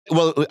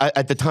Well,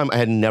 at the time, I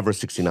had never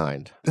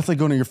 69'd. That's like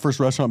going to your first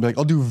restaurant and be like,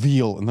 I'll do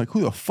veal. And like,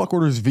 who the fuck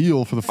orders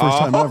veal for the first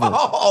time ever?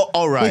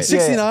 All right. Like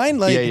 69?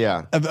 Like,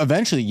 yeah.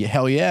 Eventually,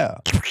 hell yeah.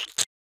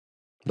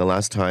 The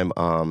last time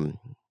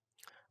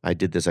I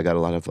did this, I got a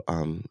lot of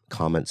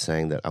comments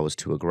saying that I was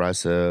too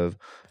aggressive.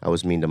 I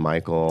was mean to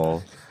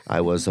Michael.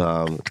 I was,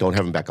 don't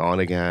have him back on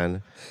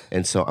again.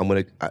 And so I'm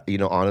going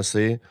to,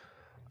 honestly,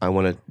 I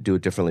want to do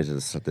it differently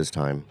this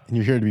time. And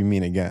you're here to be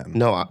mean again.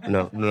 No.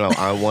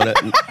 I want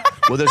to.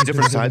 Well, there's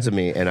different sides of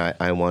me, and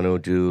I want to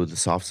do the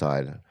soft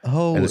side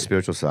and the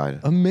spiritual side.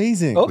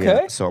 Amazing. Okay.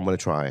 Yeah, so I'm going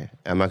to try.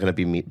 I'm not going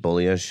to be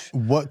bullyish.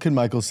 What could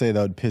Michael say that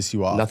would piss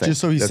you off? Nothing.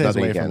 Just so he There's stays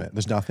away nothing from it.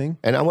 There's nothing?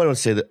 And I want to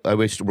say that I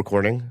wish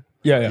recording.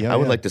 Yeah. I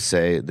would like to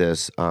say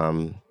this.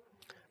 I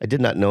did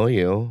not know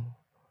you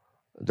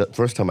the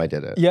first time I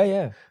did it.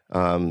 Yeah.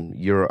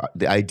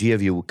 The idea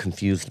of you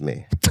confused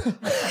me.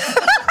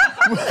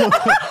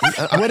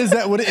 What is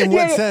that? In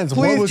what sense?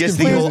 What was Just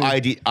confusing? the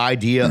whole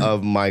idea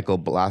of Michael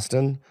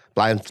Blasting.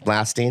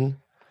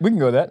 We can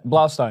go with that.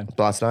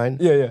 Blaustein.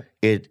 Yeah.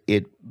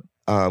 It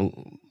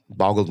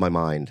boggled my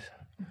mind.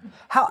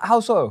 How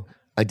so?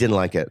 I didn't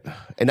like it,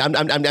 and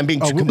I'm being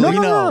completely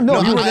No.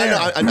 You were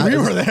there. We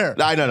were there.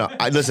 No.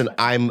 Listen,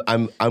 I'm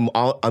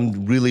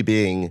really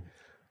being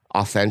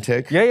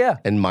authentic. Yeah.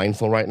 And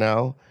mindful right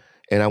now,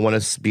 and I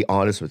want to be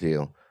honest with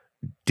you.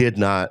 Did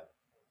not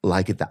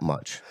like it that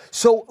much.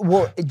 So,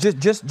 well,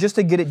 just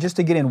to get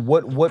in,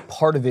 what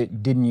part of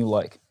it didn't you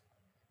like?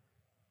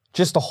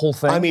 Just the whole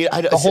thing. I mean,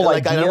 the whole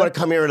idea? I don't want to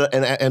come here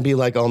and be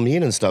like all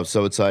mean and stuff.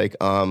 So it's like,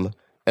 I'm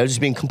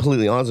just being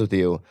completely honest with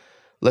you.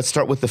 Let's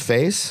start with the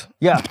face.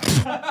 Yeah.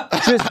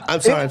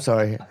 I'm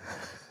sorry.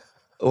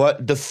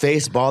 What? The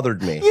face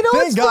bothered me. You know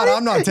Thank what's God funny?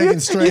 I'm not taking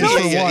straight for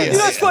once. You know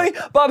what's funny,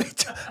 Bobby?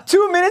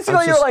 2 minutes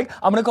ago, you're like,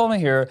 "I'm gonna call him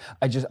here.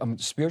 I'm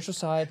spiritual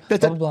side." Blah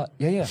blah blah.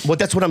 Yeah. Well,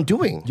 that's what I'm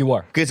doing. You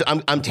are. Because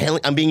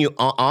I'm being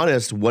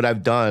honest. What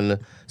I've done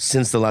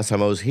since the last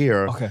time I was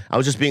here. Okay. I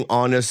was just being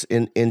honest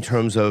in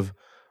terms of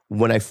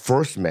when I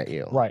first met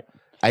you. Right.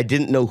 I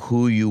didn't know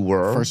who you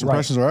were. First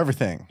impressions are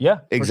everything. Yeah.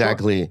 for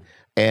Exactly.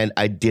 And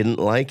I didn't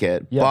like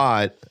it. Yeah.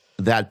 But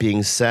that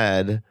being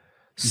said,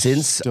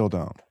 since Still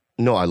don't.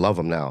 no, I love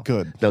them now.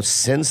 Good. Now,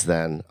 since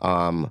then,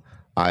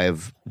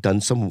 I've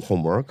done some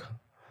homework.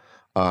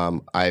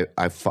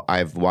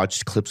 I've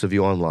watched clips of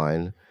you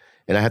online,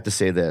 and I have to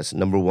say this: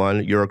 number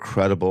one, you're a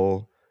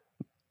credible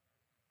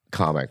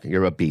comic.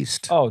 You're a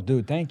beast. Oh,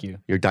 dude, thank you.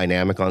 You're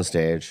dynamic on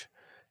stage,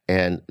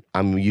 and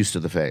I'm used to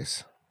the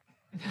face.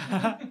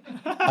 I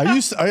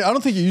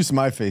don't think you're used to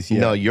my face yet.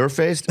 No, your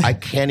face. I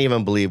can't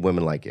even believe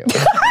women like you.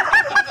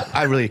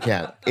 I really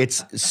can't.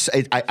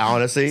 I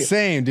honestly.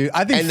 Same, dude.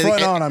 I think And then-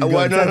 front on, I'm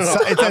well, good. no.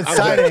 It's that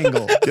side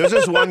angle. There's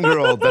this one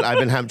girl that I've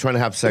been trying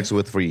to have sex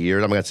with for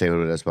years. I'm not gonna say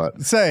who it is,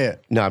 but Say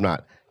it. no, I'm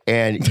not.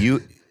 And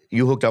you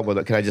hooked up with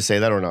her. Can I just say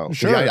that or no?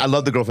 Sure. Yeah, I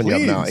love the girlfriend you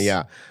have now. Please.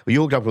 Yeah,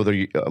 you hooked up with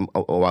her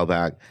a while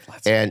back,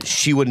 and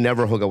she would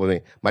never hook up with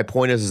me. My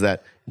point is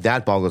that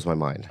boggles my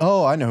mind.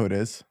 Oh, I know who it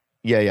is.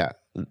 Yeah.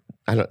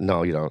 I don't.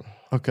 No, you don't.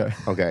 Okay.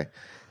 Okay.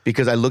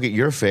 Because I look at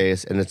your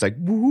face and it's like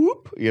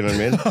whoop. You know what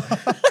I mean?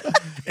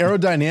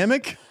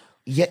 Aerodynamic?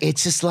 Yeah,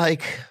 it's just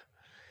like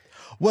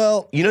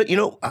Well, you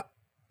know.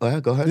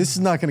 Go ahead. this is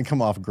not going to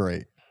come off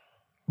great.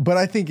 But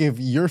I think if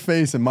your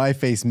face and my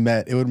face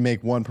met, it would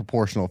make one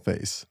proportional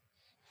face.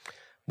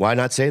 Why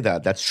not say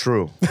that? That's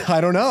true.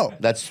 I don't know.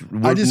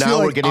 We're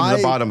getting to the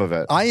bottom of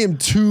it. I am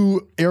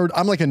too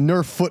I'm like a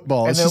Nerf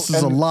football. It's just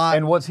a lot.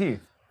 And what's he?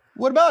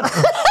 What about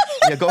it?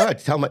 Yeah, go ahead.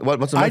 Tell me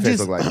what's my face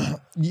look like?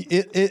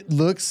 It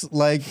looks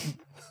like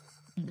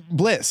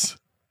bliss.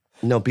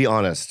 No, be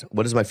honest.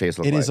 What does my face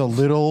look like? It is a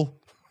little.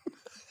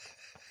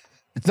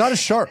 It's not as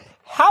sharp.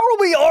 How are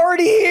we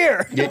already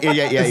here? Yeah.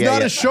 It's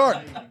not as sharp.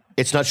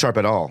 It's not sharp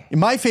at all.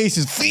 My face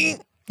is,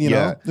 you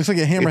know, looks like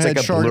a hammerhead It's like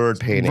a shark blurred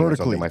painting or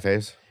vertically. something, my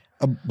face.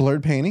 A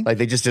blurred painting? Like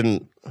they just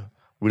didn't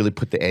really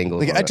put the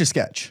angles Like an on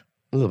Etch-a-Sketch.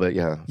 A little bit,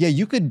 yeah. Yeah,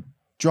 you could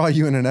draw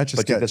you in an But check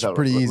Etch-a-Sketch this out.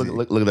 pretty easy.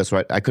 Look at this,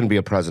 right? I couldn't be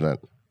a president.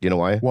 Do you know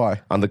why?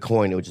 Why? On the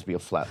coin, it would just be a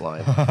flat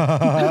line.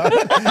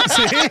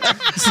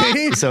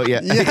 See? So, yeah.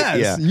 Yes.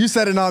 Yeah. You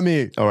said it, not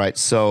me. All right,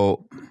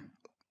 so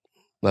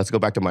let's go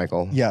back to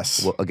Michael.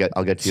 Yes. I'll get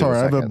to you Sorry, in I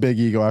a have a second. big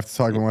ego. I have to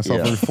talk about myself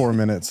Yeah. every 4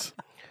 minutes.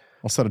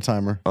 I'll set a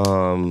timer.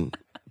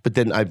 But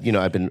then I've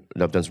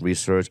done some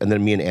research, and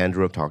then me and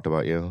Andrew have talked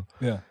about you.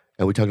 Yeah.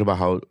 And we talked about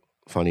how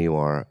funny you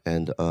are,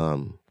 and I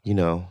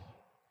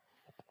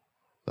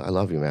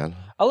love you, man.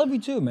 I love you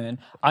too, man.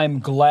 I'm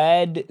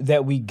glad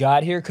that we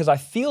got here because I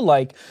feel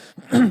like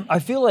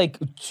a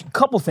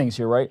couple things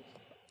here, right?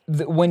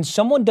 When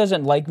someone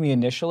doesn't like me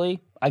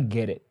initially, I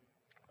get it.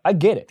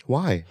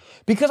 Why?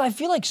 Because I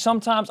feel like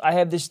sometimes I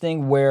have this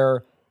thing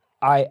where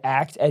I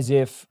act as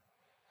if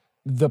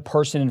the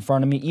person in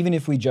front of me, even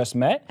if we just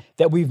met,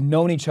 that we've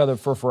known each other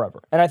for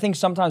forever. And I think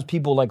sometimes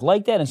people like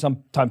that, and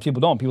sometimes people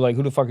don't. People are like,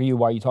 who the fuck are you?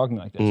 Why are you talking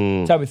like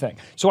this? Type of thing.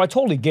 So I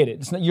totally get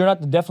it. You're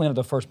definitely not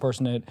the first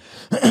person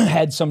that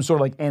had some sort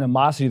of like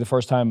animosity the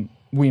first time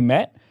we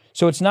met.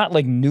 So it's not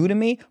like new to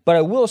me. But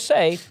I will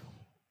say,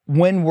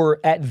 when we're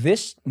at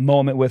this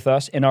moment with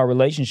us in our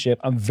relationship,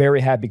 I'm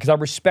very happy because I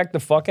respect the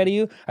fuck out of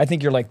you. I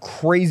think you're like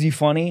crazy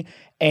funny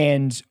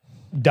and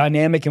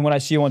dynamic, and when I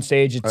see you on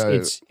stage,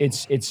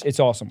 it's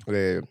awesome.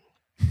 Okay.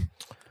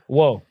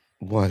 Whoa.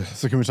 What?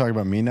 So can we talk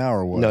about me now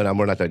or what? No,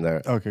 we're not doing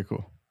that. Okay,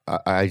 cool.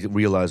 I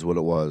realized what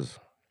it was.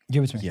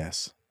 Give it to me.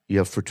 Yes. You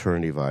have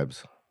fraternity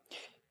vibes.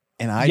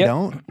 And I Yep.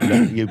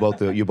 don't? You both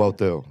do. You both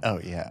do. Oh,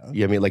 yeah.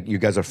 Yeah, I mean, like you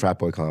guys are frat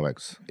boy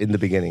comics in the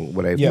beginning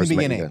when I Yeah. first In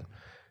the met you. beginning.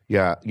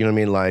 Yeah, you know what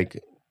I mean? Like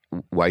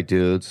white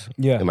dudes.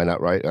 Yeah. Am I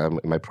not right? Am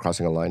I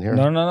crossing a line here?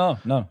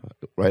 No.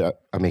 Right?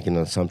 I'm making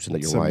an assumption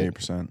that you're white.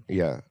 78%.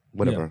 Yeah,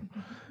 whatever.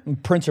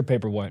 Prince or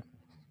paper white?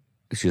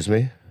 Excuse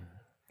me?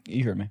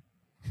 You heard me.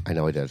 I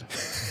know I did.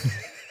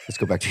 Let's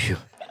go back to you.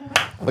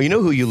 Oh, you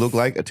know who you look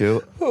like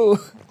too?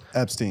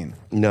 Epstein.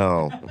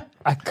 No.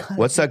 I kind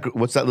What's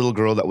that little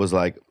girl that was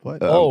like? What?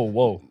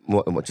 whoa.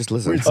 Just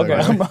listen.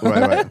 Okay.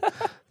 Right.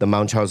 The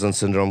Munchausen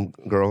syndrome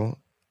girl.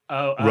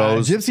 Oh,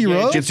 Rose. Gypsy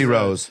Rose? Gypsy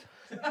Rose.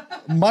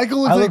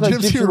 Michael I looks look like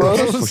like Gypsy Gypsy Rose?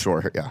 For Rose.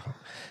 sure, yeah.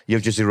 You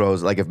have Gypsy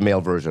Rose, like a male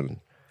version.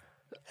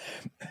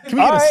 Can we get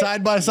a Alright.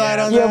 side-by-side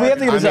on Yeah, that? we have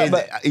to get a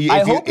but I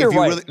hope you're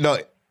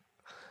right.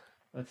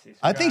 Let's see.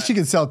 I think she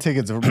could sell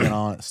tickets, if we're being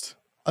honest.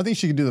 I think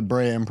she could do the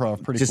Brea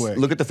Improv pretty Just quick.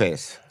 look at the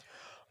face.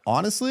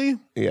 Honestly?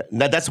 Yeah,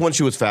 that's when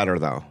she was fatter,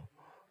 though.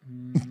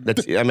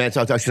 That's. I mean,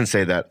 I shouldn't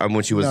say that.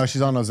 When she was. No,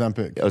 she's on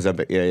Ozempic.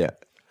 Ozempic. Yeah.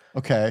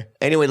 Okay.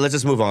 Anyway, let's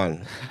just move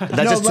on. That's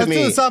No, just to let's me.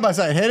 do the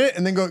side-by-side. Hit it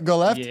and then go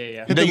left.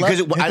 Yeah. Hit No, the left, because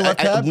hit the left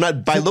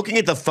tab. by looking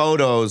at the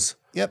photos,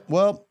 Yep,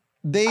 well,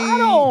 they...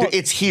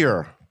 it's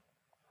here.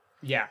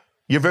 Yeah.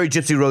 You're very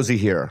Gypsy Rosy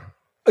here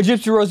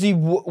Gypsy Rosie,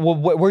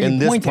 where are you in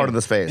this pointing? part of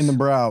the face. In the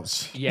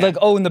brows. Yeah. Like,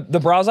 in the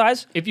brow's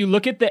eyes? If you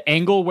look at the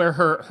angle where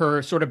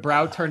her sort of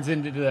brow turns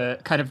into the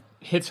kind of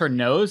hits her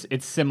nose,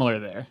 it's similar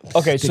there.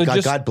 Okay, so God,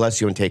 just God bless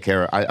you and take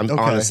care. I'm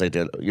honestly,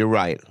 dude, you're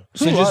right.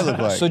 Who do I look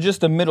like? so just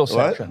the middle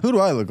section. Who do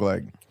I look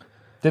like?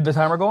 Did the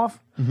timer go off?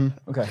 Mm-hmm.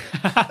 Okay.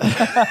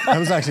 I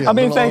was actually I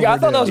mean, thank you. I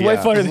thought that was way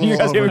Yeah. funnier than you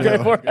guys gave me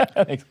credit for.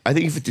 I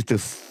think if you took the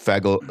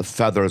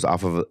feathers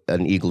off of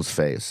an eagle's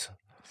face,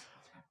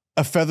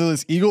 A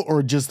featherless eagle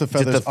or just the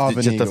feathers off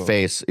an just eagle? the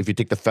face. If you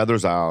take the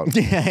feathers out,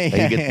 Yeah,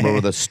 and you get more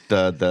of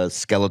the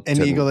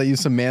skeleton. An eagle that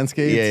used some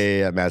manscaped?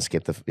 Yeah.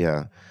 Manscaped.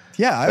 Yeah.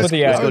 Yeah, I Let's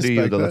Let's I go to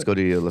you. respect Let's that. go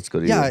to you. Let's go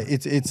to Yeah, you.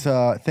 it's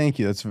thank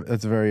you.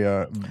 That's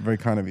very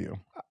kind of you.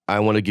 I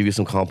want to give you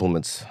some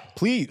compliments,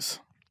 Please.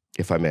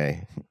 if I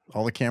may.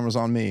 All the cameras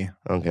on me.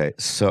 Okay.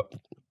 So,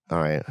 all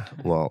right.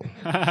 Well,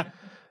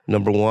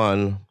 number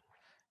one,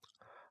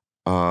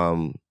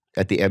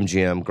 at the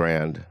MGM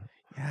Grand,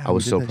 Yeah, I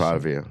was we did so that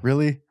proud shit. of you.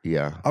 Really?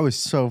 Yeah. I was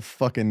so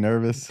fucking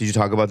nervous. Did you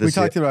talk about this?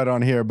 We talked about it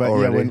on here, but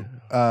Already?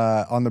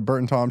 yeah, when on the Bert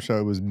and Tom show,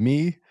 it was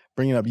me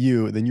bringing up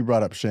you, then you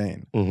brought up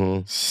Shane.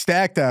 Mm-hmm.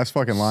 Stacked ass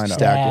fucking lineup.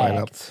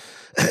 Stacked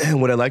lineup.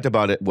 What I liked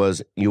about it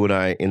was you and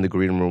I in the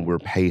green room were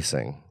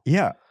pacing.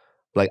 Yeah.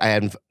 Like I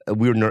hadn't.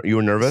 You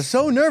were nervous.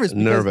 So nervous.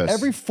 Because Nervous.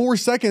 Every 4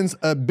 seconds,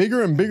 a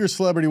bigger and bigger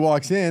celebrity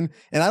walks in,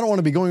 and I don't want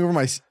to be going over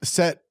my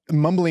set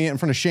mumbling it in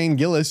front of Shane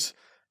Gillis.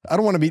 I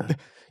don't want to be.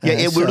 Yeah,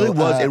 it really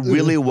was. It ooh.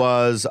 really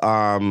was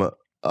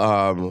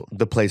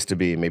the place to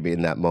be. Maybe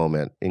in that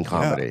moment in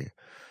comedy,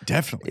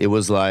 Definitely. it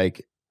was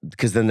like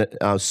because then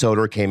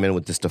Soder came in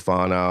with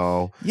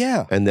DeStefano,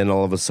 Yeah. and then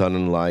all of a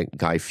sudden like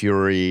Guy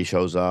Fieri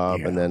shows up,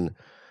 and then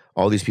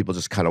all these people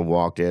just kind of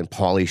walked in.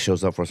 Paulie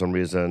shows up for some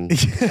reason,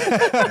 just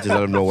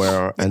out of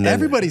nowhere, and then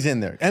Everybody's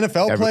in there.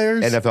 NFL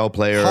players. NFL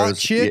players, Hot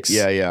chicks.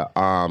 yeah,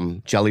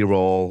 Jelly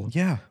Roll,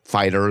 Yeah.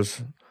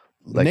 fighters.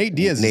 Like Nate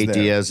Diaz is there.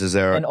 Diaz is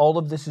there. And all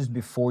of this is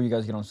before you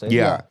guys get on stage?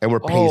 Yeah, and we're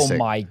pacing.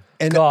 Oh my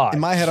And God.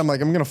 in my head, I'm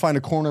like, I'm gonna find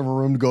a corner of a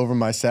room to go over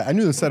my set. I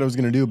knew the set I was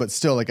gonna do, but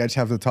still, like, I just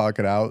have to talk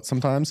it out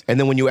sometimes. And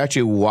then when you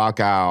actually walk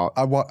out,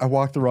 I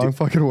walked the wrong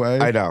fucking way.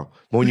 I know.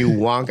 But when you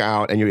walk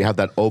out and you have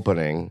that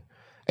opening,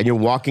 and you're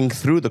walking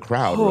through the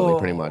crowd, really,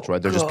 pretty much,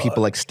 right? There's just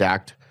people like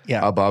stacked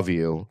above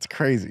you. It's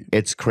crazy.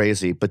 It's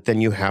crazy. But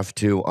then you have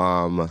to,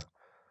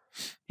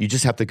 you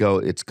just have to go.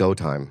 It's go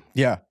time.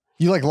 Yeah.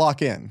 You like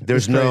lock in.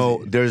 There's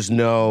It's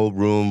no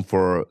room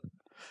for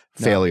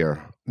failure.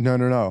 crazy.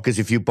 No. Because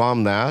if you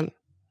bomb that,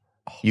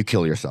 you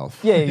kill yourself.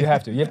 Yeah, you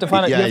have to. You have to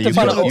find. Yeah, you have to you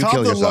find. kill- A, you Top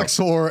kill the yourself.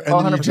 Luxor,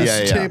 and then you 100%.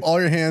 just Yeah. tape all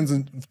your hands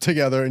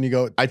together, and you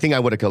go. I think I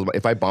would have killed.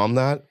 If I bombed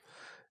that,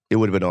 it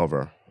would have been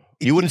over.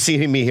 You wouldn't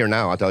see me here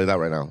now. I'll tell you that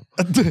right now.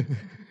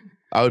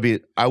 I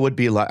would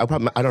be like.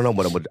 I don't know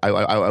what I would.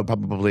 I would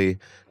probably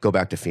go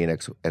back to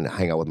Phoenix and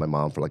hang out with my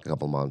mom for like a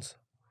couple months.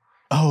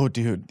 Oh,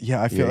 dude.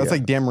 Yeah, I feel that's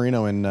like Dan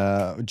Marino and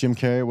Jim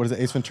Carrey. What is it?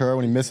 Ace Ventura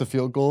when he missed a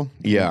field goal.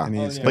 Yeah, And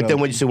he's but then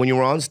when you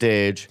were on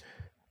stage,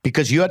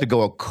 because you had to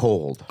go out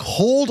cold.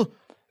 cold.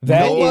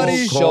 that Nobody-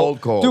 is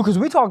Cold. dude. Because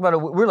we talked about it.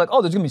 We were like,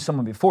 oh, there's gonna be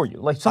someone before you.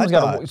 Like someone's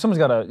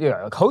got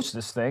to coach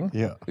this thing.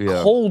 Yeah.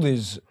 Yeah. Cold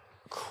is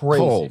crazy.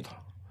 Cold.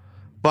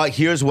 But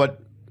here's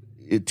what,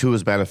 to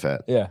his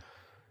benefit, Yeah.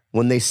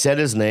 when they said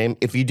his name,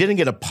 if you didn't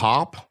get a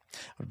pop,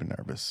 I've been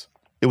nervous.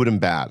 it would have been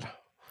bad.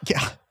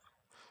 Yeah.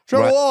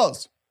 Trevor Right.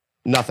 Walls.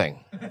 Nothing.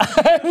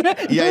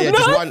 Yeah.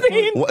 Just one.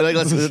 Like,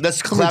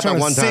 let's clap trying at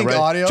to one time, sync right?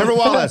 audio. Trevor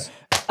Wallace.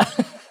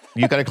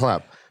 You got to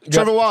clap.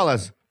 Trevor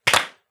Wallace.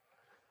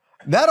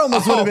 That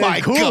almost would have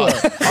been cooler.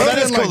 That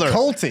is cooler. Like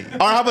culty. All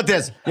right, how about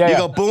this? You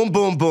go boom,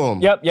 boom, boom.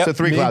 Yep. So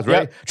 3 claps,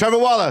 right? Trevor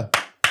Wallace.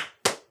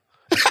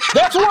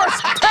 That's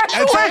worse. That's It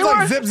way sounds like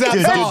worse. zip zap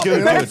zop.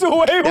 That's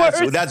way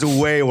worse. That's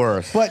way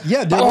worse. But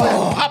yeah, dude,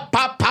 Pop,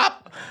 pop,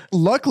 pop.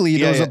 luckily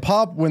there was yeah. a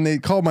pop when they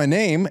called my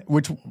name,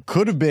 which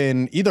could have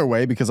been either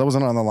way because I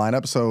wasn't on the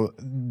lineup. So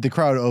the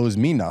crowd owes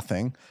me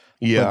nothing.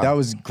 Yeah. But that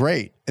was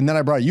great. And then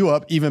I brought you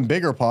up, even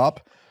bigger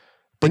pop.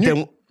 But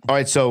then, all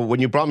right, so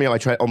when you brought me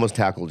up, I almost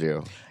tackled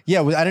you.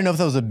 Yeah, I didn't know if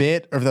that was a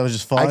bit or if that was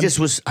just fun.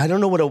 I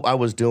don't know what I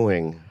was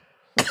doing.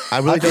 I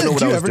really don't know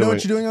what I was doing. Do you ever know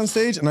what you're doing on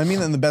stage? And I mean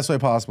that in the best way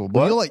possible.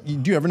 But What?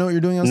 do you ever know what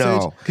you're doing on No.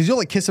 stage? Because you'll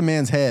like kiss a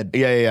man's head.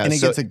 Yeah. And it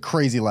So- gets a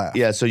crazy laugh.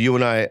 Yeah, so you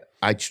and I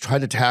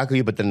tried to tackle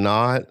you, but then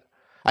not.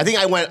 I think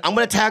I went, I'm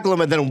going to tackle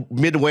him, and then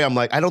midway, I'm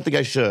like, I don't think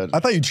I should. I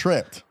thought you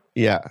tripped.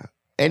 Yeah.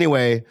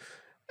 Anyway,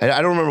 I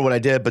don't remember what I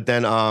did, but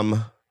then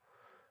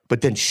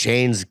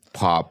Shane's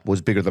pop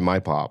was bigger than my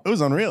pop. It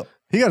was unreal.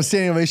 He got a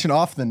standing ovation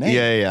off the name.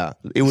 Yeah.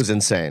 It was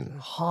insane.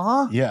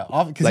 Yeah.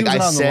 Because Like he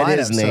was I on said the lineup,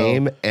 his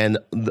name, and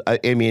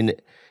I mean,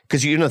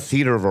 because you're in a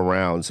theater of a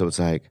round, so it's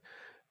like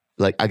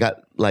I got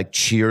like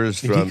cheers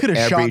He from could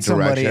have every shot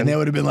somebody direction. and they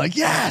would have been like,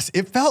 yes.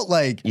 It felt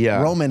like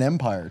Roman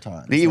Empire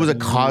times. It was a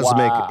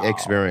cosmic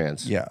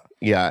experience. Yeah.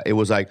 Yeah. It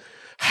was like,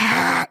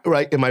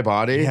 right in my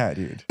body. Yeah,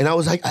 dude. And I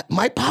was like,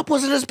 my pop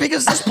wasn't as big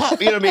as this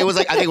pop. You know what I mean? It was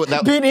like, I think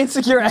that. Being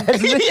insecure as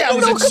Yeah, I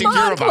was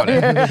insecure about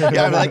it.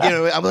 Yeah, I'm like,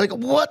 I'm like,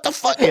 what the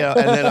fuck?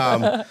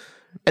 Yeah.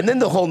 And then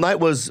the whole night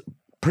was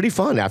pretty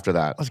fun after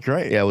that. It was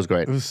great. Yeah, it was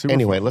great. It was super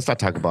Anyway, fun. let's not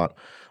talk about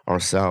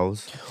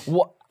ourselves.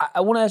 Well,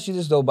 I want to ask you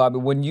this though, Bobby.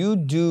 When you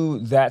do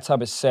that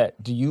type of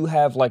set, do you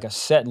have like a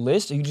set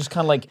list, or you just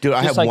kind of like? Dude,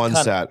 I just have like one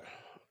set.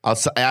 I'll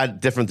add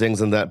different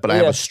things in that, but I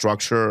have a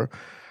structure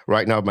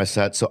right now of my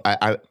set. So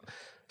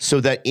so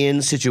that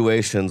in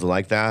situations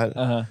like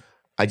that,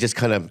 I just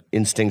kind of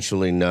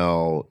instinctually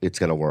know it's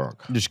gonna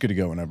work. You're just good to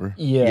go whenever.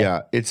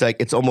 Yeah. It's like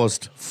it's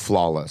almost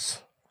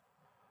flawless.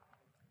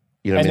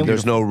 You know what I And mean?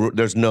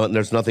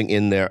 There's nothing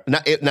in there.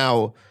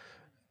 Now,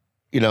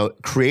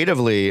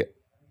 creatively,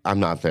 I'm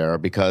not there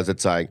because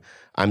it's like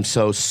I'm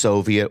so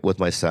Soviet with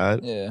my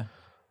set. Yeah.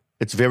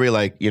 It's very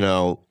like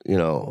like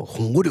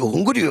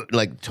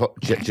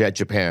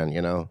Japan.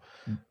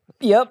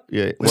 Yep.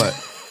 Yeah.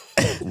 What?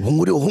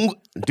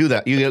 Do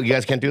that. You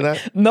guys can't do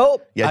that.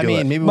 Nope. Yeah. I do mean,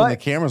 it. maybe when the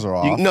cameras are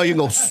off. You can go.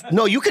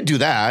 No, you could do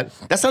that.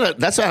 That's not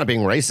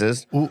being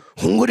racist.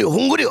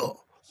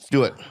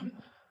 Do it.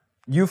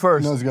 You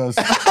first. Nose goes.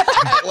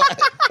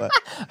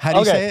 How do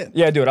you say it?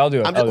 Yeah, do it. I'll do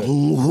it. I'm I'll just, do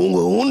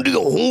it.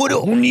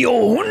 Yeah,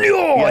 I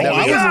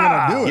wasn't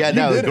gonna do it. Yeah, You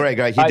that was did it.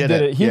 great. He I did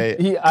did it. it.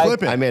 Yeah,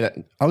 Clip it. I made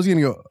it. I was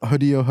gonna go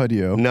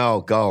hudio.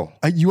 No, go.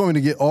 You want me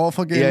to get all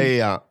fucking?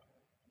 Yeah.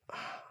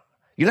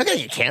 You're not gonna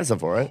get canceled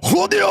for it.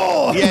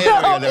 Hudio.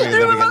 Yeah, there we go.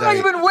 You look like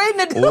you've been waiting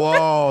to do it.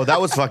 Whoa,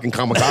 that was fucking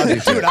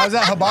kamikaze shit. Dude, I was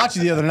at Hibachi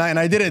the other night and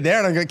I did it there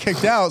and I got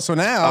kicked out. So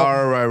now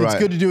Right. it's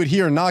good to do it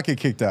here and not get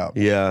kicked out.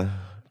 Yeah,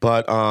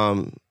 but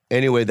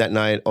anyway, that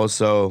night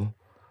also,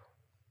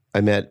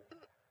 I met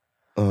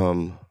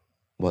So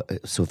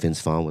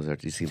Vince Vaughn was there.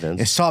 Did you see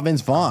Vince? I saw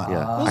Vince Vaughn.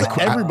 Yeah.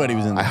 Everybody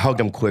was in I there. hugged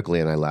him quickly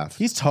and I left.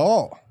 He's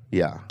tall.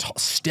 Yeah. Tall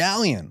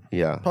stallion.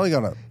 Yeah. Probably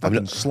got a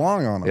fucking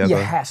slong on him. Yeah. You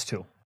has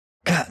to.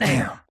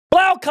 Goddamn.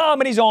 Blau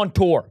Comedy's on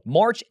tour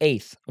March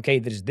 8th. Okay,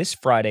 that is this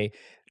Friday.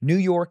 New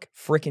York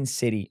frickin'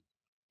 City.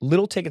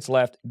 Little tickets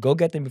left. Go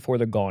get them before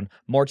they're gone.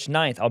 March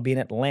 9th, I'll be in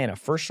Atlanta.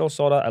 First show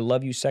sold out. I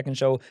love you. Second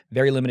show,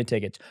 very limited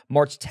tickets.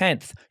 March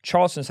 10th,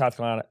 Charleston, South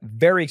Carolina.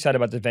 Very excited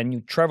about this venue.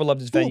 Trevor loved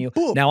this venue.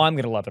 Now I'm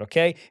going to love it,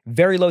 okay?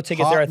 Very low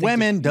tickets there. I think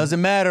women,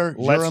 doesn't matter.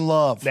 You're in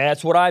love.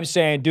 That's what I'm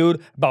saying, dude.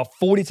 About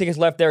 40 tickets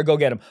left there. Go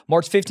get them.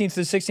 March 15th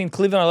to the 16th,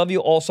 Cleveland, I love you.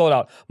 All sold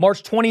out.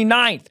 March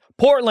 29th,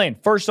 Portland,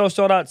 first show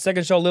sold out.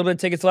 Second show, a little bit of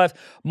tickets left.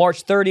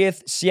 March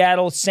 30th,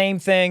 Seattle, same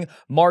thing.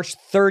 March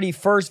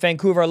 31st,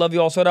 Vancouver, I love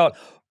you. All sold out.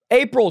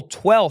 April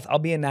 12th, I'll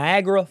be in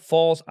Niagara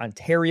Falls,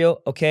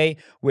 Ontario, okay,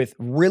 with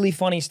really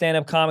funny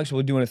stand-up comics.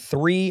 We're doing a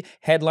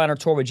 3-headliner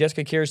tour with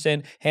Jessica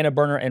Kirsten, Hannah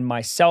Berner, and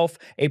myself.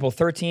 April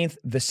 13th,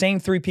 the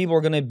same 3 people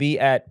are going to be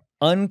at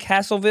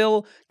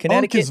Uncastleville,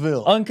 Connecticut.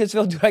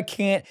 Uncasville, dude, I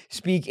can't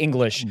speak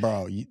English.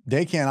 Bro,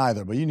 they can't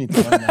either, but you need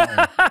to learn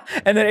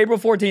that. And then April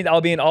 14th,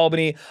 I'll be in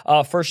Albany.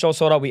 First show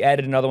sold out. We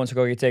added another one, so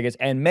go get tickets.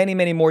 And many,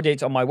 many more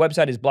dates on my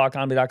website is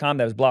blogcomedy.com.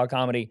 That is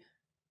blogcomedy.com.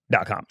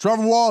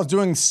 Trevor Wall is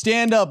doing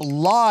stand-up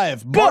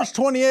live. March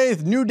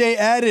 28th, new day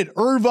added.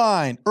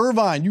 Irvine,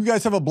 you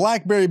guys have a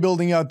BlackBerry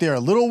building out there. A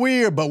little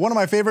weird, but one of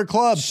my favorite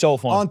clubs. So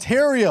fun.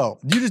 Ontario.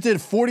 You just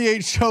did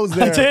 48 shows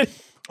there. I did.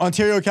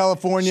 Ontario,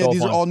 California. So These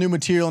fun. are all new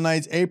material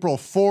nights. April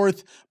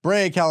 4th,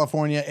 Brea,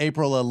 California.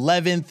 April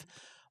 11th,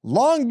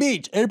 Long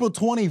Beach. April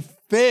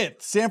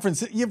 25th, San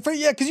Francisco. Yeah,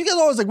 because you guys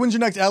always like, when's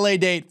your next LA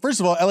date? First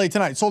of all, LA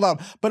tonight, sold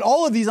out. But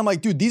all of these, I'm like,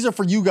 dude, these are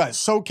for you guys.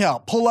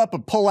 SoCal, pull up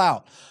and pull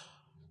out.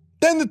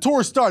 Then the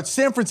tour starts.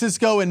 San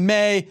Francisco in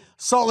May,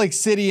 Salt Lake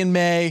City in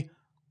May,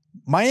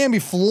 Miami,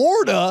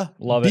 Florida.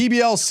 Love it.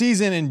 BBL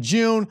season in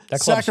June.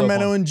 That club's so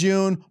Sacramento fun. in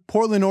June.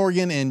 Portland,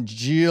 Oregon in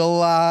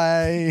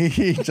July.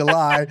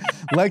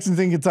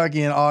 Lexington,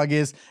 Kentucky in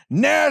August.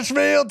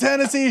 Nashville,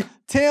 Tennessee.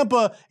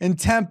 Tampa and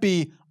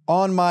Tempe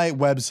on my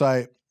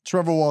website,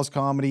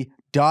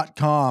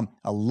 trevorwallscomedy.com.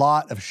 A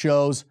lot of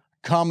shows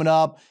coming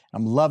up.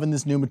 I'm loving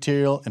this new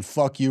material, and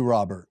fuck you,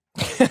 Robert.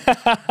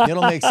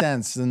 It'll make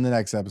sense in the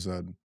next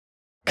episode.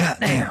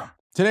 Goddamn.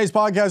 Today's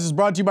podcast is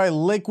brought to you by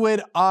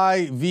Liquid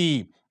IV.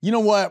 You know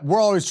what? We're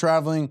always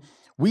traveling.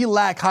 We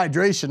lack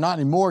hydration, not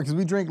anymore, because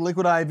we drink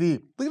Liquid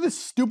IV. Look at this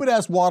stupid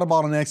ass water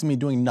bottle next to me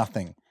doing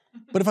nothing.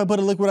 But if I put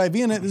a Liquid IV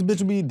in it, this bitch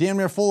would be damn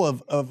near full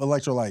of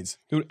electrolytes.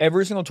 Dude,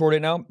 every single tour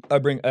date now, I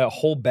bring a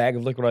whole bag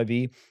of Liquid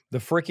IV. The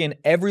freaking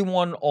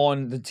everyone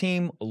on the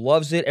team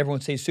loves it.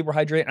 Everyone stays super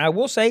hydrated. And I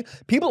will say,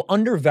 people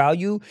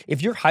undervalue,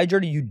 if you're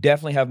hydrated, you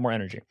definitely have more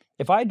energy.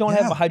 If I don't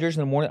have my hydration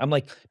in the morning, I'm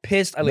like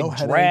pissed. I like No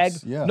drag.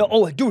 headaches, yeah.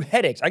 No, dude,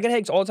 headaches. I get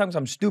headaches all the time because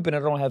I'm stupid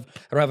and I don't have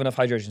enough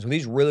hydration. So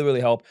these really,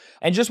 really help.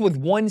 And just with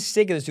one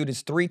stick of this, dude,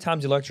 it's 3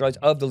 times the electrolytes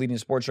of the leading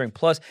sports drink,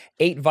 plus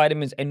 8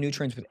 vitamins and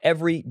nutrients with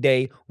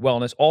everyday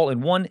wellness, all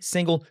in one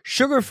single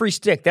sugar-free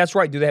stick. That's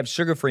right, dude. They have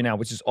sugar-free now,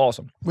 which is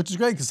awesome. Which is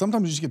great, because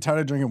sometimes you just get tired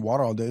of drinking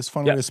water all day. It's a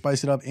fun way to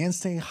spice it up and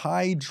stay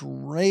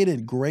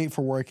hydrated. Great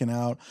for working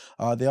out.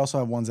 They also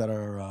have ones that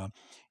are,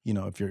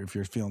 if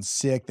you're feeling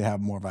sick, they have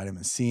more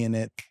vitamin C in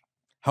it.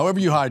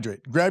 However you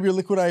hydrate, grab your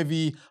Liquid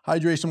IV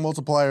Hydration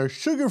Multiplier,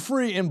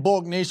 sugar-free in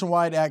bulk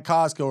nationwide at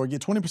Costco, or get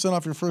 20%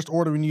 off your first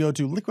order when you go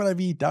to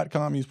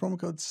liquidiv.com. Use promo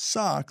code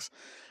SOCKS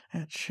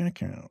at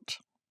checkout.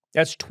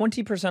 That's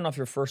 20% off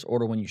your first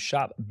order when you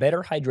shop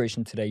Better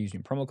Hydration today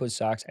using promo code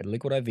SOCKS at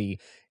liquidiv.com.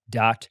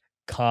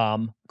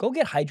 Go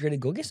get hydrated.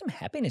 Go get some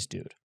happiness,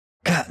 dude.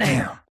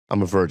 Goddamn.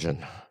 I'm a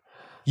virgin.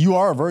 You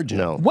are a virgin.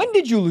 No. When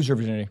did you lose your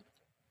virginity?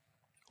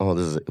 Oh,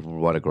 this is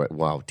what a great,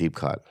 wow, deep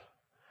cut.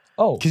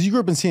 Oh. Because you grew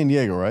up in San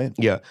Diego, right?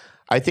 Yeah.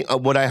 I think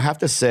what I have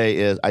to say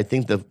is, I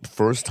think the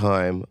first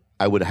time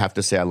I would have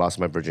to say I lost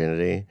my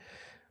virginity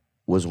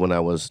was when I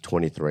was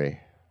 23.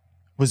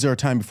 Was there a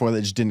time before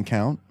that just didn't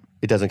count?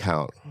 It doesn't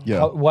count.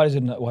 Yeah. Why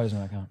doesn't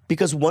that count?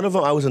 Because one of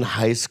them, I was in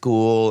high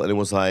school, and it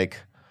was like,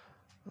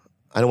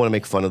 I don't want to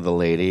make fun of the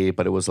lady,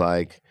 but it was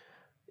like,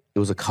 it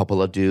was a couple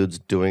of dudes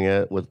doing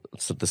it with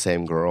the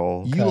same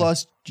girl. You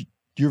lost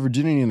your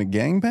virginity in a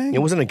gangbang? It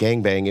wasn't a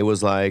gangbang. It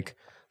was like,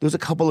 there was a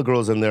couple of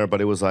girls in there,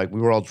 but it was like,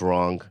 we were all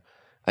drunk.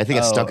 I think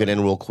I stuck it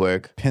in real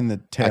quick. Pin the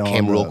tail. I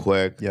came on real the-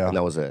 quick, Yeah. and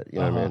that was it. You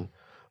know what I mean?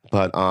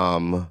 But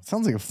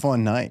Sounds like a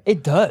fun night.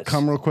 It does.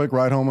 Come real quick,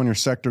 ride home on your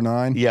Sector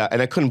 9. yeah,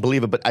 and I couldn't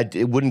believe it, but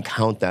it wouldn't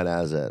count that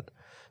as it.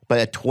 But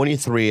at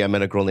 23, I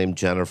met a girl named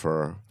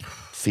Jennifer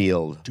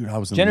Field. Dude, I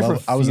was in Jennifer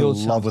love. I was in Field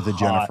love with a sounds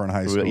Jennifer in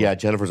high school. Yeah,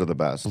 Jennifer's are the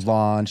best.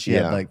 Blonde. She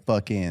had Yeah. like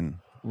fucking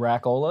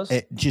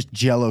Rackolas? just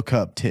Jello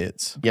cup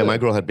tits. Yeah, my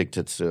girl had big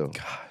tits too.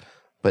 God.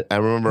 But I I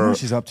wonder remember. what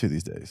she's up to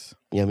these days.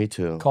 Yeah, me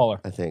too. Call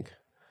her. I think.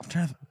 I'm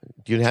trying to.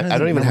 Do you have? trying to I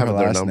don't even have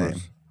remember her their last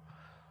numbers.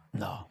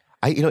 name. No.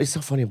 It's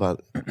so funny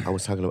about. I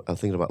was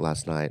thinking about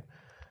last night,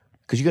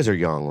 because you guys are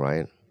young,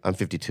 right? I'm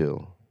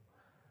 52,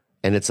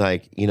 and it's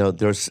like,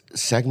 there's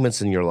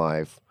segments in your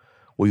life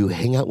where you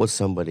hang out with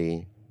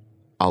somebody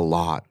a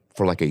lot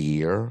for like a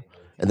year,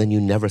 and then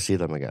you never see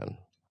them again.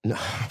 No.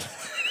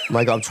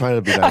 Mike, I'm trying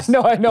to be nice. I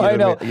know. You know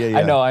what I mean? Yeah.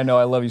 I know.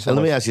 I love you so And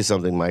much. let me ask you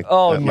something, Mike.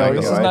 Oh, no, Michael,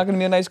 this is right? not going to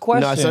be a nice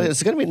question. No,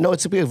 it's going to be. No,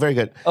 it's going to be very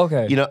good.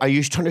 Okay. Are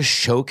you trying to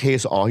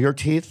showcase all your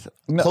teeth?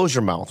 Close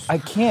your mouth. I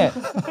can't.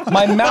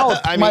 My mouth.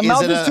 I mean, my is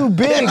mouth it is a- too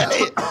big.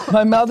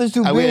 My mouth is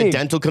too Are we at a big.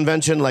 dental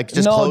convention? Like,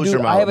 just No, close dude,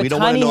 your mouth. I have a we don't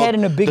want tiny to know head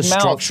and a big the mouth.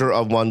 structure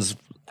of one's.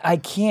 I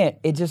can't.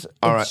 It's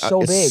All right,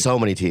 so it's big. so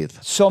many teeth.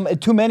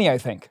 Too many, I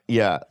think.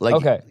 Yeah, like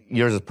Okay.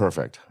 yours is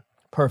perfect.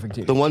 Perfect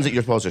teeth. The ones that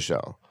you're supposed to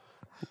show.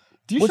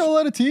 Do you show a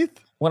lot of teeth?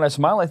 When I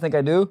smile, I think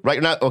I do.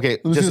 Right now, okay,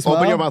 me just see the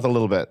open your smile. mouth a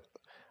little bit.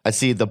 I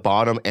see the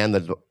bottom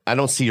and I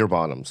don't see your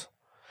bottoms.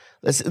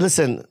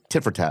 Listen,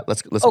 tit for tat.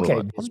 Let's move Okay.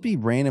 on. I'll just be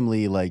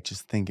randomly like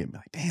just thinking,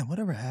 like, damn,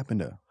 whatever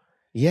happened to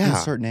Yeah,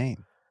 insert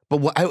name? but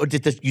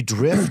you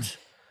drift,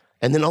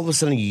 and then all of a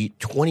sudden,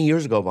 20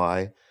 years go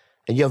by,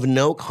 and you have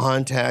no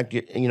contact.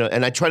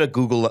 And I tried to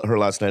Google her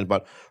last night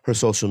about her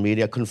social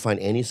media. I couldn't find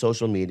any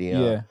social media.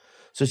 Yeah.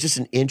 So it's just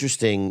an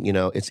interesting.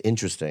 It's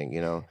interesting.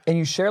 And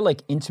you share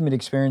like intimate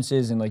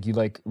experiences and like you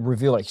like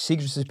reveal like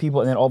secrets to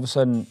people and then all of a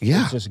sudden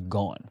Yeah. it's just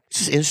gone. It's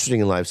just interesting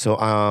in life. So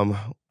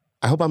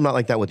I hope I'm not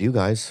like that with you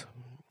guys.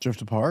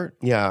 Drift apart?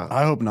 Yeah.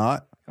 I hope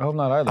not. I hope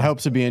not either. I hope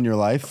to be in your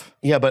life.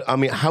 Yeah, but I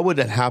mean, how would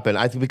that happen?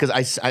 I think because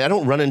I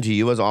don't run into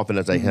you as often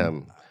as I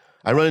him.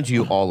 I run into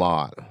you a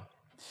lot,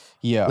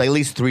 Yeah. like at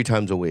least 3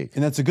 times a week.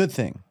 and that's a good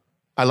thing.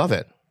 I love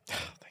it.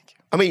 Thank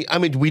you. I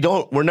mean,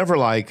 we're never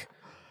like,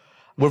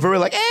 we're very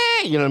like,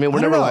 you know what I mean?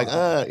 We're don't never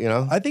know.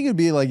 like, I think it'd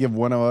be like if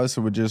one of us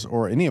would just,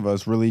 or any of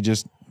us really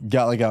just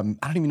got like I don't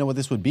even know what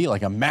this would be,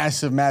 like a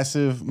massive,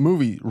 massive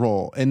movie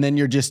role. And then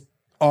you're just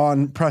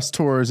on press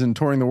tours and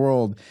touring the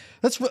world.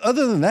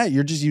 Other than that,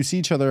 you see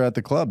each other at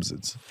the clubs.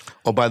 It's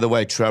Oh, by the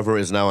way, Trevor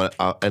is now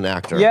an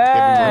actor.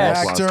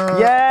 Yes. Give him a round of applause. actor.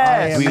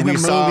 Yes. I am We, in we a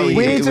saw. movie.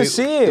 We need to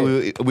see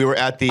it. We were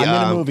at the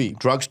I'm in a movie.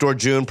 Drugstore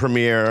June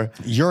premiere.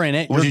 You're in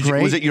it. You're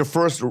great. Was it your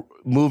first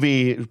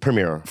movie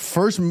premiere?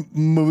 First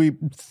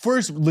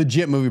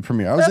legit movie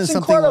premiere. I was That's in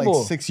something incredible.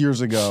 like 6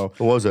 years ago.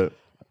 What was it?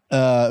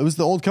 It was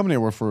the old company I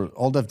worked for,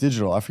 All Def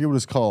Digital. I forget what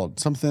it's called.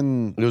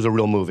 Something. It was a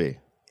real movie.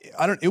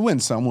 It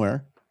went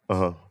somewhere.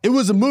 It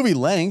was a movie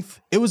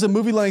length. It was a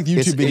movie length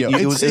YouTube video.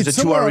 It was a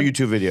somewhere 2-hour on-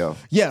 YouTube video.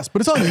 Yes,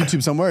 but it's on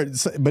YouTube somewhere.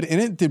 But in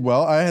it did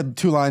well. I had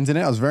 2 lines in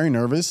it. I was very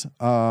nervous.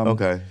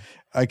 Okay.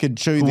 I could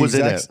show you Who the was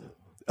in exact.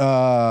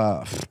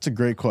 It's a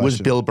great question.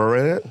 Was Bill Burr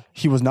in it?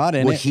 He was not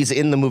in Well, it. he's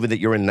in the movie that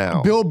you're in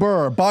now. Bill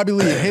Burr, Bobby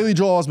Lee, Haley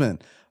Joel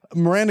Osment,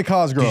 Miranda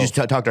Cosgrove. Did you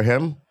just talk to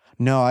him?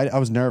 No, I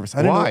was nervous.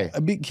 I didn't Why?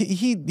 Know,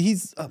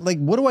 he's like,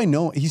 what do I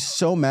know? He's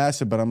so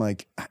massive, but I'm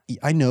like,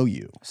 I know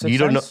you. Sixth You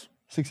don't know- Sense?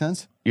 Sixth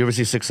Sense? You ever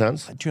see Sixth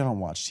Sense? Dude, I don't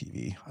watch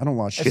TV. I don't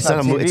watch. It's not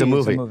not a movie. TV, It's a it's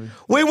a movie. movie.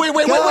 Wait.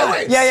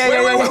 God. Yeah.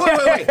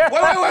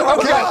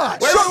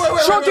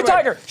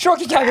 God.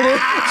 Shorty Tiger, dude.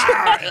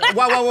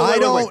 I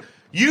don't-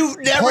 You've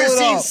never Pull it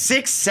seen up.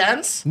 Sixth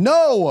Sense?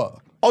 No.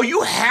 Oh,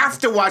 you have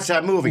to watch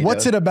that movie.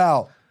 What's it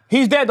about?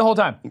 He's dead the whole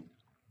time. Wait,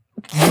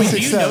 do you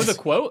Sixth know Sense. the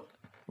quote?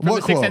 From What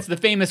the Sixth quote? Sense, the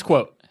famous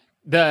quote.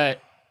 The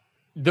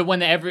one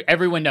that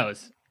everyone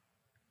knows.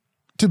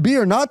 To be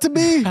or not to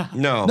be?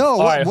 No. No.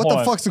 right, What hold the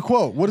on. fuck's the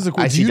quote? What is the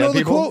quote? I Do see you know dead the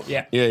people? quote?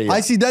 Yeah. Yeah.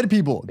 I see dead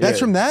people. That's Yeah.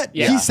 from that?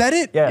 Yeah. He said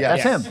it? Yeah, Yeah.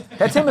 that's Yes. him.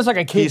 That's him as like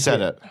a kid. He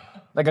said it.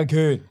 Like a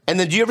kid. And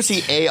then, do you ever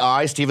see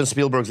AI? Steven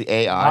Spielberg's The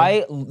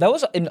AI. That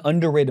was an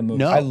underrated movie.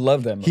 No. I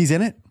love that movie. He's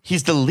in it?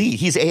 He's the lead.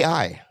 He's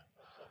AI.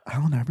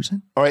 Alan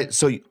Iverson? All right,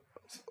 so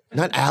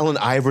not Allen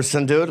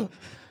Iverson, dude.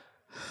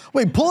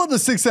 Wait, pull up the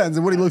Sixth Sense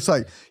and what he looks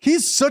like.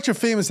 He's such a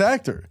famous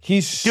actor.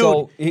 He's Dude,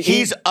 so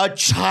he's a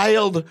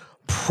child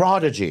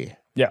prodigy.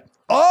 yeah.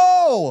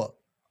 Oh,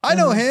 I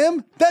know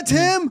him. That's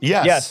him.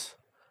 Yes. Yes.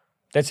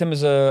 That's him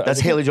as a. That's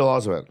Haley Joel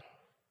Osment.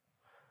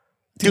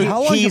 Dude,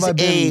 how long he's have I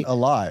been a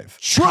alive?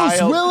 Bruce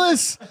child-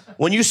 Willis.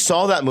 When you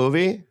saw that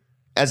movie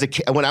as a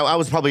kid, when I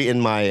was probably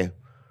in my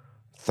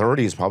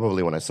 30s,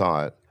 probably when I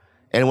saw it,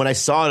 and when I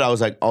saw it, I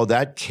was like, "Oh,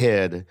 that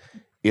kid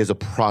is a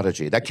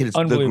prodigy. That kid is the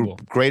Unbelievable.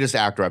 greatest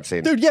actor I've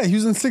seen." Dude, yeah, he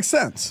was in Sixth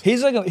Sense.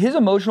 He's like his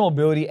emotional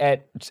ability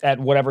at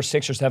whatever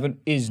 6 or 7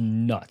 is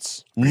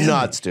nuts.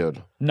 Nuts,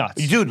 dude.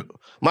 Nuts. Dude,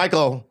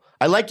 Michael,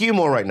 I like you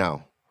more right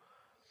now.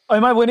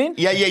 Am I winning?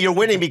 Yeah, you're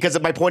winning because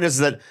my point is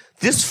that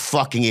this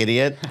fucking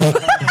idiot,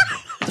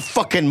 the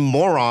fucking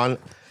moron.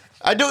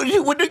 I don't.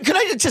 Can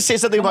I just say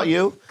something about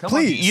you?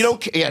 Please. You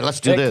don't. Yeah, let's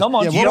do Hey, this. come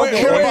on, Yeah, you we're don't waiting-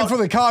 care we're waiting about for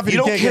the coffee You to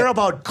don't kick care in.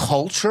 about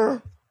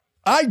culture.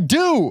 I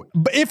do,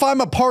 but if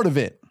I'm a part of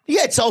it.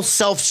 Yeah, it's all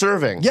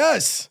self-serving.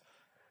 Yes.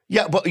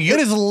 Yeah, but you. It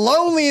is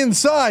lonely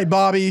inside,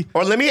 Bobby.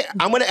 Or let me.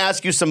 I'm going to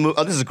ask you some.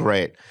 Oh, this is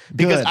great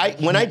because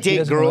Good. when I date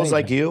doesn't know girls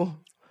like you,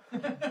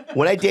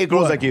 when I date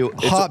girls like you,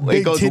 Hot,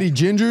 big titty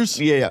gingers.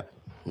 Yeah.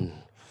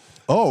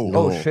 Oh.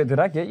 Oh shit! Did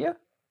I get you?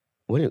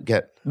 What do you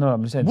get? No,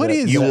 I'm just saying. What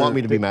is- You Sir, want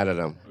me to be mad at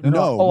him?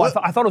 No. Oh, What,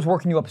 I thought it was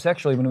working you up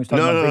sexually when he was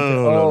talking No, about no, big no, tits.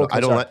 no, no, Oh, no. okay, I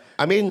don't sorry. like.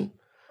 I mean,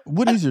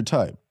 what is your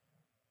type?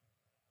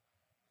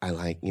 I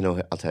like. You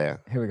know, I'll tell you.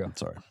 Here we go.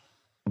 Sorry.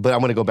 But I'm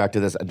going to go back to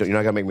this. You're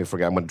not going to make me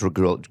forget. I'm going to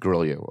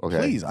grill you. Okay.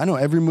 Please. I know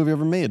every movie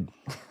ever made.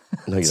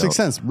 No, you Sixth don't.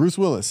 Sense. Bruce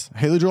Willis.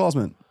 Haley Joel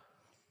Osment.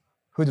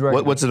 Who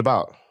directed? What's it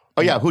about?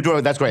 Oh yeah, who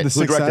directed? That's great. The Who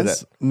Sixth directed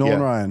Sense. it? Nolan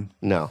Yeah. Ryan.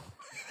 No,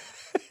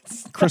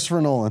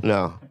 Christopher Nolan.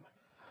 no.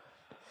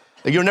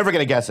 You're never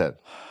going to guess it.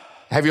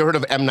 Have you heard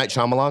of M. Night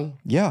Shyamalan?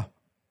 Yeah.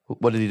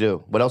 What did he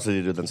do? What else did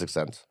he do than Sixth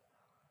Sense?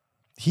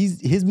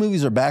 His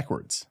movies are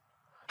backwards.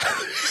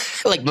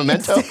 Like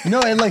Memento? No,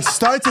 it like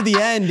starts at the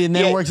end and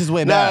then Yeah. works his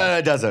way No, back. no,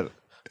 it doesn't.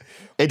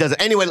 It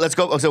doesn't. Anyway, let's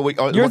go. So, what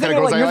You're kind of thinking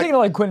girls like I you're like? thinking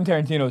like Quentin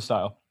Tarantino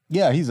style.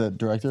 Yeah, he's a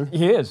director.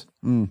 He is.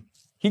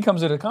 He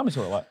comes to the comedy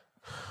store a lot.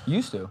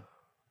 Used to.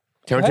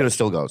 Tarantino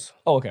still goes.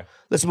 Oh, okay.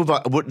 Let's move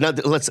on.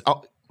 Let's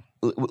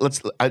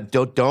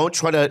don't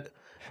try to.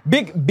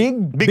 Big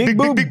big,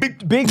 boob,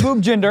 big. big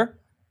boob gender.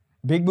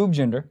 Big boob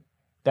gender.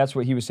 That's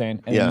what he was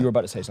saying. And Yeah. then you were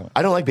about to say something.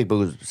 I don't like big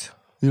boobs.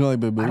 You don't like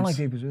big boobs? I don't like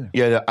big boobs either.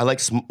 Yeah, I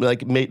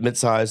like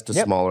mid-sized to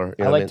Yep. smaller. You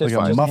I know like what to- mean?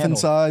 Like a Just muffin handle.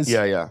 size?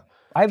 Yeah.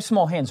 I have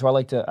small hands, so I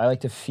like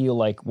to feel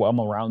like I'm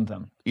around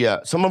them. Yeah,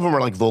 some of them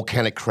are like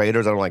volcanic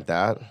craters. I don't like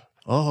that.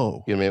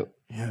 Oh. You know what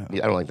I mean?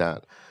 Yeah. I don't like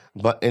that.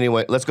 But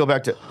anyway, let's go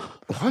back to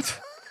what?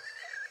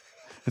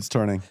 It's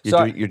turning.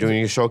 You're doing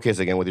your showcase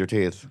again with your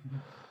teeth.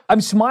 I'm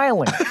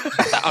smiling.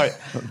 All right,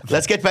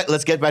 let's get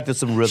back to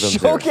some rhythms. here.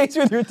 Showcase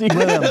with your teeth.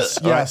 Rhythms.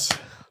 Yes.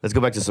 Let's go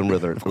back to some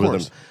rhythms.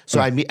 course. So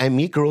I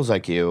meet girls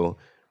like you,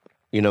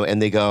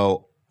 and they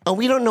go, "Oh,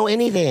 we don't know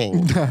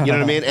anything." You know what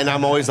I mean? And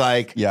I'm always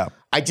like, Yeah.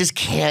 I just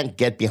can't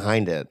get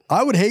behind it.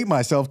 I would hate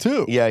myself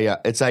too. Yeah.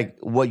 It's like,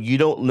 well, you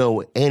don't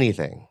know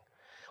anything.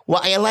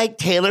 Well, I like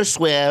Taylor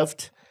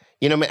Swift,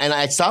 and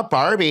I saw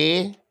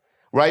Barbie,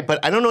 right?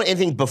 But I don't know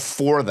anything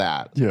before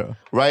that. Yeah.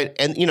 Right?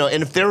 And,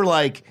 and if they're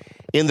like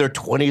in their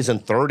 20s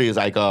and 30s,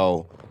 I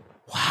go,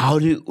 how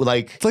do you,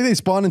 like, It's like they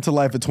spawn into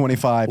life at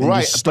 25 and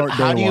right? just start But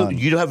how day do you one.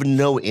 you have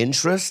no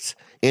interest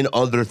in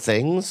other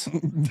things?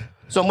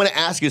 So I'm going to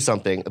ask you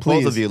something, both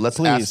Please, of you. Let's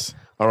please. ask.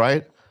 All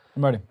right,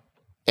 I'm ready.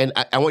 and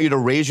I want you to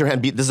raise your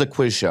hand. This is a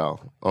quiz show.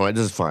 All right,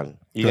 this is fun.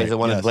 You Great, guys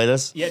want to yes. play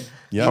this? Yeah. Yeah.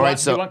 You All right, want,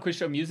 so- you want quiz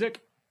show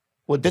music?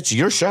 Well, that's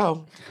your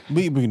show.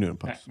 We can do it in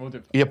post. All right, we'll do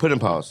it. Yeah, put it in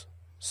pause.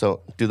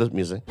 So do the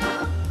music.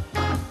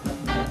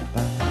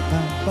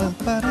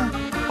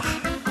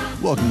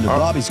 Welcome to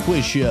Bobby's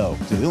Quiz Show,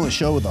 the only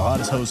show with the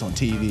hottest host on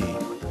TV.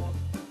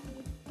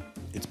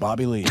 It's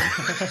Bobby Lee.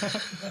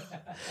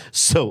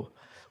 So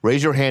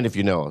raise your hand if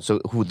you know. So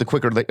who the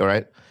quicker, all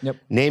right? Yep.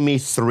 Name me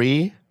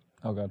 3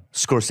 Oh god.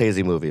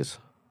 Scorsese movies.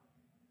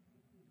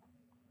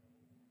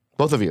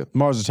 Both of you.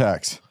 Mars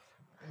Attacks.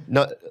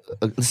 No,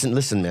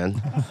 listen,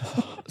 man.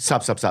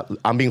 Stop.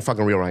 I'm being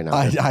fucking real right now.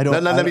 I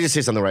don't- Let me just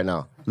say something right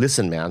now.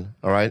 Listen, man.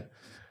 All right.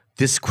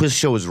 This quiz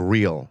show is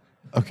real.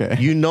 Okay.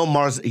 You know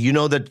You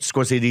know that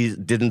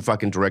Scorsese didn't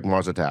fucking direct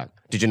Mars Attack.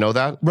 Did you know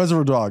that?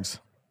 Reservoir Dogs.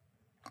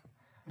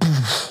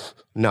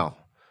 No.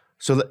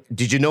 So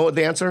did you know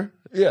the answer?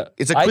 Yeah.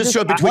 It's a I quiz just-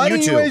 show between Why you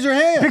didn't two. you raise your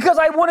hand? Because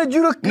I wanted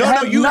you to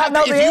No, you not have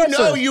know to, the if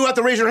answer. you know, you have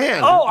to raise your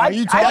hand. Oh, Are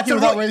you talking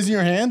without raising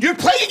your hand? You're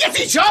playing against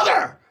each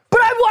other. But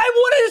I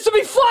wanted this to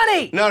be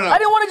funny. No. I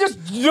didn't want to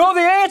just know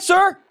the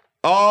answer.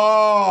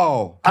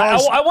 Oh.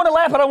 I want to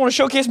laugh, but I want to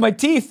showcase my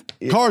teeth.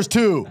 Cars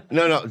 2.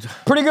 No.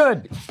 Pretty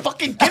good.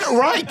 Fucking get it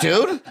right,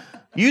 dude.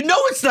 You know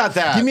it's not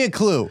that. Give me a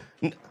clue.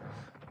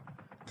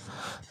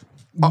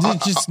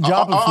 Just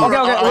drop a few.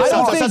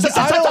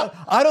 Okay.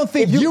 I don't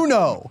think you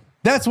know.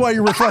 That's why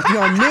you're reflecting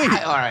on me.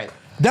 All right.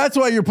 That's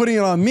why you're putting it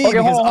on me Okay,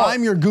 because hold on.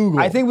 I'm your Google.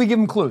 I think we give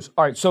them clues.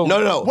 All right, so No.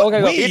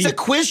 Okay, go. It's a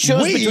quiz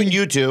show We? between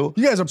you two.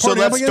 You guys are so partying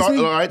up let's against start.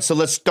 me? All right, so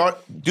let's start.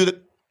 Do the.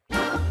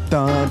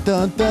 Dun,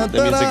 dun, dun,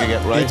 The music dun,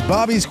 again, right? It's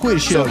Bobby's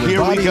Quiz Show. So with here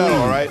Bobby we go. Lee.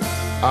 All right.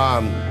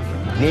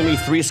 Name me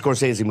 3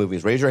 Scorsese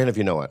movies. Raise your hand if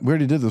you know it. We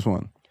already did this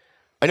one.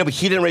 I know, but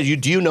he didn't raise you.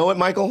 Do you know it,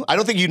 Michael? I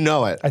don't think you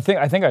know it. I think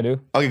I do.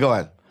 Okay, go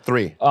ahead.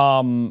 3.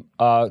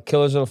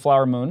 Killers of the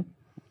Flower Moon,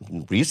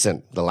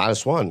 Recent, the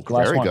last one.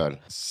 Last Very one. good.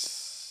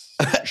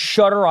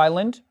 Shutter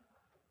Island.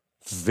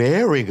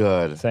 Very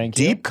good. Thank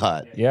you. Deep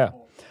cut. Yeah.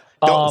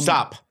 Don't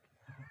stop.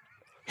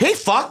 Hey,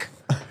 fuck.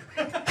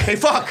 Hey,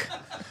 fuck.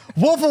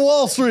 Wolf of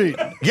Wall Street.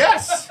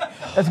 Yes.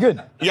 That's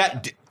good.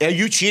 Yeah. Are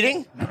you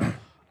cheating?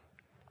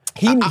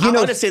 He I'm knows.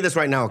 going to say this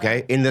right now,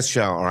 okay? In this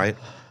show, all right?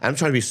 I'm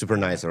trying to be super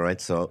nice, all right?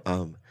 So,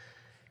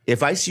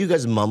 if I see you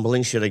guys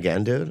mumbling shit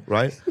again, dude,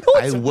 right?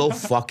 I will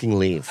fucking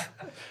leave.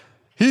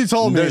 He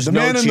told me. There's The no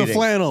man in the cheating.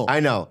 flannel. I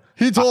know.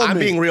 He told I'm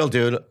me. being real,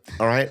 dude.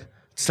 All right?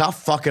 Stop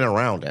fucking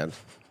around, Ed.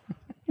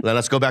 Then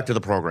let's go back to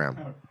the program.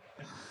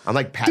 I'm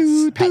like Pat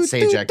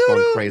Sajak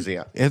going crazy.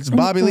 It's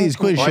Bobby Lee's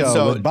Quiz All Show right,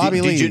 so with Bobby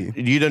did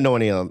Lee. you didn't know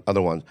any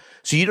other ones.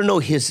 So you don't know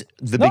the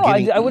No,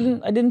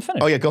 beginning. I didn't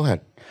finish. Oh yeah, go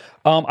ahead.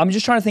 I'm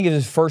just trying to think of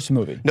his first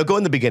movie. No, go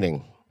in the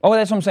beginning. Oh,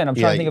 that's what I'm saying. I'm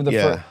trying to think of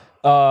the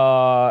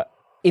first.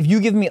 If you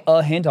give me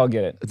a hint, I'll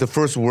get it. The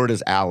first word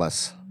is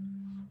Alice.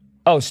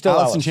 Oh, still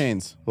Alice Alice. in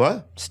Chains.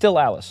 What? Still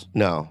Alice.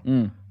 No.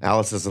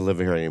 Alice doesn't live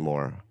here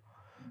anymore.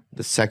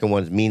 The second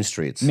one is Mean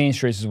Streets. Mean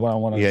Streets is what I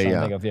want to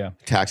yeah. think of. Yeah.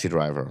 Taxi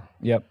Driver.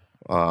 Yep.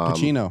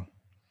 Pacino.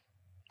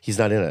 He's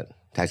not in it.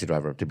 Taxi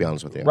Driver, to be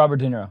honest with you. Robert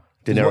De Niro.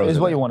 De Niro's is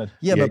in what it. you wanted.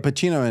 Yeah, Yeah. but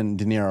Pacino and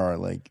De Niro are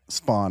like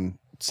spawn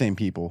same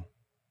people.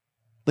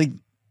 Like You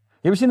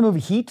ever seen the movie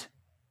Heat?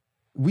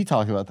 we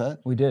talked about that.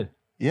 We did.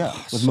 Yeah,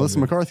 with Melissa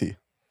McCarthy.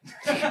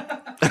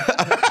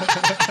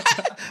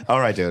 All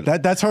right, dude.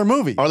 That's her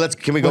movie. Or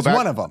can we go That's back?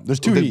 one of them. There's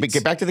 2 heats.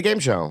 Get back to the game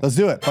show. Let's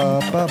do it. All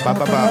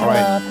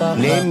right.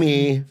 Name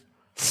me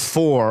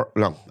 4.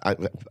 No.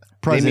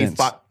 Presidents.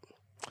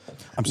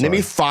 I'm sorry. Name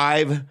me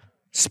 5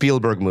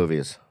 Spielberg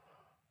movies.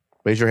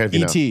 Raise your hand if you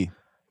know. E.T.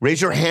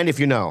 Raise your hand if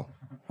you know.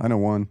 I know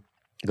one.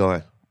 Go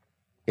ahead.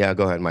 Yeah,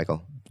 go ahead,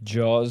 Michael.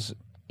 Jaws.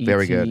 E.T.,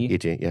 Very good.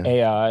 E.T., yeah.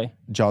 AI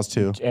Jaws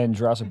 2. and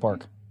Jurassic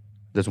Park.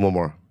 There's one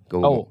more.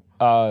 Go.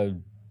 Oh,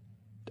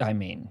 I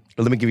mean,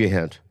 Let me give you a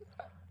hint.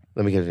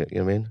 Let me give you. You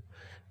know what I mean?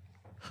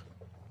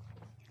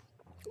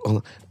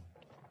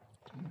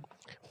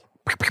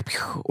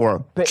 Or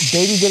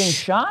baby getting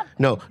shot.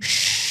 no.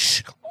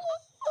 Shh.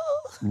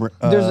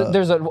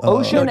 There's an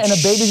ocean and a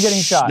baby's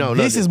getting shot. No.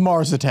 This is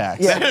Mars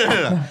Attacks.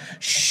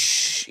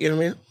 Shh. You know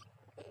what I mean?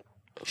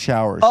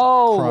 Showers.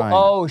 Crime.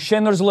 Oh,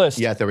 Schindler's List.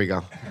 Yeah. There we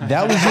go.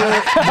 That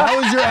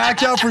was your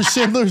act out for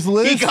Schindler's He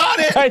List. got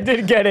it. I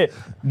did get it.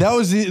 That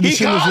was the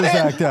Schindler's got List it.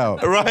 act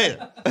out. Right.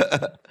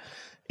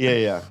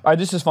 Yeah. All right,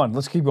 this is fun.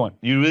 Let's keep going.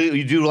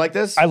 You do like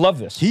this? I love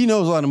this. He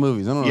knows a lot of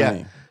movies. I don't know Yeah.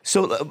 any.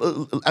 So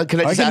can I I just can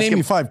ask name you,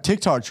 you 5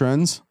 TikTok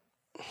trends.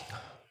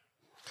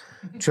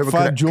 Trevor,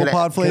 5 Jewel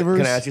Pod flavors.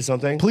 Can I ask you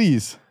something?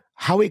 Please.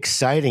 How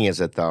exciting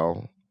is it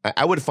though?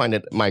 I would find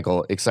it,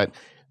 Michael,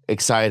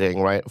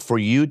 exciting, right? For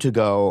you to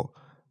go.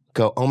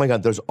 Oh my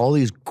God! There's all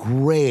these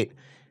great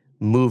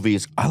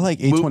movies. I like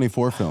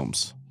A24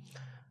 films.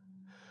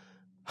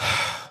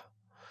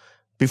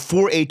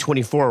 Before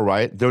A24,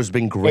 right? There's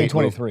been great.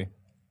 A23.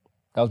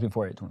 That was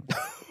before A23.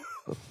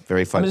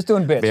 Very funny. I'm just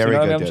doing bits. Very you know good.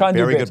 what I mean? I'm trying to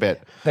do Very bits. good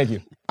bit. Thank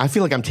you. I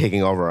feel like I'm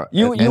taking over.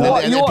 You are, or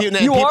letting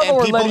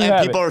you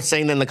have people it? are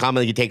saying in the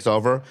comment he takes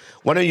over.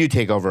 Why don't you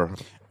take over?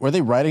 Were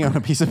they writing on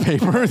a piece of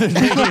paper? They're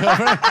taking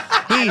over.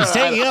 He's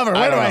taking over.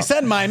 Where do I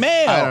send my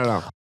mail? I don't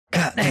know.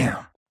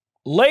 Goddamn.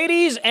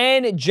 Ladies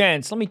and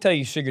gents, let me tell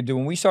you, Sugar Dude,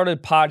 when we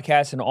started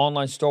podcast and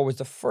online store was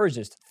the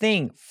furthest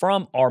thing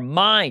from our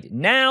mind.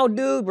 Now,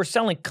 dude, we're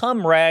selling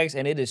cum rags,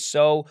 and it is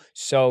so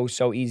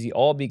easy,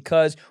 all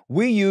because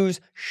we use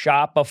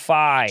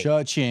Shopify.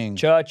 Cha-ching.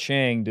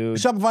 Cha-ching, dude.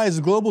 Shopify is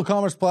a global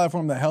commerce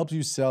platform that helps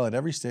you sell at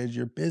every stage of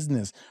your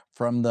business,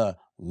 from the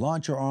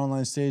launch your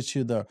online stage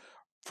to the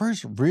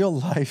first real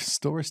life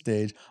store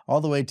stage,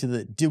 all the way to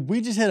the did we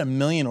just hit 1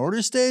 million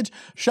order stage?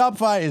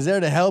 Shopify is there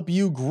to help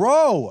you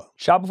grow.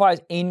 Shopify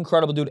is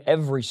incredible, dude.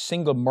 Every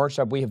single merch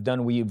that we have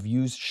done, we have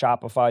used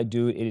Shopify,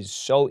 dude. It is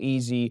so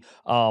easy.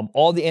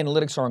 All the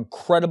analytics are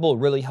incredible. It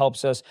really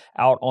helps us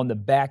out on the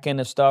back end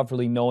of stuff,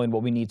 really knowing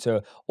what we need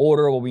to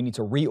order, what we need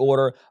to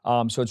reorder.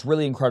 So it's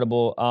really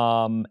incredible.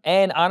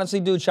 And honestly,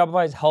 dude,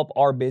 Shopify has helped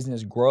our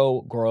business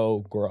grow.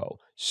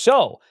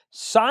 So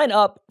sign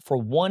up for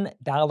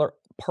 $1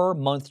 per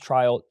month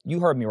trial. You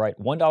heard me right.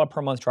 $1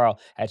 per month trial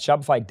at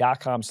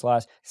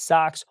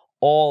shopify.com/socks,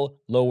 all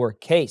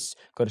lowercase.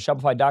 Go to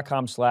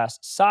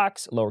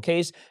shopify.com/socks,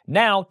 lowercase,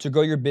 now to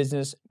grow your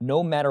business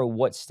no matter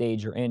what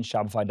stage you're in.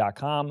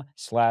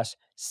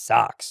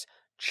 Shopify.com/socks.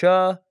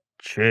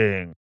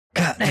 Cha-ching.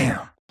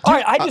 Goddamn. All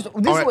right, this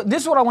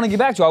is what I want to get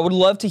back to. I would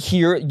love to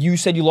hear, you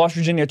said you lost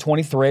Virginia at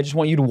 23. I just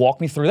want you to walk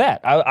me through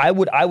that. I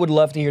would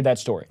love to hear that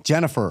story.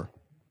 Jennifer.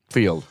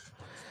 Field.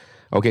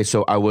 Okay,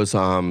 so I was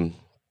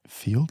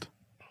Field?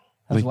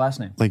 That's his last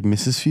name. Like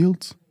Mrs.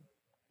 Fields?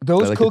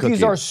 Those like the cookies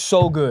cookie. are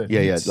so good.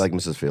 yeah, like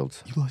Mrs.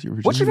 Fields. You lost your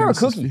What's your virginity, favorite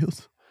Mrs. cookie?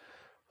 Fields?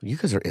 You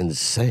guys are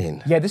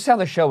insane. Yeah, this is how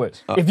the show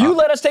is. If you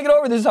let us take it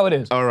over, this is how it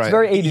is. All right. It's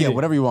very ADD. Yeah,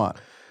 whatever you want.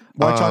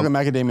 White chocolate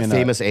macadamia nut.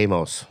 Famous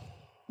Amos.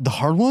 The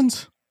hard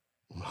ones?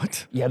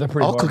 What? Yeah, they're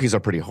pretty All hard. cookies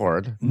are pretty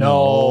hard.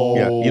 No.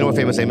 Yeah, you know what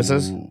Famous Amos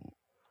is?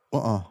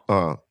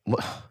 Uh-uh.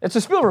 It's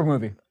a Spielberg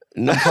movie.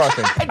 No. I'm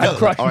crushing. I'm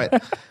crushing. All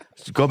right,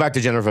 so go back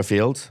to Jennifer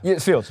Fields. Yeah,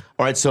 it feels.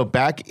 All right, so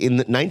back in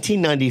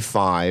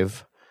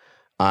 1995,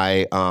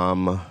 I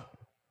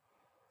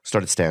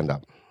started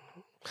stand-up.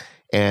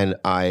 And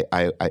I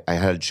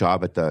had a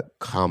job at the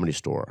Comedy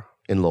Store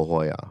in La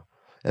Jolla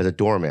as a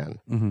doorman.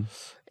 Mm-hmm.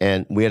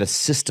 And we had a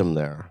system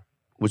there,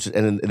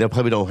 and they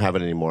probably don't have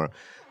it anymore,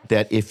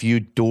 that if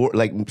you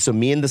so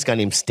me and this guy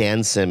named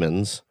Stan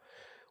Simmons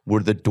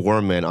were the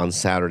doormen on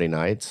Saturday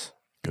nights.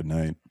 Good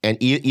night.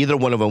 And either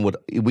one of them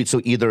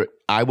so either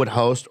I would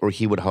host or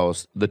he would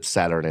host the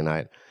Saturday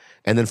night.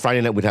 And then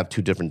Friday night we'd have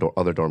two different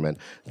other doormen.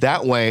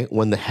 That way,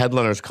 when the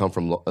headliners come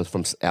from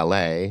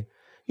LA,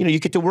 you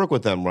get to work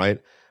with them,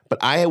 right?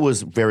 But I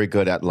was very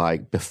good at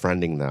like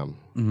befriending them.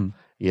 Mm-hmm.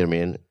 You know what I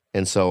mean?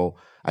 And so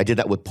I did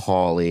that with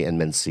Paulie and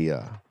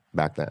Mencia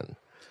back then.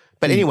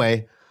 But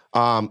anyway,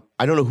 I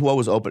don't know who I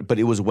was open, but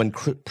it was when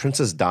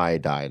Princess Di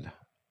died.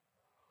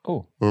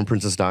 Oh. Remember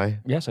Princess Di?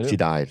 Yes, I do. She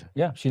died.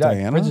 Yeah, she died.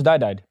 Diana? Princess Di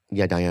died.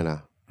 Yeah,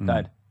 Diana.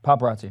 Died.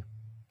 Paparazzi.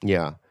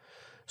 Yeah.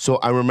 So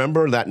I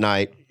remember that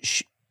night,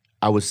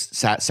 I was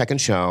second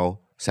show,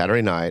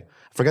 Saturday night.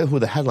 I forget who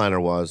the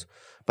headliner was,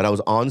 but I was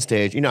on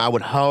stage. I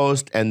would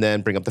host and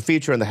then bring up the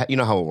feature and you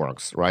know how it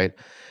works, right?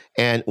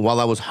 And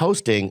while I was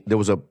hosting, there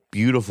was a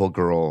beautiful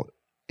girl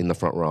in the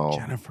front row.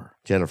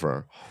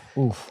 Jennifer.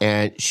 Oof.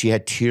 And she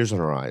had tears in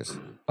her eyes.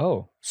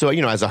 Oh. So,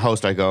 as a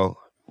host, I go,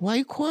 why are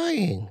you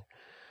crying?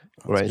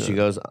 Right? And she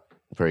goes,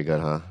 very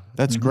good, huh?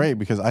 That's great,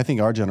 because I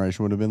think our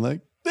generation would have been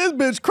like, this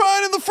bitch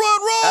crying in the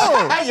front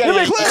row.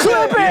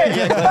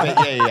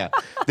 Yeah.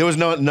 There was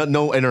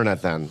no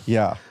internet then.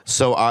 Yeah.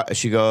 So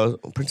she goes,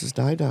 Princess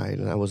Di died.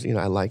 And I was,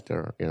 I liked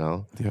her,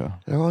 Yeah. And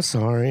oh,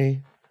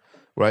 sorry.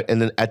 Right?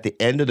 And then at the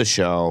end of the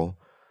show,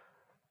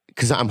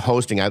 because I'm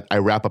hosting, I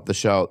wrap up the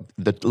show,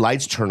 the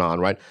lights turn on,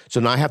 right? So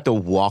now I have to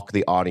walk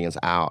the audience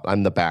out.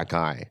 I'm the back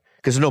guy.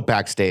 Because there's no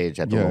backstage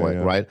at the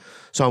moment, right?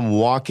 So I'm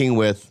walking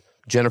with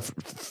Jennifer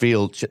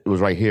Field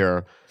was right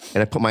here,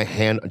 and I put my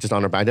hand just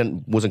on her back. I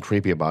wasn't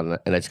creepy about it,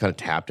 and I just kind of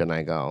tapped it, and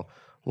I go,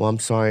 well, I'm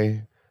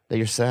sorry that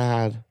you're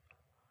sad.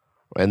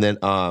 And then,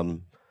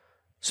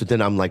 so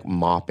then I'm like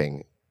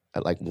mopping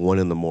at like 1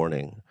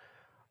 a.m,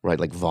 right?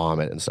 Like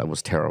vomit and stuff. It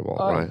was terrible,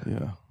 right?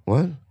 Yeah.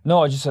 What?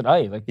 No, I just said,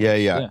 like.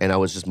 Yeah. And I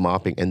was just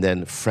mopping. And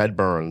then Fred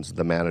Burns,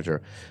 the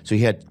manager, so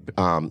he had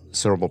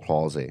cerebral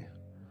palsy.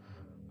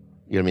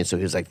 You know what I mean? So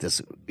he was like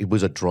this, he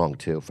was a drunk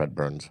too, Fred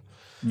Burns.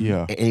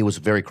 Yeah. And he was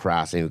very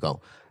crass. And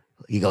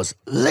he goes,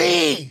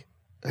 Lee!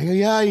 I go,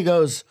 yeah. He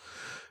goes,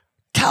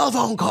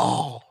 telephone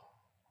call.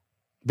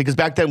 Because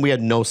back then we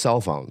had no cell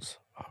phones.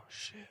 Oh,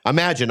 shit.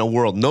 Imagine a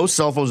world, no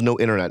cell phones, no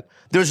internet.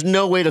 There's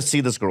no way to see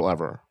this girl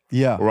ever.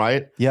 Yeah.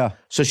 Right? Yeah.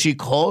 So she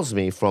calls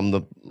me from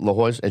the La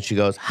Jolla and she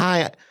goes,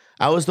 hi,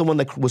 I was the one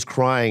that was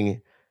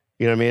crying.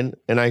 You know what I mean?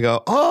 And I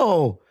go,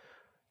 oh,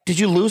 did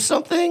you lose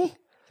something?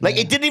 Like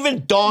it didn't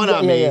even dawn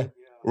on me. Yeah.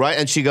 Right?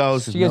 And she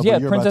goes, yeah,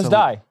 Princess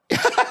Di.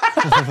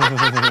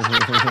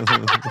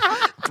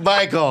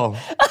 Michael,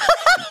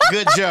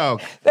 Good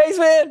joke. Thanks,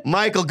 man.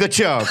 Michael, good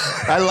joke.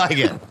 I like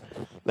it.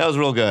 That was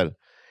real good.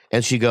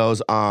 And she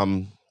goes,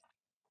 do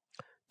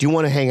you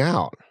want to hang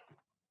out?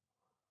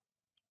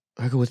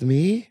 I go, with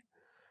me?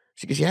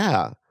 She goes,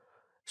 yeah.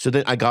 So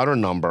then I got her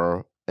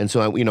number. And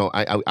so,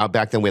 I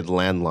back then we had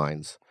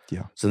landlines.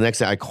 Yeah. So the next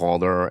day I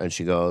called her and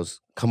she goes,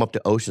 come up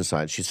to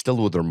Oceanside. She's still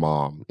with her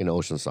mom in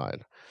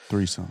Oceanside.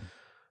 Threesome.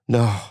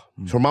 No.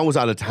 Her mom was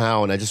out of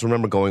town. I just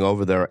remember going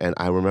over there and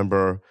I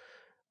remember,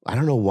 I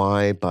don't know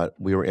why, but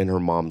we were in her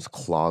mom's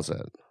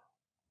closet.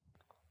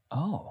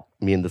 Oh.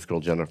 Me and this girl,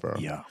 Jennifer.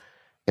 Yeah.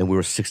 And we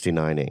were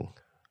 69ing.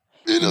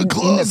 In a In the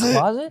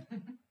closet?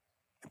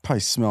 It probably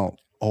smelled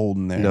old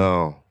in there.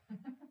 No.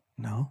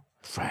 No?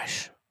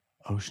 Fresh.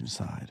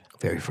 Oceanside.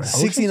 Very fresh.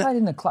 69 Oceanside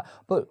in the closet.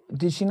 But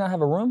did she not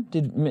have a room?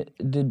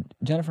 Did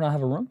Jennifer not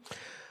have a room?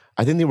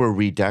 I think they were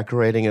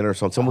redecorating it or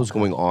something. Something was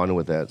going on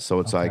with it. So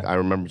it's like, I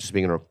remember just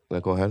being in her,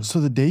 go ahead. So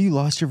the day you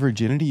lost your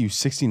virginity, you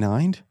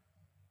 69'd?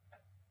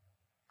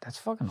 That's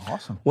fucking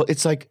awesome. Well,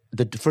 it's like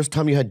the first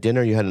time you had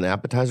dinner, you had an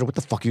appetizer. What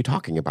the fuck are you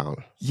talking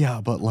about?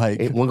 Yeah, but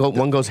like...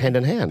 One goes hand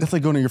in hand. That's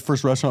like going to your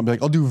first restaurant and be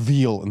like, I'll do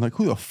veal. And like,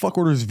 who the fuck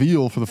orders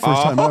veal for the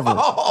first time ever?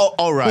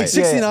 Oh, right. Like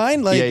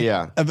 69? Like,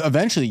 Yeah.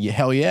 Eventually,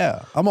 hell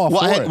yeah. I'm all for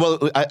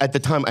it. At the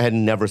time, I had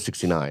never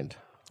 69'd.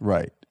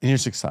 Right. And you're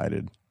just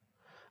excited.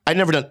 I'd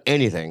never done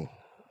anything,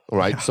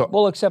 right? So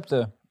Well, except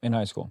in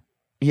high school.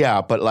 yeah,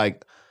 but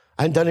like,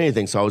 I hadn't done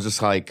anything. So I was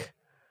just like,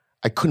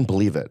 I couldn't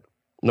believe it.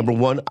 Number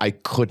one, I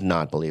could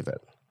not believe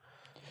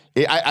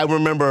it. I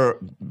remember,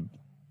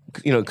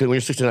 'cause when you're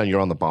 69, you're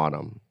on the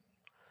bottom,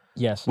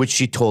 Yes. which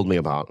she told me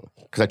about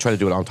because I tried to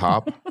do it on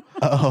top.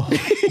 Oh,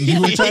 you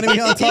were trying to be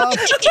on top?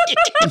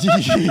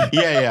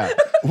 Yeah.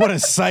 What a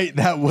sight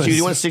that was.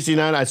 She went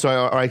 69.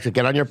 So I could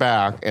get on your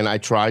back, and I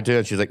tried to,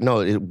 and she's like,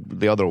 "No,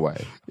 the other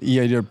way."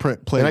 Yeah, you're play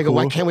And I go, cool.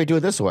 "Why can't we do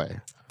it this way?"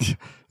 This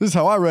is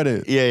how I read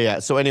it. Yeah.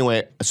 So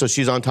anyway, so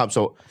she's on top.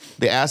 So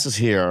the ass is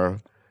here,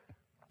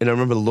 and I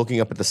remember looking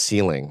up at the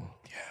ceiling.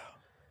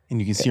 And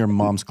you can see your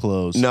mom's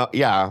clothes. No,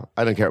 yeah,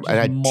 I don't care. I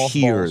had mothballs.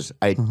 tears.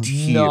 I had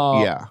tears.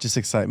 No. Yeah, Just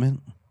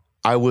excitement?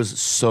 I was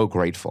so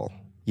grateful.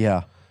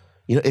 Yeah.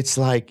 It's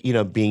like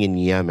being in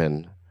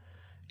Yemen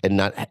and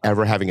not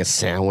ever having a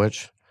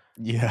sandwich.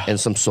 Yeah. And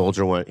some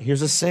soldier went,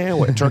 "Here's a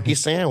sandwich, turkey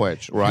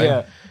sandwich," right?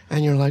 Yeah.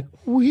 And you're like,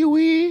 "Wee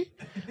wee,"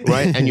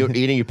 right? And you're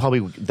eating. You're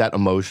probably that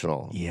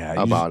emotional.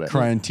 Yeah, about it.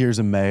 Crying tears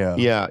of mayo.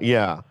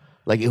 Yeah.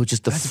 Like it was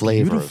just the That's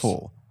flavors.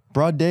 beautiful.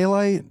 Broad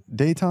daylight,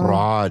 daytime.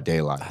 Broad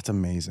daylight. That's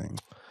amazing.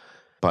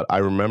 But I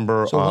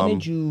remember So when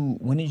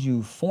did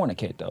you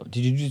fornicate though?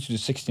 Did you just do the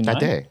 69?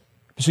 that day.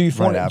 So you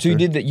Right so you after.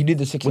 did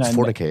the 69. What's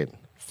fornicate?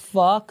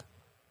 Fuck.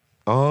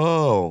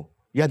 Oh,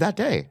 yeah, that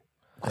day.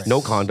 No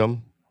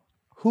condom.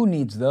 Who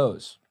needs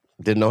those?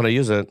 Didn't know how to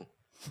use it.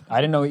 I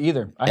didn't know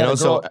either. I And had a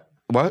also, girl,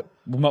 what?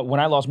 when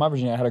I lost my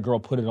virginity, I had a girl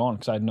put it on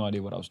because I had no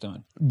idea what I was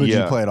doing. But you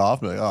Yeah. play it off,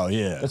 be like, oh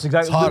yeah. That's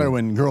exactly- It's hotter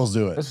when girls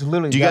do it. That's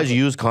literally. Do you guys exactly-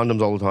 use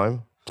condoms all the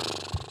time?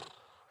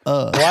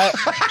 Well,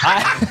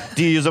 I-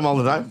 Do you use them all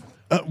the time?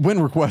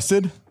 When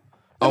requested.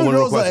 Oh, If a when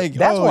girl's requested. like,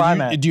 That's where I'm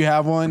at. Do you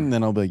have one?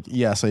 Then I'll be like,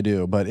 yes, I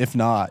do. But if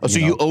not, Oh, so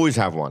you always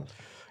have one.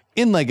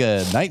 in like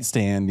a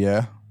nightstand,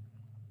 yeah.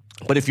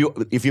 But if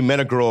you met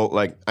a girl,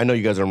 like I know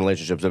you guys are in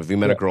relationships, but if you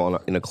met a girl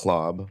in a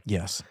club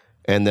Yes.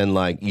 and then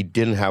like you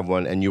didn't have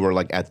one and you were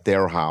like at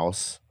their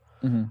house,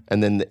 and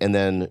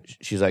then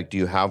she's like, "Do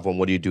you have one?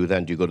 What do you do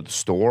then? Do you go to the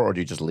store or do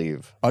you just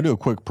leave?" I'll do a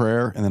quick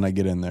prayer and then I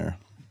get in there.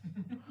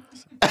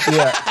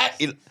 yeah.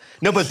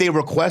 No, but they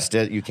request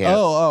it. You can't.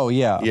 Oh,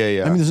 yeah.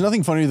 Yeah. I mean, there's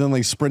nothing funnier than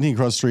like sprinting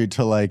across the street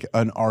to like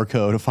an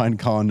Arco to find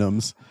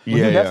condoms. Well,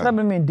 yeah, dude, that's yeah. what happened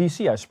to me in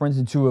DC. I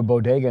sprinted to a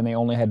bodega and they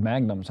only had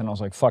Magnums, and I was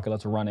like, "Fuck it,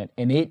 let's run it."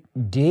 And it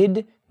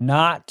did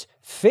not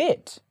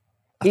fit.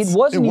 It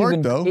wasn't it worked,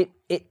 even. though.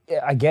 It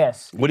I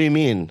guess What do you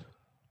mean?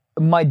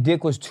 my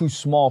dick was too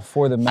small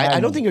for the Magnum. I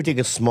don't think your dick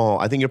is small.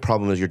 I think your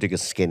problem is your dick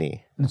is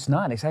skinny. It's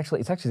not. It's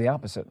actually the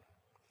opposite.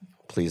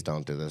 Please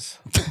don't do this.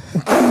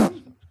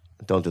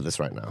 Don't do this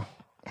right now.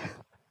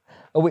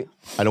 Oh wait,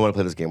 I don't want to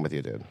play this game with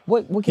you, dude.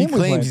 what He game we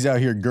playing? claims he's out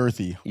here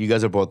girthy. You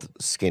guys are both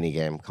skinny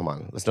game. Come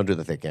on, let's not do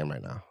the thick game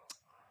right now.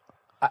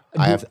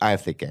 I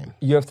have thick game.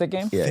 You have thick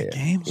game? Yeah.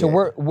 Game? So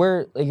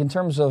we're like in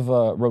terms of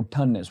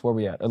rotundness, where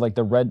we at? Like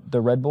the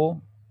Red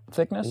Bull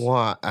thickness?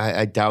 Well,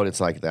 I doubt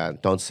it's like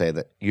that. Don't say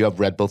that. You have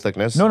Red Bull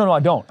thickness? No, I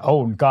don't.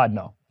 Oh God,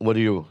 no. What are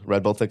you?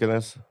 Red Bull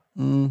thickness?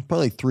 Probably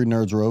like 3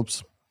 nerds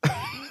ropes.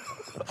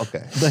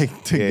 Okay.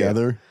 Like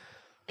together.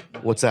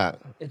 What's that?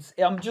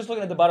 I'm just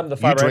looking at the bottom of the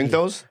You fiber. drink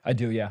those? I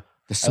do, yeah.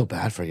 They're so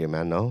bad for you,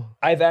 man. No.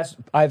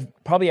 I've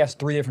probably asked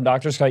 3 different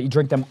doctors because I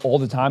drink them all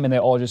the time, and they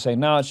all just say,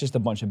 "No, it's just a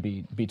bunch of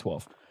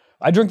B12."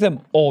 I drink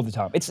them all the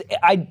time. It's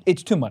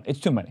too much. It's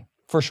too many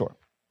for sure.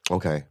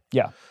 Okay.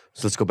 Yeah,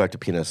 So let's go back to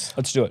penis.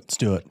 let's do it. Let's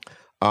do it.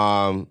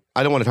 I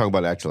don't want to talk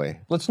about it actually.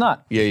 Let's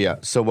not. Yeah.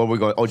 So what we're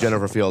going? Oh,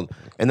 Jennifer Field.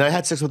 And then I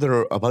had sex with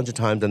her a bunch of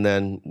times, and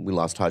then we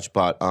lost touch.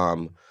 But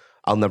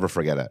I'll never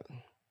forget it.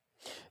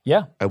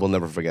 Yeah. I will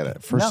never forget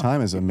it. First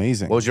time is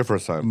amazing. What was your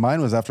first time?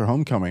 Mine was after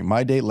homecoming.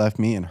 My date left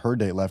me and her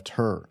date left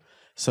her.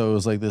 So it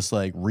was like this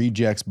like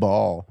rejects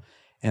ball.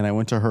 and I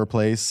went to her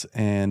place,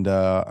 and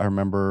I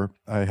remember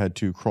I had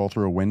to crawl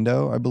through a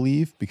window, I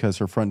believe, because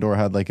her front door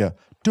had like a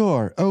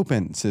door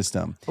open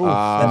system.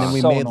 And then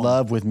we made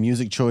love with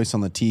music choice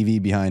on the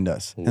TV behind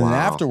us. And then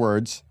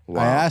afterwards,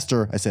 I asked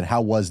her, I said,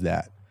 how was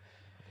that?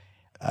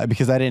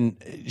 Because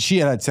she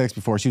had sex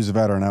before. She was a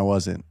veteran. I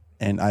wasn't.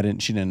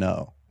 And she didn't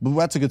know. But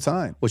that's a good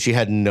sign. Well, she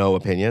had no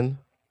opinion?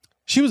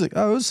 She was like,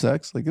 oh, it was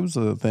sex. Like, it was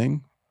a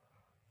thing.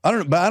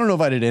 But I don't know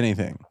if I did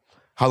anything.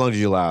 How long did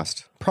you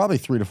last? Probably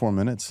 3 to 4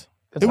 minutes.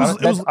 It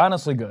was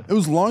honestly good. It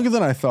was longer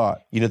than I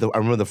thought. You know, I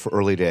remember the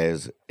early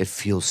days. It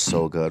feels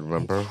so good,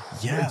 remember?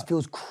 Yeah. It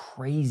feels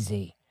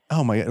crazy.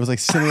 Oh my God. It was like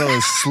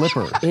Cinderella's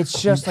slipper.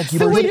 It's just like you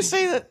The way you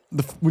say that.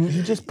 when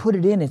you just put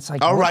it in, it's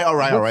like, All right.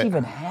 what's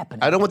even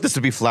happening? I don't want this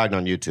to be flagged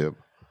on YouTube.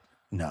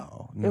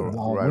 No. It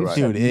won't. Right, We've right.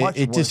 said Dude, much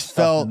it worse just stuff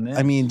felt, than this.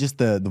 I mean, just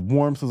the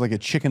warmth was like a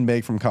chicken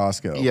bake from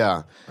Costco.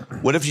 Yeah.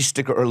 What if you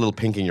stick her little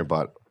pink in your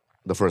butt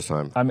the first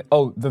time? I mean,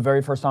 the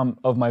very first time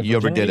of my You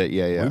ever did virginity?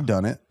 it? Yeah. We've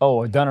done it.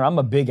 Oh, I've done it. I'm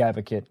a big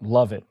advocate.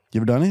 Love it. You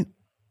ever done it?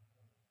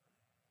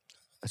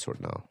 I sort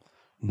of know.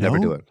 Never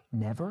do it.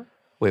 Never?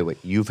 Wait.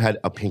 You've had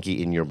a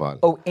pinky in your butt.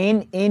 Oh,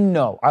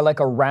 no. I like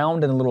a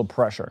round and a little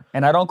pressure.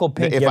 And I don't go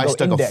pinky, If I I go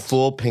stuck index. a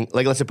full pink,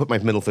 like let's say put my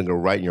middle finger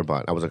right in your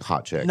butt. I was a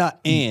hot chick. Not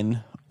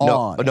in, no,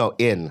 on. no,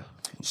 in.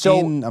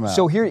 I'm out.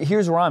 So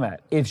here's where I'm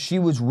at. If she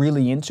was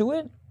really into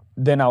it,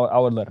 then I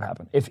would let it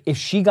happen. If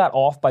she got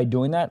off by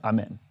doing that, I'm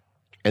in.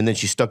 And then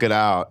she stuck it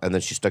out, and then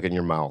she stuck it in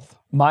your mouth.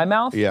 My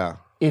mouth? Yeah.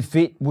 If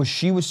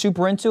she was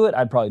super into it,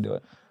 I'd probably do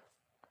it.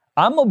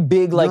 I'm a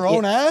big like Your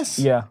own ass?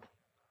 Yeah.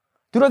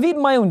 Dude, I've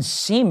eaten my own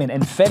semen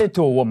and fed it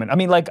to a woman. I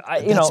mean, like,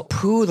 That's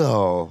poo,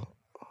 though.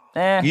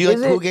 You like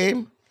poo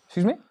game?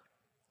 Excuse me?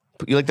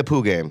 You like the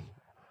poo game?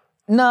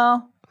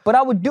 No, but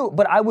I would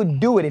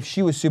do it if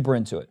she was super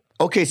into it.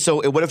 Okay,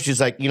 so what if she's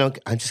like,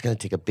 I'm just gonna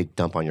take a big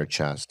dump on your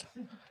chest.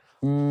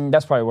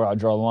 That's probably where I'll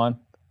draw the line.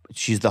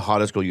 She's the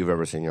hottest girl you've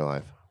ever seen in your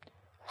life.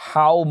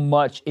 How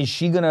much is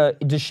she does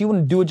she want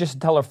to do it just to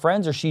tell her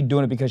friends, or is she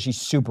doing it because she's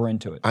super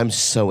into it? I'm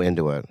so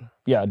into it.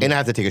 Yeah, And I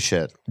have to take a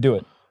shit. do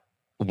it.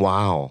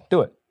 Wow.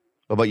 Do it.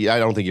 What about you? I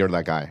don't think you're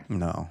that guy.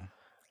 No.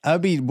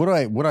 I'd be, what do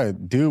I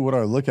do? What do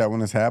I look at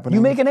when it's happening?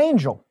 You make an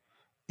angel.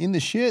 in the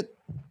shit.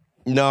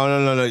 No.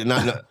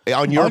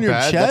 On your On your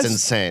bed? chest? That's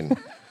insane.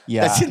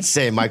 Yeah. That's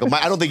insane, Michael.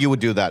 I don't think you would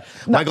do that.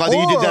 Michael, I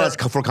think you did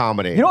that for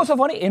comedy. You know what's so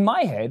funny? In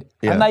my head,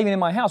 Yeah. I'm not even in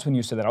my house when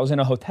you said that. I was in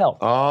a hotel.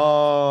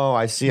 Oh,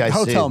 I see.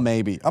 Hotel,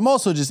 maybe. I'm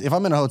also just, if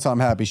I'm in a hotel, I'm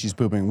happy she's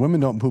pooping. Women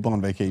don't poop on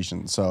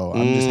vacation, so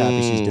I'm just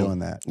happy she's doing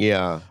that.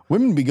 Yeah.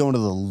 Women be going to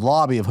the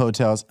lobby of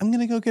hotels. I'm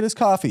going to go get us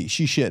coffee.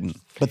 She's shitting.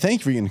 But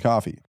thank you for getting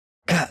coffee.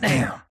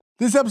 Goddamn.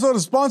 This episode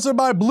is sponsored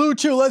by Blue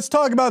Chew. Let's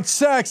talk about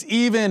sex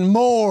even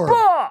more.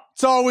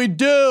 That's all we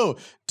do.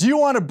 Do you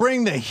want to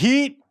bring the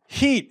heat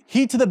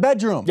to the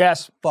bedroom?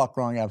 Yes. Fuck,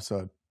 wrong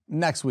episode.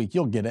 Next week,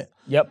 you'll get it.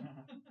 Yep.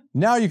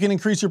 Now you can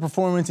increase your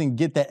performance and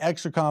get that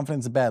extra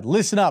confidence in bed.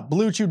 Listen up,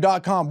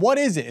 BlueChew.com. What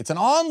is it? It's an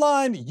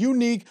online,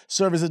 unique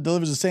service that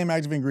delivers the same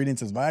active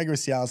ingredients as Viagra,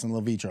 Cialis, and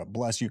Levitra,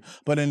 bless you,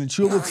 but in a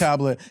chewable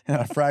tablet and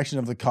at a fraction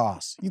of the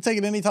cost. You can take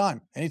it any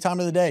time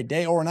of the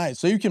day or night,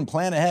 so you can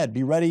plan ahead,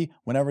 be ready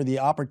whenever the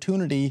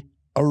opportunity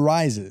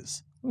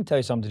arises. Let me tell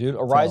you something, dude.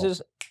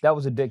 Arises, that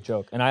was a dick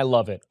joke, and I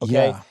love it,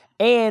 okay? Yeah.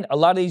 And a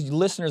lot of these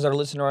listeners that are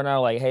listening right now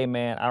are like, hey,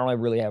 man, I don't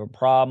really have a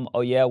problem.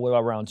 Oh, yeah, what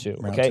about round two,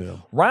 okay? two.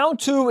 Round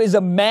two is a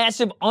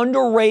massive,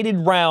 underrated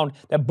round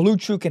that Blue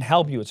Chew can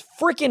help you. It's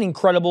freaking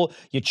incredible.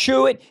 You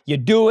chew it, you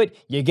do it,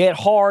 you get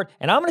hard.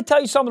 And I'm going to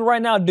tell you something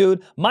right now,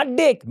 dude. My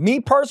dick, me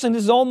personally,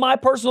 this is on my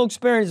personal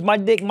experience, my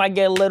dick might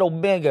get a little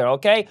bigger,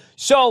 okay?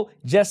 So,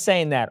 just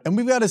saying that. And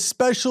we've got a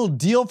special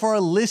deal for our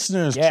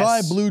listeners. Yes.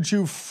 Try Blue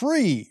Chew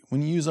free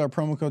when you use our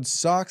promo code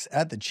SOCKS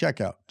at the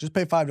checkout. Just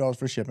pay $5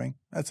 for shipping.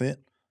 That's it.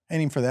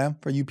 Aiming for them,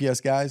 for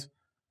UPS guys.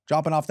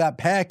 Dropping off that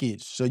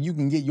package so you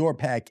can get your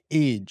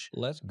package.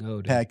 Let's go,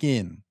 dude. Pack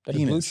in. That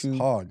is Blue Penis. Chew.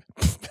 Hog.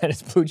 That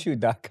is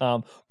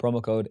BlueChew.com,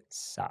 promo code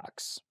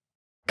SOCKS.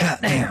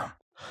 Goddamn.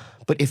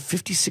 But if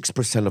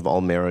 56% of all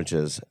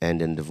marriages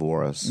end in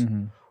divorce,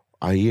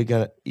 are you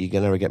gonna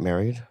ever get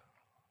married?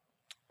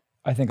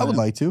 I think I would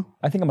like to.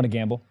 I think I'm gonna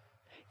gamble.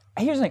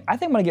 Here's the thing. I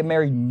think I'm gonna get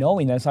married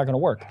knowing that it's not gonna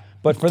work.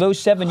 But for those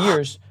 7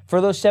 years,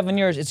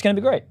 it's gonna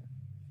be great.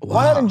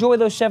 Why not enjoy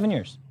those 7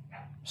 years?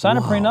 Sign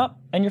a prenup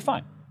and you're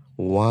fine.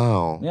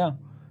 Wow. Yeah.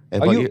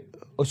 And Are but you?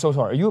 Oh, so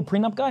sorry. Are you a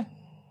prenup guy?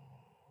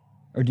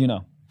 Or do you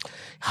know?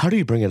 How do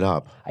you bring it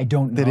up? I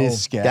don't know. That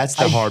is sketch. That's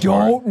the I hard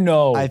part. don't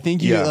know. I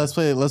think Yeah. let's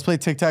play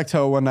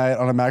tic-tac-toe one night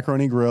on a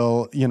macaroni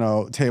grill,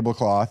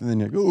 tablecloth, and then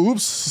you go,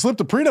 oops,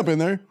 slipped a prenup in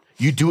there.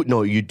 You do it.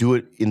 No, you do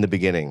it in the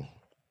beginning.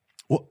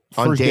 What,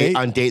 On first date, date?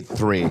 on date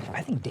 3.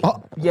 I think.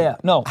 Yeah.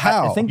 No.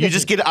 How? I think You that's-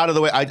 just get it out of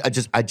the way. I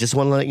just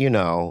want to let you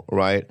know,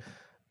 right?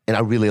 And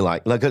I really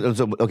like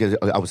okay,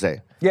 I would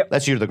say. Yep.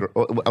 Let's hear the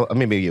girl.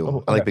 Maybe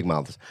you. I like big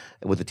mouths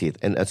with the teeth.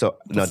 And so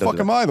no, Fuck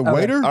am I, the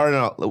waiter? Or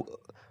no.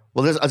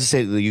 Well, I'll just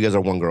say that you guys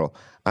are one girl.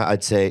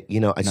 I'd say,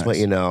 I just want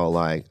you to know,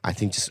 like, I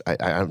think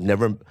I've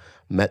never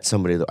met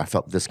somebody that I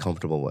felt this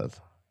comfortable with.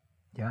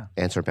 Yeah.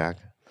 Answer back.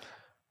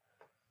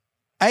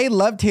 I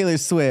love Taylor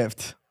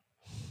Swift.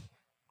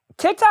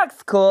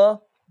 TikTok's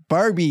cool.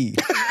 Barbie.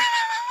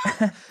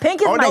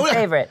 Pink is my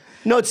favorite.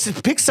 No,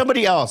 pick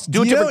somebody else.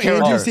 Do a you know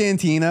different Andrew character.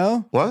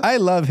 Santino? What? I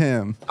love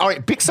him. All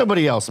right, pick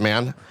somebody else,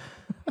 man.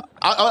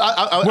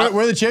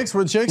 Where the chicks?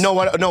 Where the chicks? No,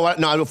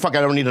 fuck,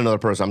 I don't need another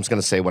person. I'm just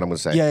gonna say what I'm gonna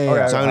say. Yeah.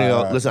 Okay. So I'm gonna All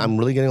go, right. listen, I'm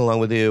really getting along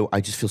with you.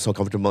 I just feel so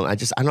comfortable. I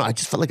just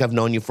felt like I've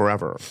known you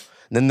forever.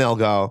 And then they'll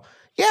go,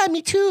 yeah,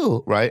 me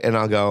too, right? And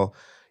I'll go,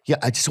 yeah,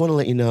 I just want to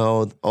let you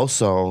know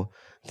also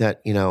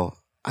that,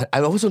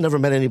 I also never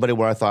met anybody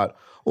where I thought,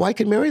 oh, I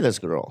could marry this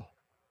girl.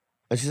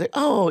 And she's like,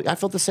 oh, I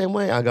felt the same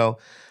way. I go,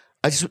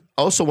 I just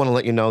also want to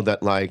let you know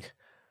that, like,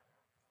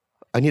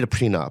 I need a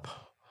prenup.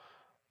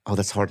 Oh,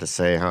 that's hard to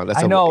say, huh? That's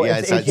I know. Yeah,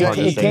 It hard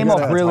to say. came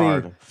That's up really.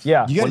 hard.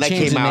 Yeah. You gotta When that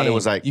change came the out, it name.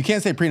 was like- you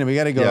can't say prenup. You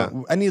gotta go.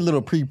 Yeah. I need a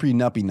little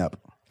nuppy nup.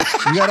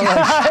 You gotta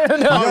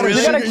like. really?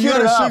 You gotta cue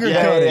it up.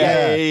 sugarcoat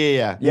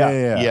Yeah.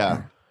 it.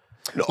 Yeah.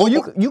 Well,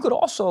 you could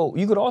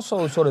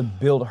also sort of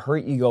build her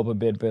ego up a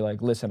bit, be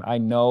like, listen, I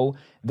know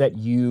that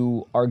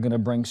you are gonna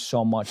bring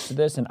so much to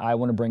this, and I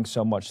want to bring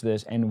so much to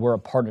this, and we're a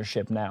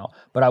partnership now.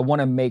 But I want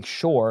to make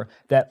sure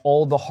that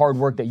all the hard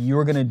work that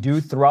you're gonna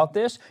do throughout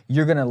this,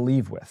 you're gonna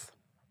leave with.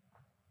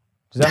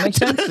 Does that make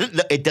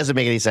sense? It doesn't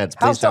make any sense.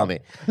 How Please so? tell me.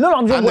 No,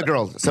 I'm just- I'm the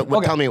girl. So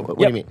Okay. tell me, what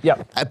do Yep, you mean?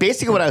 yep.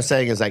 Basically, what I was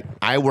saying is, like,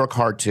 I work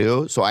hard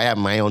too, so I have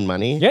my own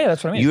money. Yeah,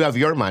 that's what I mean. You have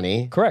your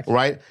money. Correct.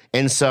 Right?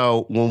 And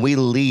so when we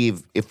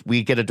leave, if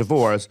we get a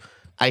divorce,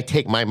 I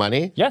take my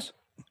money Yes.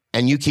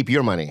 and you keep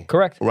your money.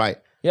 Correct. Right.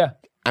 Yeah.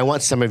 I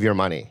want some of your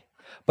money.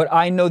 But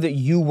I know that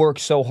you work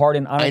so hard,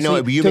 and honestly, I know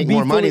you to make be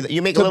more money. fully-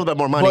 You make a to- little bit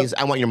more money. but-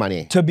 I want your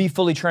money. To be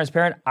fully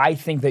transparent, I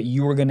think that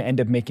you are going to end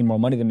up making more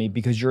money than me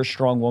because you're a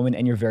strong woman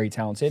and you're very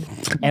talented.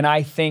 And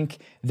I think,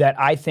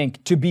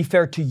 to be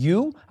fair to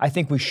you, I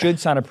think we should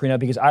sign a prenup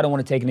because I don't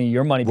want to take any of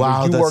your money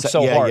because you work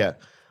so hard. Yeah.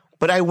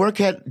 But I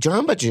work at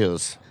Jamba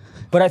Juice.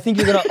 But I think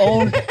you're going to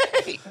own.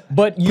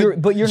 But you're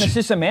an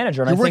assistant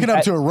manager. And You're I think working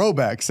up to a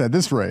Robex at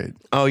this rate.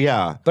 Oh,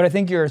 yeah. But I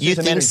think you're. You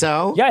assistant think manager.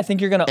 so? Yeah, I think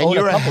you're going to And own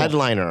you're a a couple.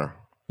 headliner.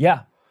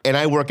 Yeah. And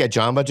I work at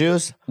Jamba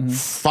Juice, Mm-hmm.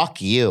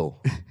 fuck you.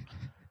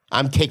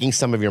 I'm taking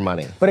some of your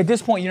money. But at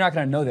this point, you're not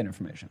going to know that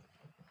information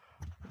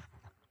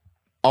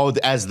Oh,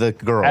 as the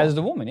girl. as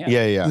the woman. Yeah.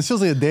 Yeah. This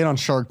feels like a date on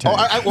Shark Tank.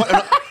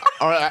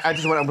 All right, I'm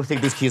going to take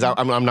these keys out.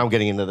 I'm now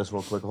getting into this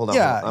real quick. Hold on.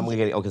 Yeah. I'm going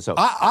to get okay, so.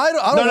 I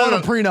don't want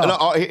a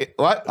prenup.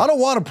 What? I don't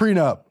want a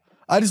prenup.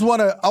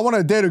 I want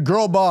to date a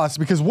girl boss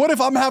because what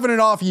if I'm having an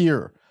off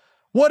year?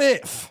 What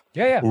if?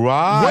 Yeah.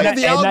 Right. What And if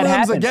the that algorithm's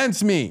happens.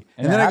 against me?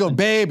 And that then I go, happens.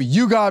 babe,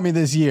 you got me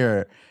this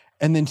year.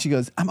 And then she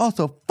goes, I'm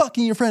also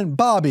fucking your friend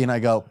Bobby. And I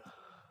go,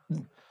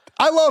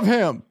 I love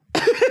him.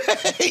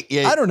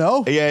 Yeah. I don't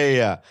know.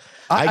 Yeah.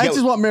 I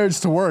just want marriage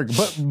to work.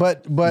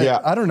 But Yeah.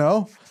 I don't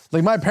know.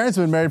 Like my parents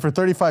have been married for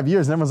 35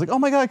 years and everyone's like, oh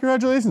my God,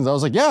 congratulations. I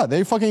was like, yeah,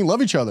 they fucking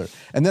love each other.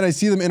 And then I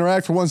see them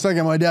interact for 1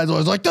 second. My dad's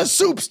always like, the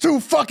soup's too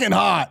fucking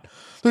hot.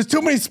 There's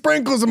too many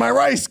sprinkles in my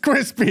Rice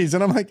Krispies.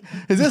 And I'm like,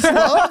 is this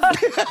love?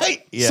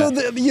 Yeah. So,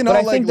 But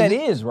I think that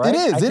is, right? It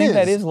is. I think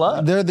that is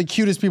love. They're the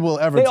cutest people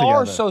ever They together.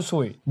 are so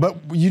sweet. But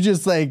you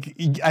just like,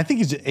 I think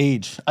it's just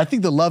age. I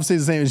think the love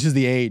stays the same. It's just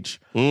the age.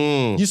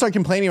 You start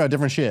complaining about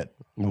different shit.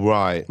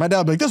 Right. My dad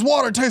would be like, this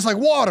water tastes like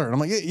water. And I'm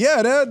like,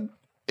 yeah, Dad.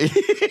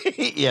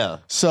 Yeah.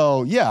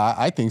 So, yeah,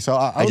 I think so.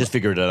 I just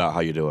figured it out how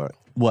you do it.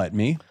 What,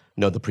 me?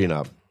 No, the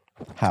prenup.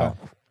 How?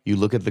 You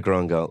look at the girl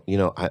and go,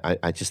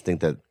 I just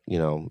think that,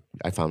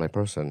 I found my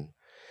person.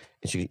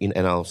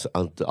 And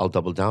I'll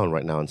double down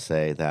right now and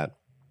say that,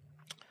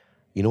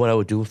 you know what I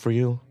would do for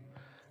you?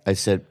 I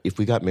said, if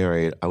we got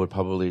married, I would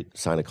probably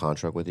sign a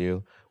contract with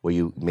you where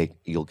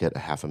you'll get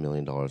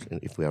 $500,000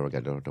 if we ever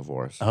get a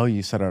divorce. Oh,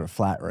 you set out a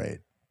flat rate.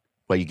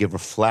 But you give a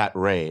flat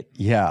rate,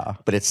 Yeah.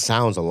 but it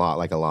sounds a lot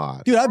like a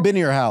lot. Dude, I've been to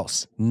your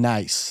house.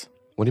 Nice.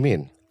 What do you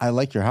mean? I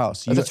like your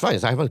house. That's fine.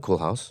 I have a cool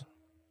house.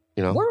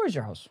 Where is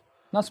your house?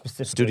 Not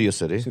specifically. Studio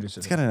City.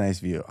 It's got a nice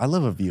view. I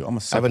love a view. I'm a I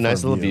sucker have a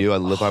nice for little view. I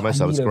live by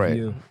myself. It's need a great.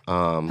 view.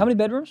 How many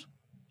bedrooms?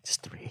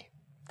 Just three.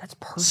 That's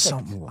perfect.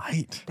 Something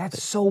light.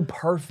 That's so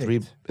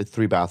perfect.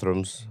 Three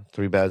bathrooms,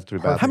 3 beds, 3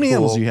 bathrooms. How many pool,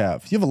 animals do you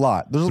have? You have a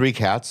lot. There's 3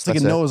 cats. It's like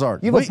that's a it. Noah's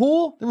Ark. You have a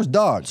pool? There was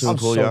dogs. Swimming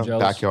pool, so yeah.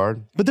 jealous.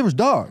 Backyard. But there was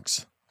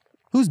dogs.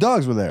 Whose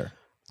dogs were there?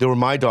 They were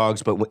my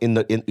dogs, but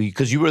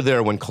because you were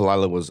there when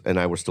Kalila and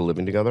I were still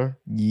living together.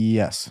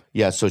 Yes.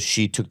 Yeah, so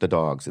she took the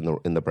dogs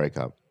in the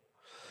breakup,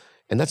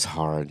 and that's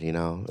hard.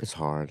 It's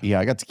hard. Yeah,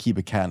 I got to keep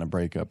a cat in a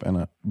breakup,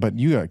 but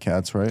you got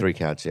cats, right? 3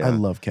 cats. Yeah, I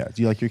love cats.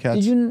 You like your cats?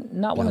 Did you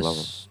not want love to?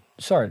 'em.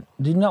 Sorry,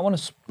 did you not want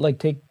to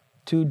take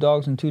 2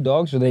 dogs and 2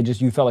 dogs, or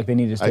you felt like they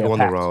needed to I stay go on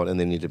the packed? road, and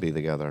they need to be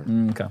together.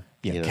 Okay.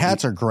 Yeah,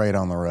 cats are great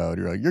on the road.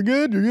 You're like, you're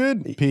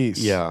good. Peace.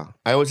 Yeah,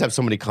 I always have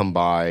somebody come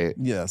by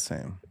Yeah,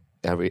 same.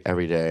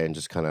 every day and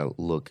just kind of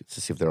look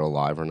to see if they're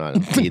alive or not,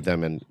 and feed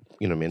them, and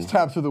you know what I mean.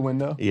 Tap through the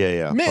window.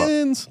 Yeah.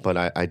 Mittens. But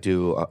I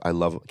do. I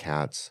love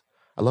cats.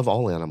 I love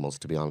all animals,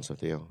 to be honest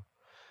with you.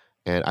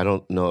 And I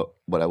don't know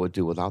what I would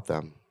do without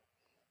them.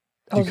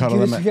 Do you cuddle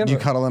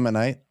them at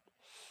night?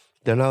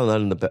 They're not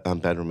allowed in the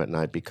bedroom at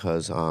night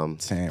because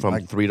Same.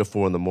 from 3 to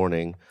 4 in the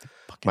morning,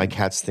 My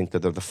cats think that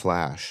they're the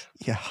Flash.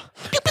 Yeah.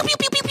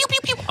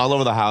 All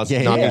over the house,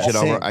 Yeah, knocking yeah, shit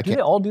same. over. I Do they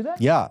can't. all do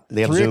that? Yeah.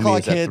 They have 3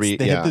 o'clock zoomies at hits, 3,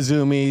 they hit yeah. the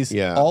zoomies.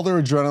 Yeah. All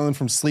their adrenaline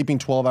from sleeping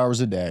 12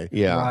 hours a day.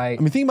 Yeah. Right.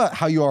 I mean, think about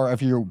how you are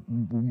after your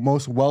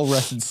most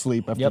well-rested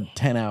sleep after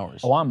 10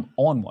 hours. Oh, I'm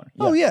on one.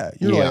 Oh, yeah.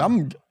 You're Yeah.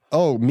 like,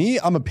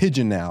 I'm a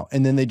pigeon now.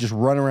 And then they just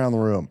run around the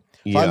room.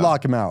 So I Yeah.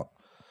 lock them out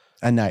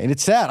at night. And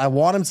it's sad. I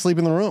want them to sleep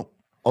in the room.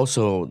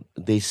 Also,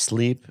 they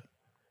sleep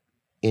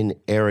in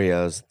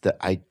areas that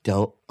I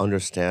don't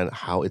understand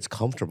how it's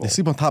comfortable. They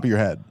sleep on top of your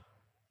head.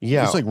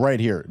 Yeah. It's like right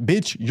here.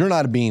 Bitch, you're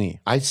not a beanie.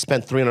 I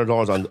spent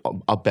 $300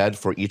 on a bed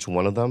for each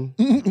one of them.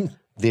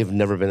 They've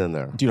never been in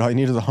there. Dude, all you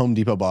need is a Home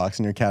Depot box,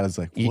 and your cat is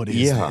like, what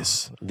is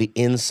this? The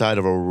inside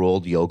of a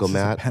rolled yoga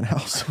mat.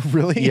 Penthouse?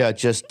 Really? Yeah,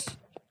 just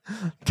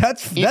That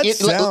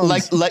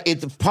sounds like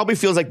it probably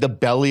feels like the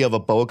belly of a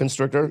boa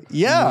constrictor.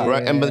 Yeah.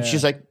 Right. And but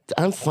she's like,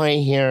 I'm fine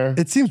here.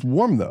 It seems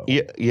warm though.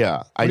 Yeah. Yeah.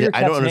 What are your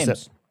I don't cats' understand.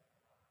 names?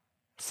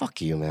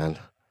 Fuck you, man.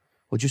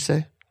 What'd you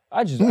say?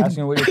 I just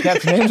asking what your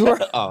cats' names were.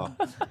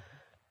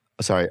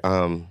 Sorry.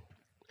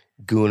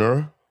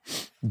 Gooner.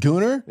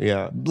 Gooner?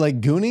 Yeah. Like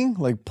gooning?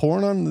 Like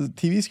porn on the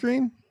TV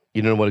screen?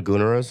 You know what a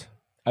gooner is?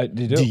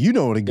 Do you do? Do you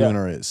know what a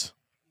gooner is?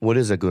 What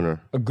is a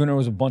gooner? A gunner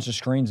was a bunch of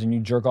screens and you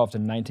jerk off to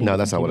 19. No,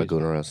 that's not what a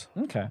different gooner is.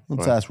 TVs. Okay.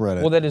 Let's ask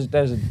Reddit. Well,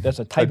 that's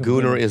a A type of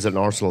gooner is an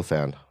Arsenal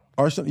fan.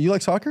 Arsenal, you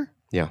like soccer?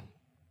 Yeah.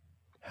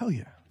 Hell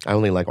yeah. I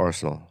only like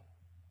Arsenal.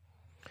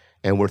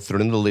 And we're third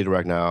in the league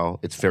right now.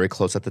 It's very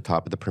close at the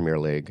top of the Premier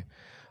League.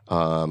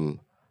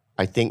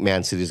 I think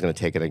Man City is going to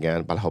take it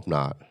again, but I hope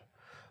not.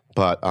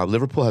 But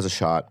Liverpool has a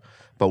shot,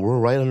 but we're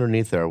right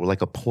underneath there. We're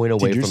like a point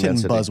away Dude, you're from Man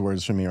hitting City.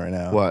 buzzwords for me right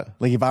now. What?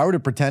 Like if I were to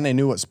pretend I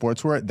knew what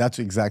sports were, that's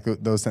exactly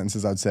those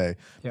sentences I'd say.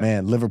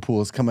 Man,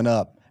 Liverpool is coming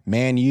up.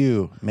 Man,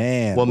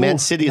 man. Well, Man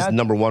City is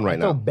number one right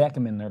Throw now.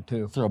 Beckham in there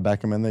too. Throw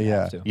Beckham in there,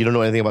 yeah. to. You don't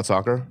know anything about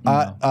soccer?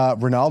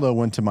 Ronaldo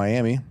went to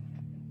Miami.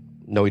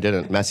 No, he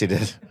didn't. Messi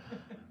did.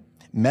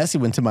 Messi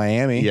went to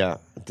Miami. Yeah.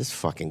 This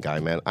fucking guy,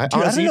 man. I Honestly,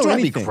 don't you're know trying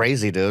to be anything.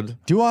 crazy, dude.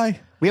 Do I?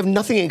 We have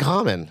nothing in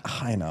common.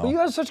 I know. You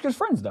guys are such good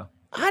friends though.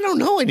 I don't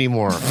know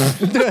anymore.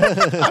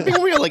 I'm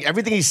being real. Like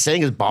everything he's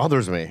saying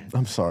bothers me.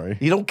 I'm sorry.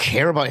 You don't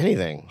care about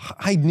anything.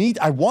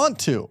 I want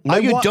to. No,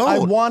 you don't. I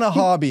want a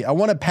hobby. I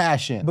want a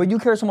passion. But you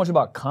care so much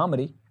about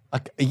comedy.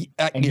 And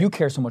Yeah. you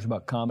care so much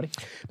about comedy.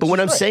 But what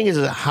I'm saying is,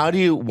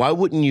 why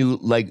wouldn't you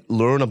like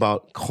learn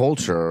about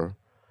culture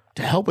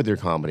to help with your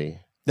comedy?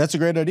 That's a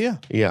great idea.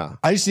 Yeah.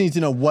 I just need to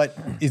know what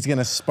is going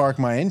to spark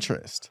my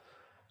interest.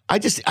 I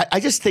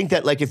just think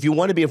that like if you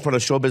want to be in front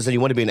of showbiz and you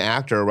want to be an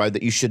actor, right,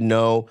 that you should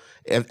know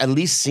at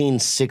least seen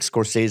 6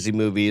 Scorsese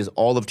movies,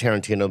 all of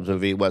Tarantino's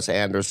movie, Wes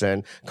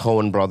Anderson,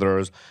 Coen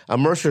Brothers.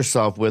 Immerse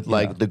yourself with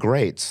like the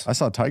greats. I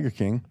saw Tiger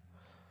King.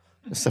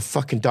 It's a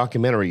fucking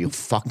documentary, you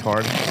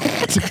fucktard.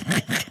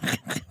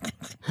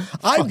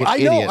 I know.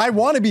 idiot. I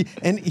want to be.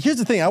 And here's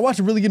the thing. I watch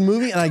a really good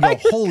movie and I go,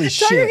 holy Tiger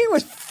shit. King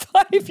was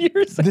 5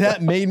 years ago.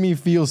 That made me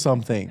feel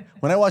something.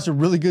 When I watch a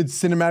really good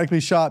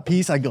cinematically shot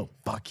piece, I go,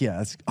 fuck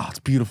yeah, it's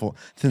beautiful.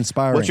 It's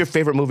inspiring. What's your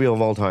favorite movie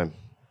of all time?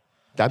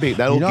 That'll you're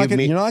not give gonna,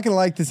 me. You're not going to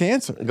like this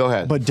answer. Go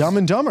ahead. But Dumb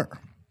and Dumber.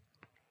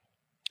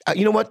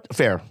 You know what?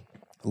 Fair.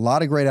 A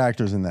lot of great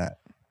actors in that.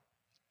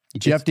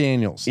 Jeff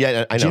Daniels.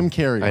 Yeah, I know. Jim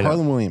Carrey. I know.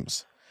 Harlan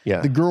Williams.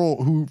 Yeah. The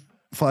girl who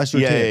flashed her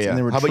Yeah, tits yeah. and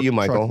they were How about you,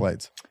 truck Michael?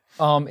 lights.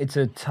 It's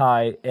a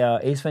tie.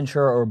 Ace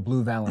Ventura or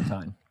Blue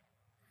Valentine.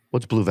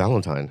 What's Blue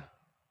Valentine?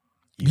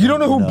 You don't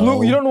know who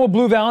Blue? You don't know what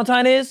Blue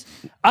Valentine is?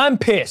 I'm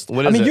pissed.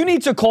 What I is mean, it? you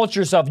need to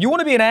culture yourself. You want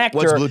to be an actor.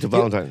 What's Blue to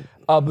Valentine?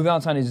 Blue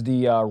Valentine is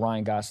the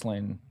Ryan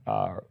Gosling,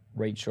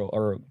 Rachel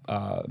or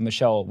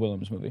Michelle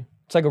Williams movie.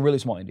 It's like a really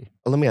small indie.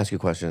 Let me ask you a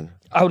question.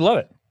 I would love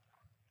it.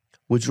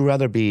 Would you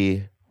rather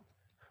be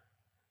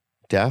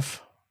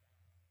deaf,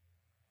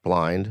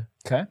 blind,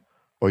 Okay.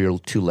 or your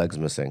 2 legs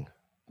missing?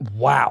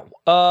 Wow.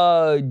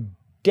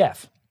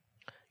 Deaf.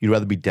 You'd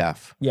rather be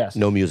deaf. Yes.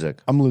 No music.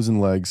 I'm losing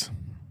legs.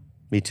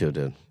 Me too,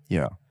 dude.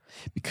 Yeah.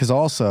 Because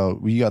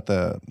also, you got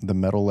the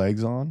metal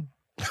legs on.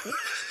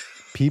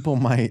 People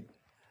might.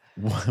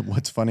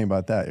 What's funny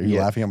about that? Are you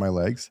Yeah. laughing at my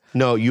legs?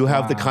 No, you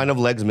have the kind of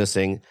legs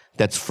missing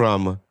that's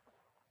from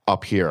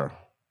up here.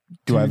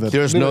 Do I have the.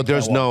 There's Literally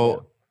can't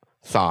no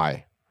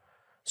thigh,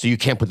 so you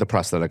can't put the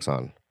prosthetics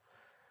on.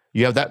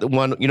 You have that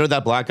one. You know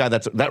that black guy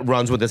that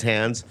runs with his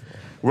hands,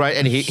 right?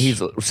 And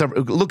he's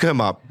severed. Look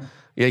him up.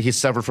 Yeah, he's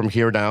severed from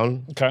here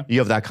down. Okay. You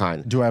have that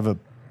kind. Do I have a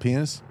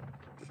penis?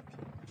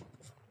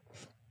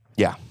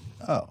 Yeah.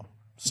 Oh.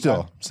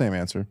 Still, same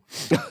answer.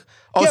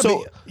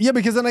 Also, Yeah,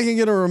 because then I can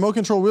get a remote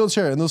control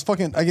wheelchair and those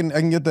fucking. I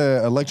can get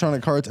the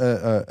electronic carts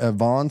at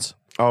Vaughn's.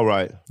 all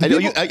right. I know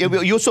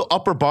you also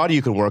upper body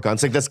you can work on.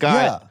 It's like this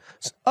guy. Yeah.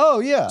 Oh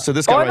yeah. So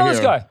this guy I right know here.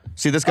 this guy.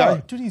 See this guy?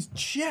 Oh, dude, he's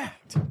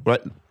jacked.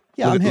 Right.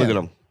 Yeah, look, I'm look him.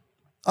 at him.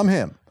 I'm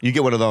him. You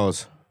get one of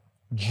those.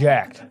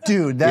 Jacked.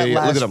 Dude, that Yeah,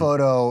 look last at him.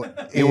 photo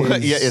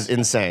is. Yeah, it's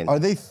insane. Are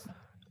they?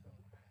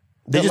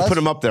 They just last- put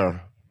him up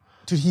there.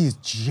 Dude, he's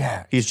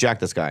jacked. He's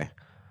jacked, this guy.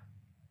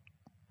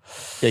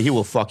 Yeah, he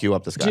will fuck you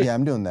up, this guy. Yeah,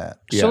 I'm doing that.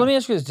 Yeah. So let me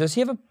ask you this: Does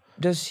he have a?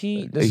 Does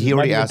he? This He might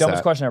already be the asked dumbest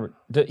that. question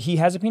ever. He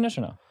has a penis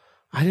or no?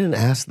 I didn't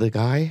ask the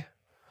guy.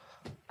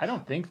 I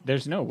don't think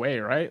there's no way,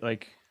 right?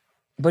 Like,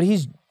 But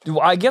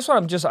I guess what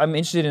I'm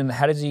interested in,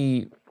 how does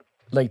he,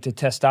 like the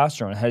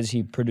testosterone, how does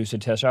he produce the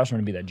testosterone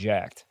to be that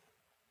jacked?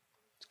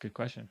 it's a good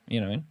question.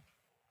 You know what I mean?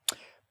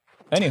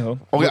 Anywho.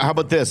 Okay, how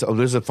about this? Oh,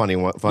 this is a funny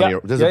one. Funnier. Yeah,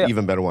 This is yeah, an yeah.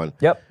 even better one.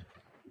 Yep.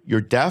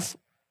 You're deaf,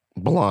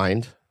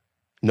 blind,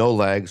 no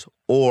legs,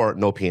 or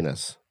no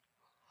penis.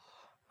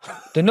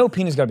 The no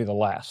penis got to be the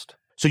last.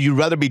 So you'd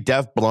rather be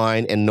deaf,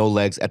 blind, and no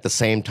legs at the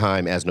same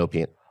time as no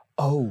penis?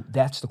 Oh,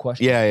 that's the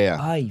question. Yeah.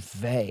 Ay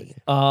vey.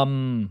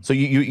 So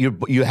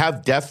you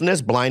have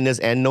deafness, blindness,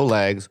 and no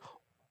legs,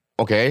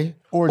 okay?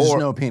 Or just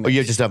no penis. Or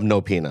you just have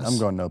no penis. I'm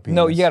going no penis.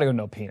 No, you got to go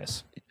no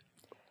penis.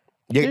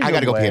 I gotta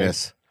a go way.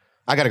 penis.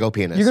 I gotta go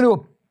penis. You're going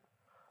to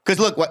Because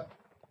look, what?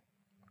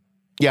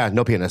 Yeah,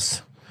 no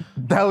penis.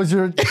 That was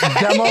your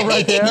demo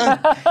right there?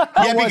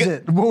 How was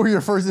it? What were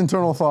your first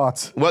internal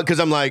thoughts? What? Because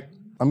I'm like,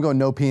 I'm going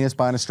no penis,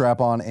 buying a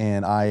strap on,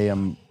 and I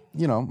am,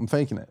 I'm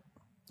faking it.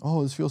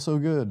 Oh, this feels so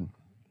good.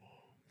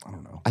 I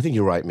don't know. I think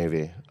you're right,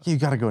 maybe. You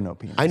gotta go no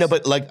penis. I know,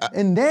 but like,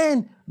 And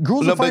then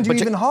girls No, will find but you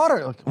check- even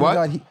hotter. Like, oh What?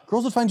 my God,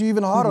 girls will find you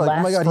even hotter. Like,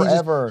 oh my lasts God,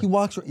 forever. he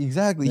walks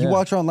exactly. He Yeah.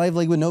 walks around life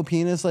like with no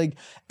penis. Like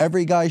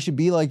every guy should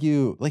be like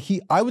you. Like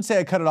I would say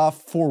I cut it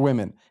off for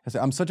women. I say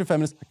I'm such a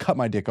feminist. I cut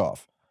my dick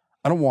off.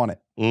 I don't want it.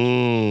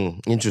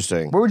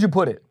 interesting. Where would you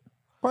put it?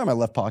 Probably my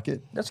left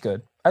pocket. That's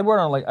good. I'd wear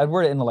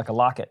it into like a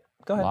locket.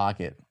 Go ahead. Lock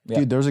it.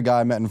 Dude, there's a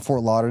guy I met in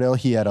Fort Lauderdale.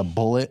 He had a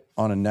bullet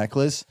on a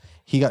necklace.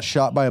 He got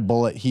shot by a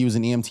bullet. He was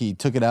an EMT. He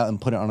took it out and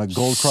put it on a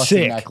gold crusted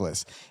Sick.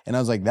 necklace. And I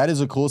was like, that is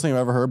the coolest thing I've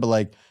ever heard. But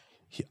like,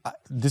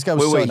 this guy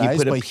was Wait, so nice. he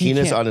put a but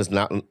penis can't- on his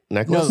No,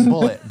 necklace?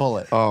 bullet.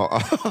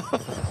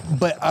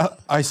 But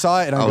I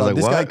saw it and I I go, was like,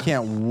 this guy what?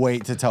 can't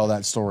wait to tell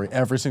that story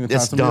every single time.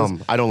 It's somebody dumb.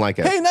 goes, I don't like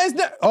it. Hey, nice.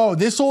 Oh,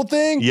 this whole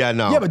thing? Yeah,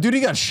 no. Yeah, but dude, he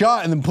got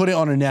shot and then put it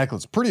on a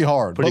necklace. Pretty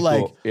hard. Pretty but like,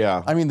 cool,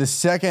 yeah. I mean, the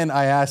second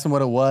I asked him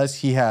what it was,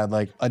 he had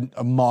like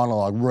a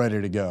monologue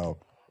ready to go.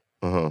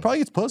 Probably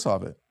gets puss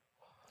off it.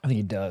 I think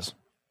he does.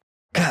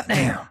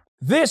 Goddamn.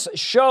 This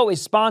show is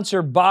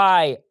sponsored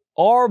by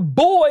our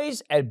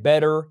boys at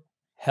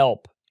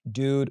BetterHelp.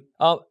 Dude,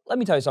 let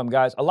me tell you something,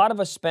 guys. A lot of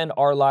us spend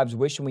our lives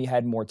wishing we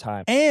had more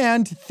time.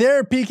 And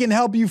therapy can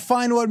help you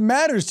find what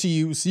matters to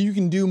you so you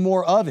can do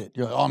more of it.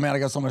 You're like, oh man, I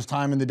got so much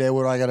time in the day.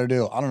 What do I got to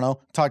do? I don't know.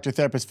 Talk to your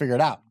therapist, figure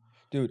it out.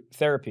 Dude,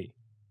 therapy.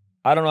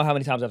 I don't know how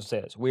many times I have to say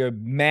this. We are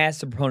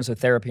massive proponents of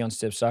therapy on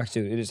Stiff Socks,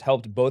 dude. It has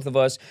helped both of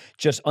us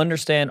just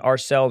understand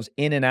ourselves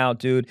in and out,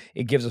 dude.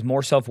 It gives us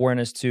more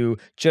self-awareness to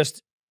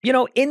just,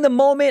 in the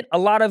moment, a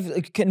lot of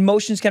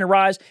emotions can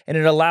arise, and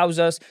it allows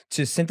us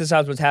to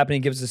synthesize what's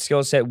happening. It gives us the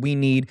skill set we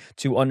need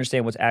to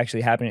understand what's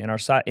actually happening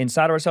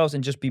inside of ourselves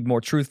and just be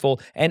more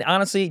truthful and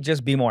honestly,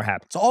 just be more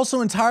happy. It's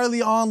also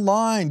entirely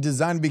online,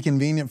 designed to be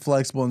convenient,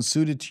 flexible, and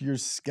suited to your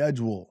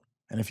schedule.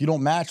 And if you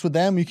don't match with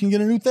them, you can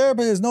get a new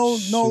therapist. No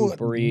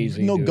Super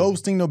easy, no dude.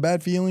 ghosting, no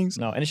bad feelings.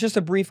 No, and it's just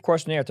a brief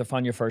questionnaire to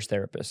find your first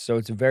therapist. So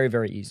it's very,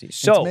 very easy. And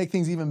So, to make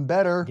things even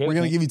better, Give we're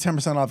going me- to give you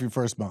 10% off your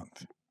first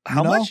month.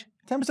 How much?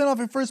 10% off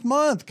your first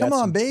month. Come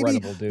That's on, baby.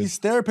 incredible, dude. These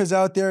therapists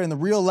out there in the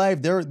real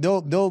life,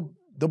 they'll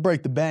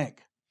break the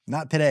bank.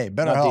 Not today.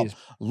 BetterHelp. these.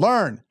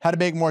 Learn how to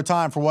make more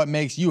time for what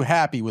makes you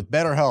happy with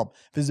BetterHelp.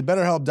 Visit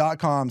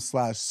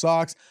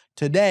BetterHelp.com/socks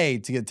today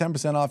to get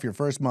 10% off your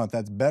first month.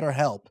 That's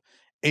BetterHelp,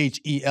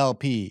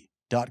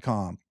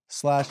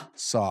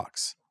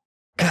 HELP.com/socks.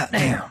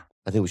 goddamn.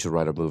 I think we should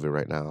write a movie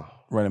right now.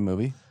 Write a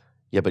movie.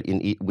 Yeah, but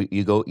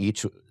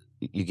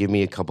you give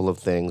me a couple of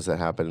things that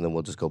happen, and then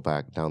we'll just go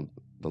back down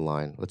the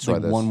line. Let's try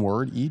Like this. one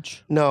word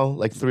each. No,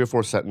 like 3 or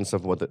 4 sentences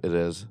of what it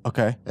is,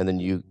 Okay. and then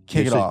you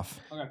Kick it so off.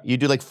 You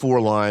do like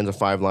 4 lines or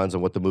 5 lines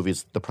of what the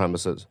movie's the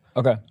premise is,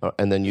 Okay.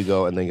 and then you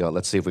go.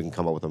 Let's see if we can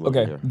come up with a movie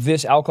Okay. here.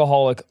 This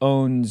alcoholic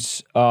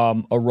owns a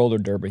roller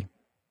derby.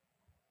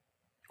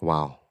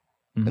 Wow.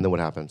 Mm-hmm. And then what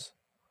happens?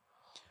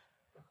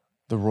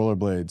 The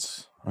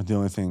rollerblades are the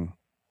only thing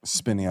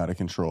spinning out of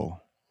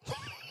control.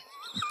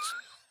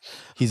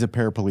 He's a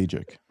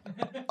paraplegic.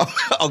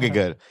 Okay,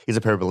 good. He's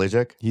a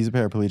paraplegic. He's a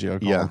paraplegic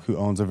alcoholic who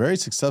owns a very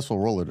successful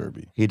roller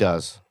derby. He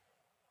does.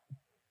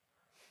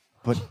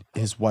 But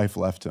his wife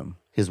left him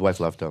His wife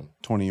left him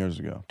 20 years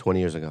ago, 20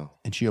 years ago,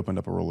 and she opened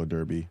up a roller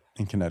derby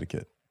in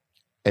Connecticut.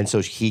 and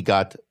so he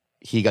got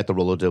the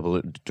roller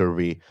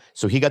derby.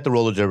 So he got the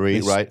roller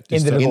derby, right?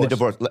 In the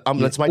divorce.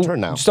 That's my turn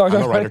now. Sorry, I'm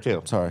a sorry. writer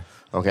too. Sorry.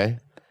 Okay.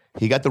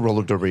 He got the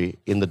roller derby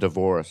in the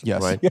divorce,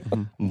 Yes. right? Yeah.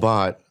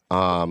 But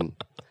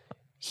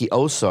he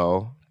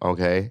also,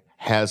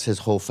 has his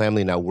whole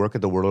family now work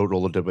at the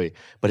roller derby.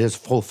 But his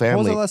whole What was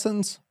family. that last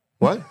sentence?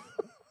 What?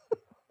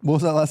 What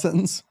was that last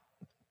sentence?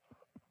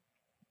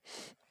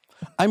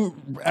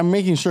 I'm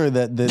making sure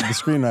that the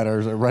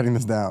screenwriters are writing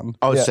this down.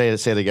 Oh, say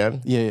it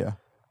again. Yeah.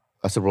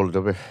 That's the roller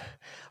derby.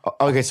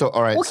 Okay, so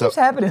all right. What so keeps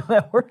happening in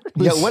that word?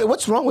 yeah,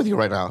 what's wrong with you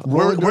right now?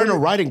 We're in a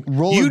writing.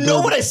 roller You know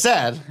derby. what I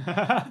said.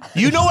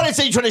 You know what I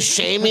said. You're trying to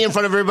shame me in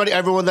front of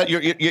everyone that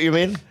you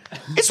mean?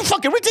 It's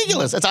fucking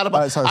ridiculous. It's out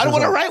of. Sorry, I don't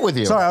want to sorry. write with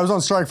you. Sorry, I was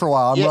on strike for a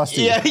while. I'm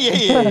rusty.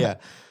 Yeah.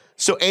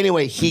 So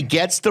anyway, he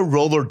gets the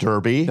roller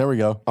derby. There we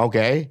go.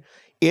 Okay,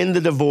 in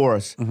the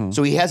divorce.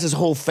 So he has his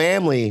whole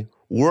family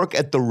work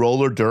at the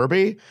roller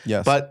derby.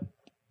 Yes. But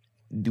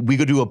we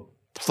could do a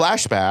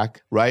flashback,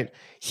 right?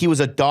 He was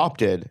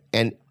adopted,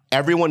 and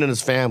everyone in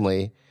his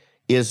family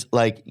is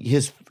like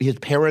his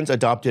parents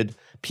adopted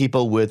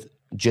people with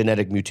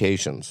genetic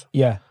mutations.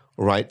 Yeah.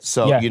 Right?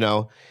 So, Yeah. you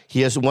know,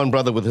 he has one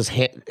brother with his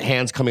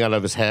hands coming out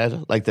of his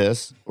head like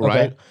this,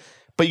 right? Okay.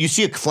 But you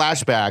see a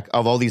flashback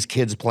of all these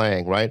kids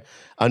playing, right?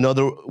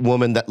 Another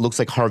woman that looks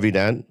like Harvey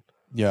Dent,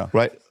 Yeah.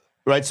 right?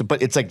 Right. So,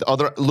 but it's like the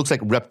other. It looks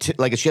like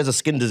like she has a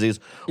skin disease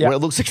where it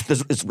looks like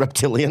it's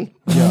reptilian.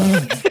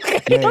 Yeah.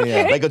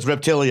 Yeah. Like it's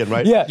reptilian,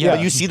 right? Yeah, yeah.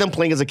 But you see them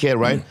playing as a kid,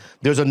 right?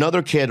 There's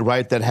another kid,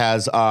 right, that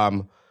has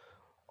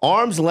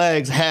arms,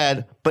 legs,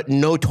 head, but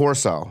no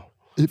torso.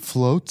 It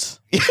floats.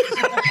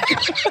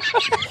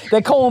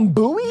 They call him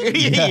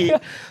Bowie?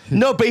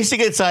 No,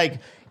 basically it's like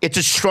it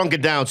just shrunk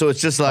it down, so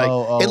it's just like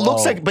it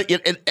looks like, but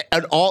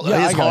and all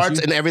Yeah, his I got hearts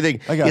you. and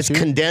everything I got is you.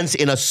 condensed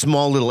in a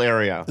small little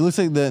area. It looks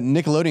like the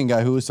Nickelodeon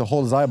guy who used to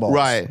hold his eyeballs.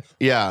 Right.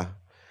 Yeah.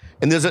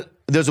 And there's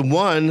a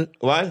one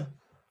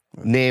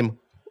named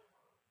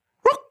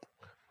Rook.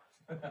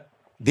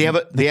 They have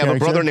a brother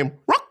character? named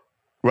Rook,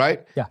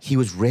 right? Yeah. He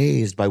was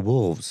raised by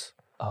wolves.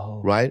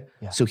 Oh. Right?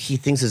 Yeah. So he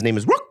thinks his name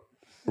is Rook,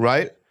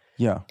 right?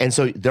 Yeah. And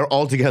so they're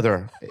all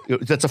together.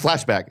 That's a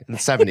flashback in the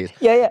 70s.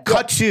 Yeah.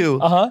 Cut to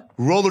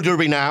roller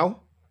derby now,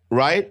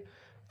 right?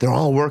 They're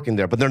all working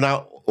there, but they're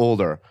now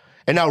older.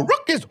 And now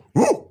Rook is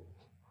Woo!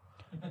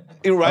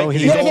 Right? Oh,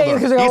 he's yeah, older.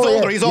 because they're He's older,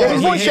 older. yeah. He's Yeah, older.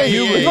 his voice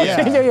changes. His voice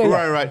changes.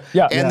 Yeah. Right.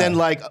 Yeah. And then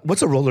like,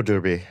 what's a roller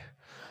derby?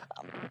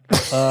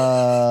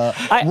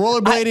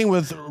 Rollerblading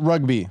with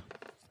rugby.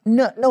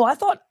 No, I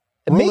thought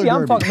maybe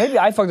derby. maybe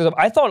I fucked this up.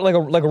 I thought like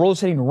a roller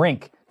skating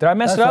rink. Did I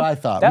mess That's it up? what I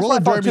thought. That's Roller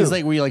what I thought derby too. is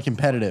like where you're like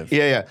competitive.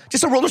 Yeah.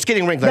 Just a roller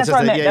skating rink. That's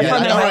what I meant. Yeah, That's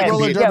what I meant. know how it Like can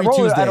roller be. derby roller, I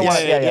Tuesdays. don't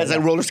want. Yeah, it's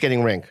a roller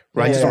skating rink,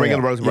 right? Just a yeah,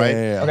 regular yeah. roller, right?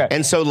 Yeah. Okay.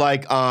 And so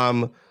like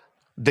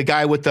the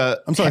guy with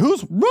the I'm sorry,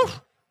 who's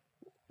Woof?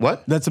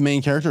 what? That's the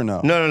main character?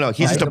 No. No.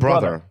 He's just a the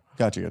brother. brother.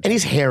 Gotcha. And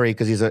he's hairy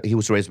because he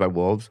was raised by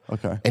wolves.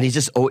 Okay. And he's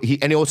just he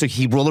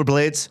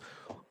rollerblades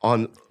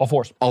on All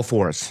fours. all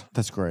fours,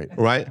 That's great.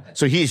 right?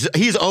 So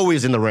he's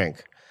always in the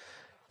rink.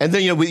 And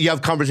then you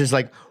have conversations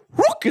like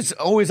Rook is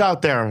always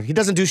out there. He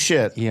doesn't do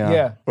shit.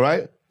 Yeah.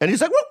 Right? And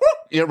he's like Rook.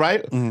 Yeah,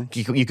 right? You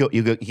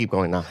keep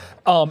going now.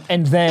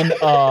 And then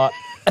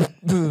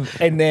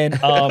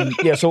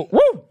so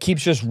woo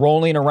keeps just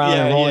rolling around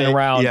and rolling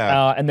around.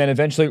 yeah. And then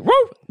eventually woo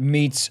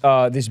meets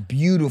this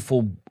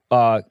beautiful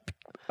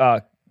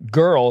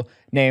girl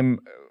named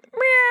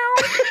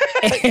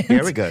Meow. And,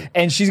 Very good.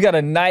 And she's got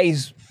a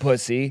nice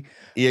pussy.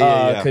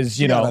 Yeah. Because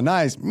You got a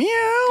nice meow.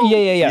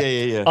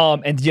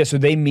 Yeah. So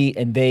they meet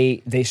and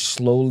they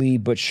slowly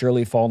but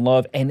surely fall in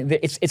love, and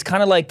it's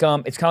kind of like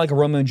a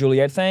Romeo and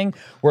Juliet thing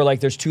where like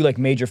there's two like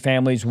major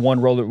families,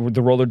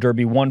 the roller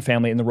derby one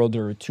family and the roller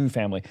derby two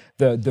family.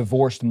 The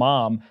divorced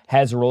mom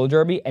has a roller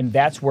derby, and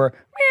that's where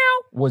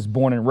Meow was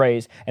born and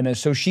raised, and then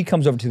so she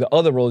comes over to the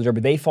other roller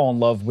derby. They fall in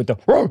love with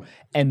the,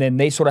 and then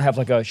they sort of have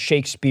like a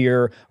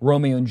Shakespeare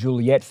Romeo and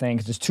Juliet thing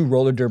because there's two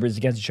roller derbies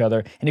against each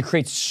other, and it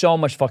creates so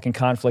much fucking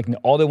conflict, and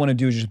all they want to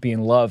do is just be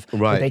in love,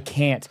 Right. but they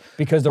can't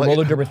because the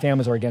roller derby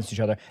families are against each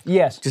other.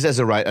 Yes. Just as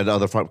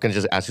another front, can I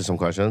just ask you some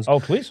questions? Oh,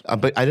 please.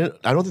 But I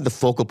don't think the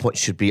focal point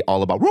should be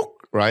all about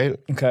Rook, right?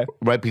 Okay.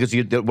 Right, because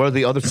what are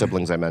the other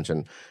siblings I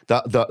mentioned?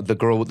 The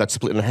girl that's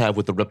split in half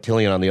with the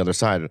reptilian on the other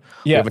side.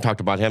 We Yeah. haven't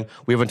talked about him.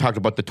 We haven't talked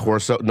about the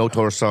torso, no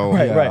torso.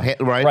 Right.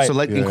 Right. So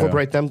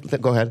incorporate them.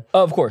 Go ahead.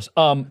 Of course.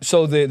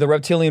 So the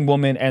reptilian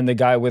woman and the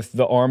guy with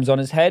the arms on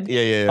his head.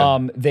 Yeah.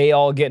 They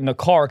all get in a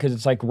car because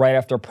it's like right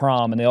after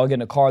prom, and they all get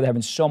in a car. They're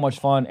having so much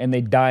fun, and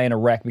they die in a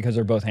wreck because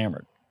they're both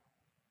hammered.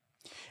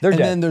 They're And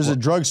dead. then there's a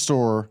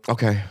drugstore,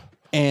 Okay.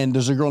 and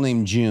there's a girl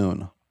named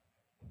June.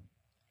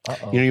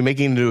 You're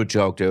making it into a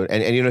joke, dude.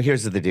 And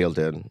here's the deal,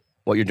 dude.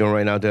 What you're doing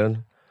right now,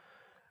 dude.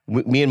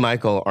 Me and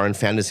Michael are in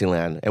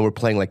Fantasyland, and we're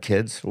playing like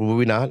kids. Were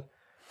we not?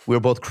 We were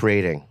both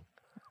creating.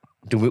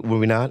 Were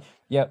we not?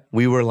 Yep.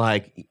 We were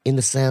like in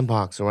the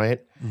sandbox,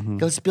 right?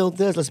 Let's build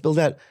this, let's build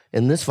that.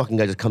 And this fucking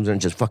guy just comes in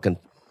and just fucking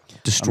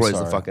destroys the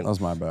Sorry, fucking. that was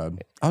my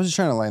bad. I was just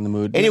trying to lighten the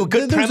mood. Anyway,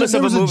 good premise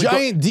of a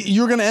movie.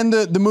 You were going to end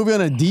the movie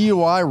on a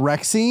DUI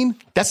wreck scene?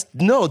 That's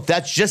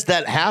just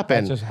that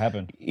happened. That just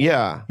happened.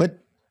 Yeah. But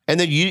And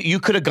then you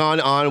could have gone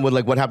on with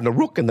like what happened to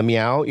Rook and the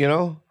Meow,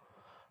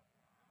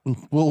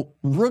 well,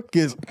 Rook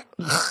is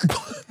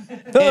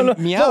and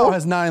Meow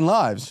has 9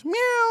 lives.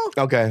 Meow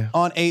Okay.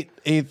 on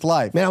eighth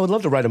life. Man, I would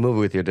love to write a movie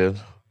with you, dude.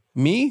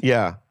 Me?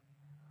 Yeah.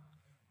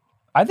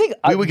 I think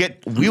We would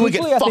get truthfully, I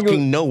think it would-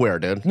 fucking nowhere,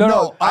 dude.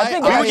 No, I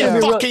think we would actually get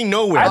it'd be fucking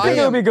nowhere. I think dude.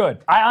 it would be good.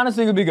 I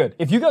honestly think it would be good.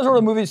 If you guys wrote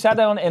a movie, sat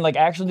down, and like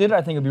actually did it,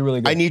 I think it'd be really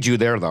good. I need you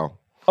there though.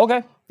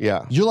 Okay.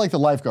 Yeah. You're like the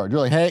lifeguard.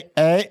 You're like,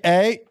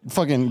 hey,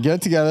 fucking get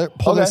it together,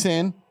 pull Okay. this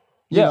in,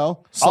 you Yeah.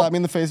 know, slap me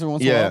in the face every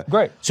once in a Yeah. while.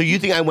 Great. So you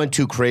think I went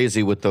too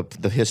crazy with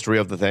the history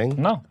of the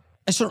thing? No,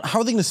 And so how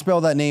are they going to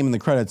spell that name in the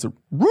credits?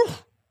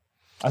 Roof.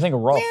 I think a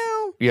rough.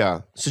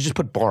 Yeah. So just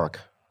put Bark.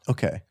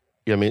 Okay.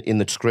 You know what I mean? In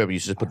the script, you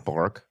should just put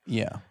Bark.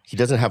 Yeah. He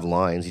doesn't have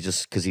lines. He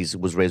just because he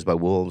was raised by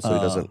wolves, so he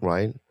doesn't,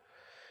 right?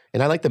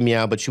 And I like the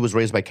meow, but she was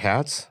raised by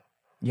cats.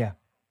 Yeah.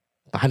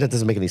 That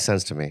doesn't make any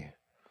sense to me.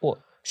 Well,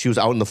 She was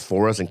out in the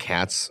forest and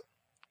cats.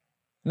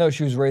 no,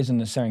 she was raised in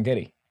the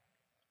Serengeti.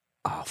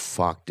 Oh,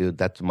 fuck, dude.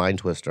 That's a mind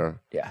twister.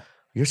 Yeah.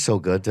 You're so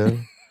good,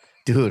 dude.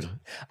 Dude,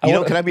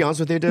 can I be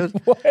honest with you, dude?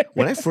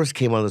 When I first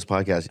came on this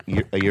podcast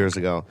years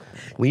ago,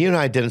 when you and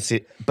I didn't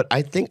see, but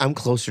I think I'm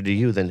closer to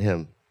you than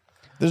him.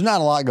 There's not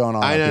a lot going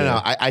on. I up don't here.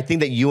 know. I think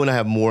that you and I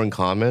have more in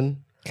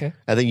common. Okay.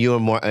 I think you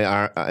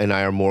and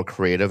I are more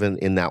creative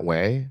in that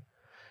way.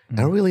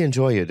 I really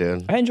enjoy you,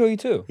 dude. I enjoy you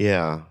too.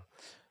 Yeah.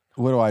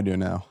 What do I do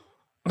now?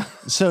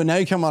 So now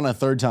you come on a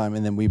third time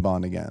and then we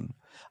bond again.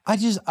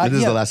 This is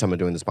the last time I'm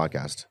doing this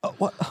podcast.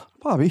 What,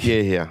 Bobby?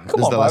 Yeah. This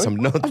is on, the last Bobby.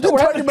 time. No,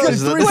 talking about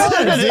this is it the- 3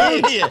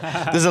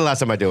 times, This is the last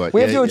time I do it.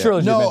 We have to do a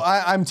trilogy. No,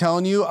 man. I'm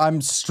telling you,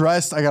 I'm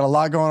stressed. I got a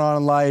lot going on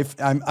in life.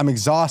 I'm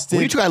exhausted.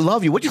 What are you talking? I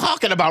love you. What are you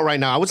talking about right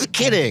now? I was just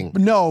kidding.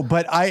 No,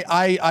 but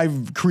I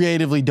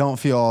creatively don't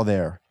feel all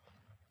there.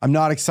 I'm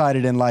not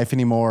excited in life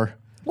anymore.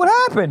 What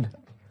happened?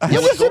 Yeah,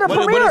 just did a what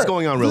premiere. is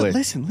going on, really?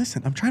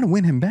 Listen. I'm trying to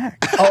win him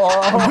back.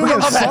 Oh, doing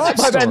a sob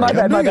story. my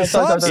I'm doing a bad.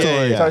 sob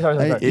Sorry. story.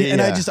 Sorry. And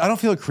Yeah. I don't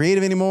feel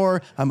creative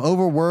anymore. I'm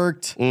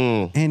overworked.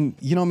 And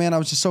man, I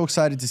was just so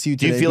excited to see you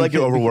Do today. you feel like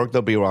you're overworked,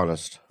 though? Be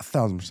honest.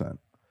 1,000%.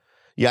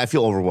 Yeah, I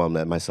feel overwhelmed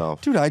at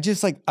myself. Dude, I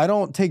just I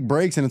don't take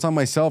breaks and it's on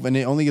myself and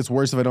it only gets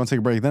worse if I don't take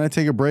a break. Then I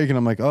take a break and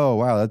I'm like, oh,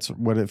 wow, that's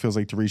what it feels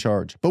like to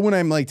recharge. But when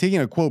I'm taking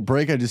a quote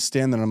break, I just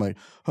stand there and I'm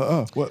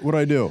like, what do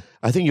I do?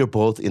 I think you're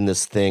both in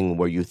this thing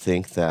where you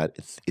think that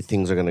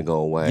things are going to go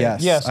away.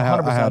 Yes, I have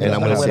 100%. that. And I'm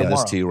going to Away say this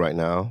tomorrow. to you right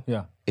now.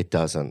 Yeah. It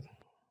doesn't.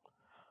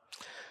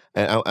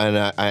 And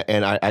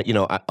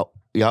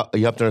you have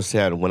to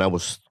understand, when I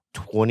was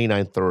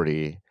 29,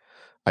 30,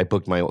 I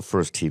booked my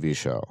first TV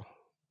show,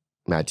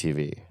 Mad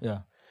TV. Yeah.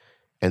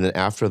 And then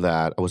after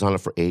that, I was on it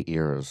for 8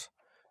 years.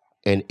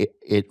 And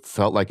it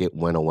felt like it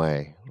went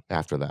away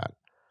after that.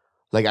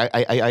 Like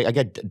I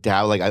get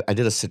down. Like I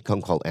did a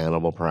sitcom called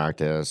Animal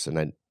Practice,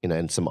 and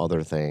and some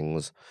other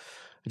things.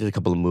 I did a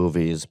couple of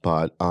movies,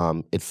 but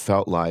it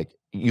felt like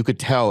you could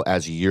tell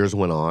as years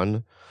went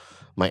on,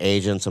 my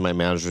agents and my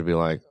managers would be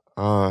like,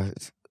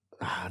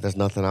 there's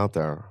nothing out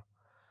there.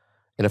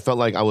 And it felt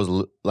like I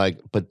was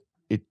but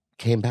it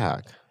came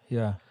back.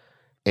 Yeah.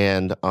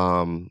 And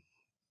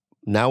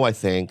now I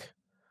think,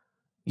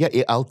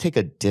 I'll take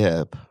a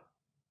dip.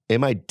 It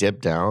might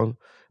dip down,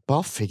 but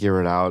I'll figure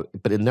it out.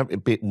 But it never.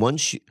 But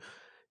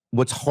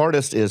what's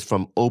hardest is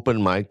from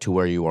open mic to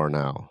where you are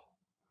now.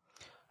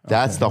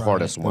 That's the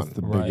hardest one. That's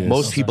the Right. biggest.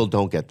 Most people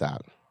don't get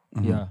that.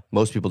 Yeah.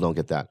 Most people don't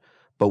get that.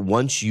 But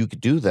once you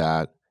do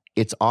that,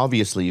 it's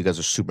obviously you guys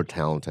are super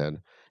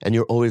talented, and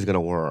you're always going to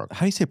work.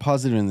 How do you say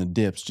positive in the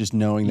dips? Just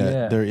knowing that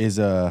Yeah. there is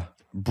a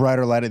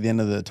brighter light at the end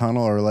of the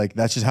tunnel, or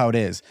that's just how it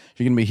is.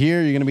 You're gonna be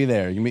here, you're gonna be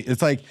there.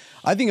 It's like,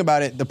 I think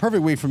about it. The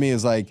perfect week for me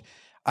is I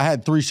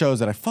had 3 shows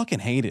that I fucking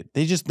hated.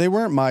 They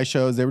weren't my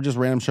shows. They were just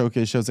random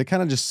showcase shows. They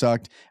kind of just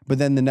sucked. But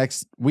then the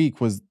next week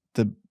was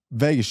the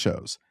Vegas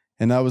shows,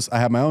 and I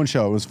had my own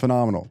show. It was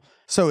phenomenal.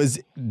 So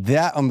is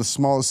that on the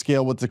smallest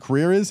scale what the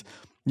career is?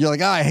 You're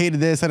like, I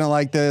hated this. I don't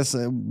like this.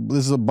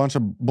 This is a bunch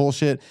of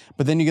bullshit.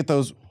 But then you get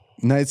those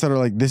nights that are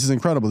like, this is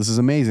incredible. This is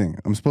amazing.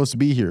 I'm supposed to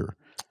be here.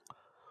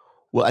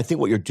 Well, I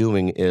think what you're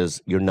doing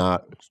is you're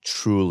not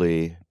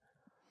truly.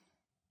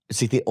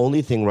 See, the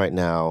only thing right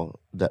now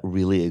that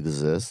really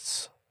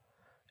exists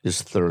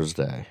is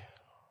Thursday.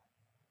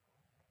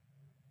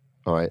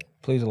 All right.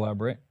 Please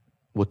elaborate.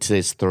 Well,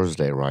 today's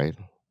Thursday, right?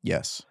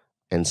 Yes.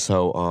 And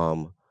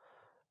so,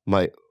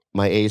 my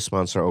A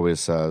sponsor always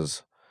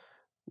says,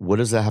 "What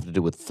does that have to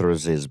do with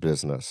Thursday's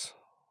business?"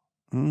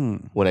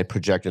 When I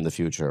project in the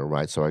future,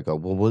 right? So I go,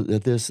 "Well, what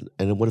if this?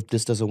 And what if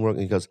this doesn't work?"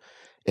 And he goes,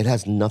 "It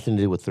has nothing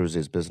to do with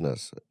Thursday's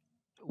business.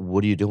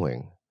 What are you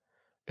doing?"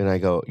 And I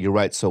go, "You're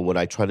right." So what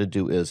I try to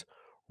do is,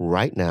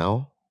 right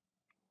now,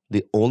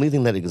 the only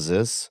thing that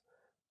exists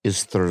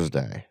is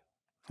Thursday.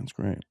 That's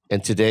great.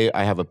 And today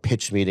I have a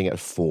pitch meeting at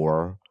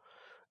 4,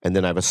 and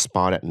then I have a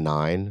spot at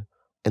 9,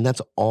 and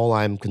that's all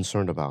I'm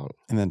concerned about.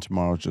 And then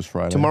tomorrow's just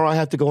Friday. Tomorrow I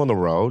have to go on the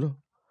road,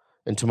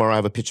 and tomorrow I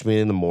have a pitch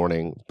meeting in the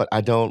morning. But I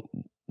don't.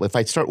 If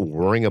I start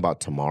worrying about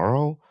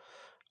tomorrow,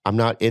 I'm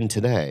not in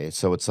today.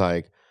 So it's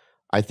like,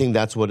 I think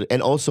that's what.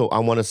 And also, I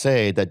want to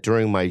say that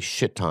during my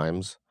shit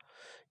times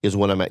is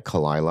when I met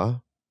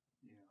Kalila,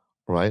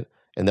 right?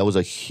 And that was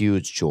a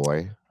huge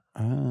joy,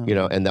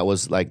 and that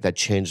was that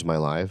changed my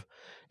life.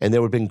 And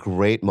there have been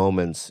great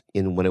moments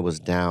in when it was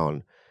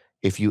down.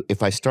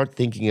 If I start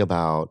thinking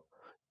about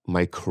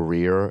my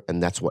career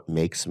and that's what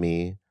makes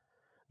me,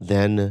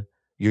 then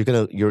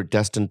you're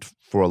destined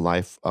for a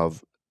life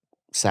of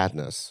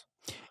sadness.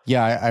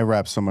 Yeah, I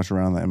wrap so much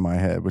around that in my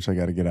head, which I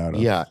got to get out of.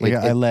 Yeah,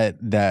 I let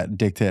that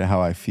dictate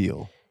how I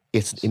feel.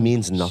 It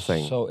means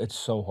nothing. So it's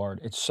so hard.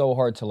 It's so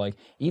hard to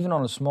even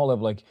on a small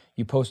level,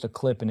 you post a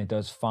clip and it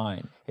does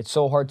fine. It's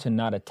so hard to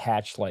not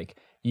attach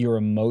your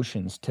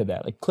emotions to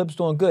that. Clip's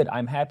doing good,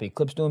 I'm happy.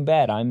 Clip's doing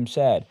bad, I'm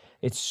sad.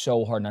 It's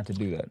so hard not to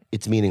do that.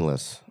 It's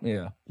meaningless.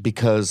 Yeah.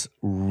 Because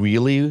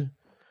really,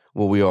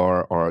 what we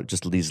are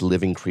just these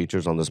living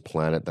creatures on this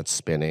planet that's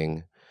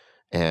spinning,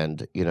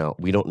 and you know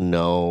we don't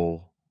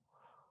know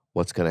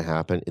what's going to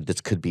happen.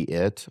 This could be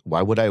it.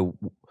 Why do I want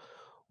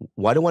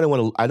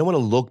to? I don't want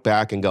to look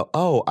back and go,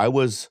 oh, I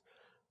was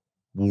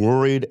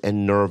worried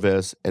and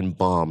nervous and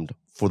bummed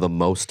for the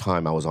most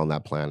time I was on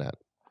that planet.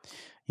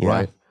 Yeah.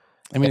 Right.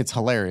 I mean, it's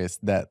hilarious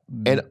that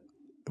And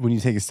when you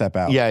take a step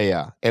out.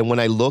 yeah. And when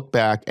I look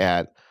back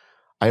at,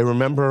 I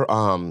remember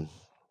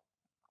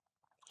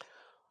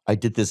I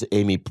did this.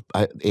 Amy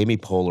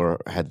Poehler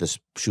had this.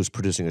 She was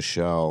producing a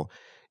show,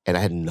 and I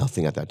had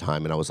nothing at that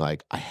time, and I was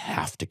like, I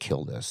have to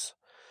kill this.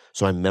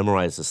 So I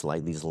memorized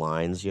these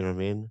lines. You know what I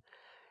mean?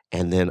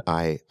 And then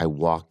I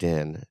walked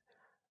in,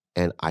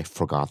 and I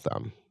forgot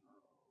them.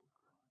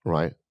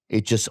 Right?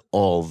 It just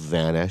all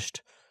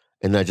vanished.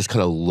 And then I just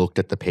kind of looked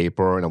at the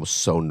paper and I was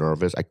so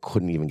nervous. I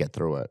couldn't even get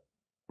through it.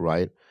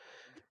 Right?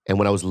 And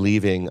when I was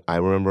leaving, I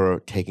remember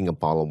taking a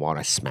bottle of water.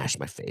 I smashed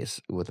my face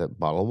with a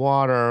bottle of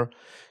water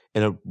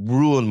and it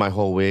ruined my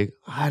whole week.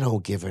 I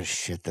don't give a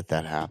shit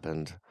that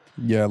happened.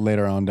 Yeah,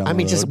 later on down the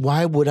road. Just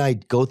why would I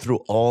go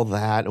through all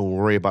that and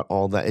worry about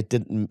all that?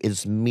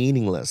 It's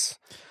meaningless.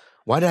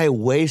 Why did I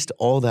waste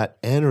all that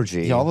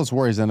energy? Yeah, all those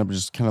worries end up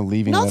just kind of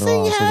leaving later Nothing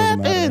on. So it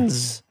doesn't matter.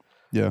 happens.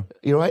 Yeah.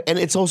 You know, right? And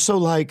it's also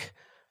like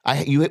I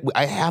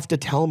have to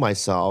tell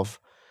myself,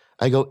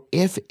 I go,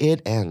 if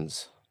it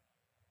ends,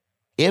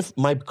 if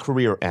my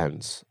career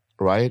ends,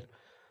 right?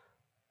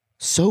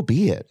 So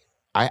be it.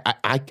 I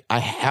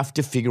have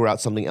to figure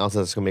out something else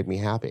that's gonna make me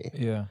happy.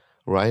 Yeah.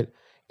 Right?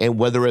 And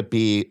whether it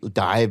be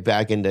dive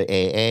back into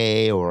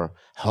AA or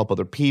help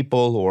other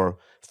people or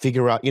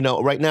figure out, you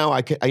know, right now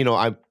I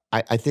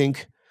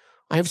think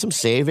I have some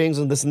savings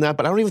and this and that,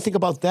 but I don't even think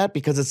about that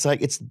because it's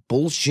like, it's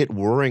bullshit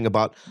worrying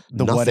about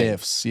The nothing. what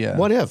ifs, yeah.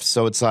 What ifs?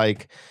 So it's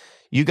like,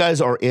 you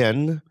guys are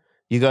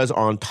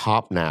on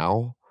top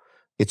now.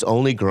 It's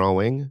only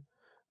growing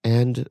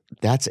and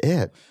that's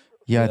it.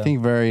 Yeah, I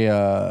think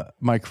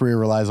my career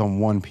relies on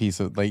one piece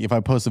of, like, if I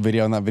post a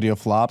video and that video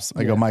flops,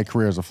 I go, my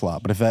career is a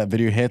flop. But if that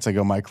video hits, I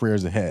go, my career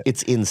is a hit.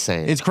 It's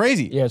insane. It's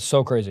crazy. Yeah, it's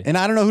so crazy. And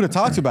I don't know who to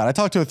talk to about it. I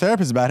talked to a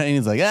therapist about it, and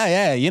he's like,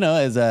 yeah, you know,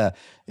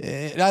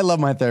 I love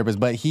my therapist,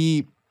 but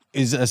he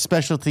is a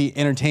specialty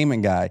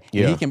entertainment guy.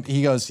 Yeah.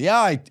 He goes, yeah,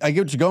 I get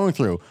what you're going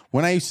through.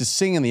 When I used to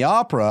sing in the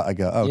opera, I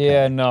go, okay.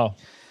 Yeah, no.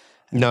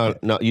 No,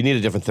 you need a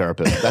different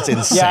therapist. That's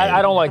insane. Yeah,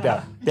 I don't like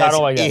that. I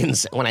don't like that.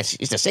 Insane. When I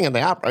used to sing in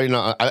the opera, you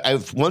know,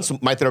 once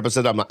my therapist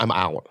said I'm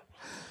out.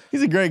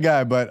 He's a great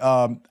guy, but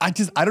I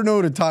don't know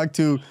who to talk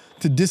to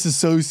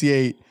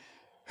disassociate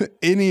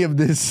any of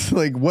this,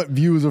 like what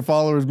views or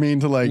followers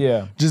mean to like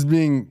just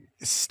being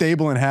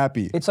stable and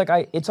happy. It's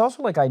like it's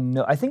also like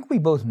I think we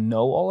both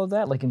know all of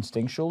that, like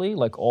instinctually,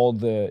 like all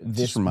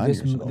this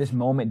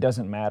moment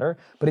doesn't matter,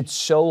 but it's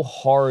so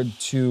hard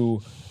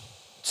to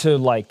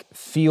like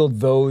feel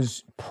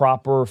those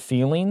proper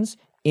feelings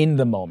in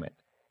the moment.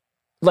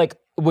 Like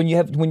when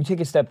you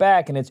take a step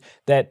back and it's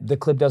that the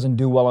clip doesn't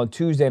do well on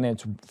Tuesday and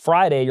it's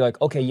Friday, you're like,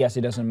 okay, yes,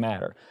 it doesn't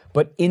matter.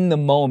 But in the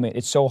moment,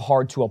 it's so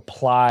hard to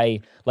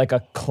apply like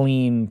a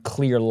clean,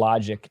 clear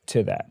logic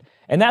to that.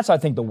 And that's, I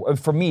think,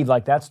 for me,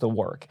 like that's the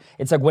work.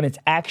 It's like when it's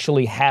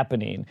actually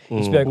happening.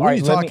 It's be like, all When right,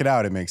 you talk it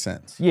out, it makes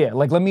sense. Yeah,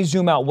 like let me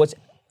zoom out. What's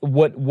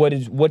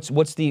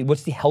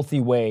the healthy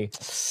way?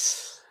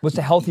 What's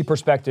the healthy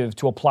perspective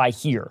to apply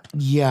here?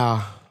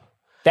 Yeah.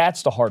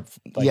 That's the hard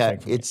thing for me.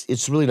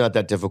 It's really not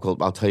that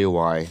difficult. I'll tell you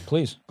why.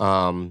 Please.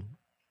 A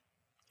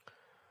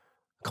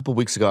couple of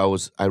weeks ago,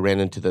 I ran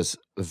into this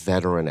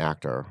veteran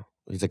actor.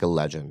 He's like a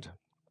legend.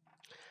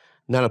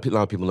 Not a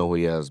lot of people know who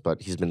he is,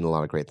 but he's been in a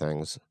lot of great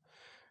things.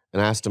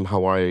 And I asked him,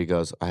 how are you? He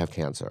goes, I have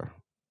cancer.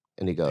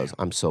 And he goes,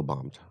 I'm so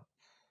bummed.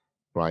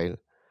 Right? And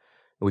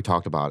we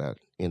talked about it,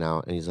 you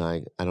know, and he's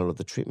like, I don't know if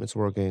the treatment's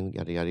working,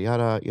 yada, yada,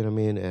 yada, you know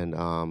what I mean? And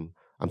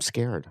I'm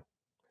scared.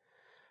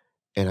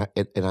 And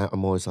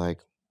I'm always like,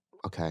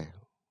 okay,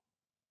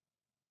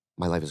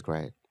 my life is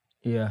great.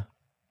 Yeah.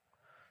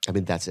 I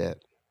mean, that's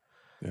it.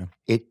 Yeah.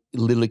 It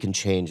literally can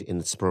change in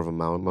the spur of a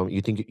moment.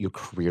 You think your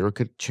career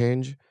could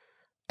change?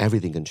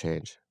 Everything can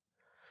change.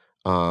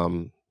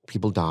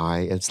 People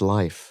die. It's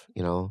life,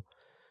 you know.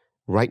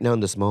 Right now in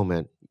this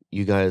moment,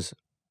 you guys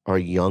are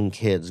young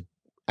kids.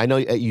 I know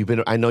you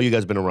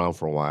guys have been around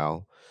for a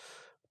while,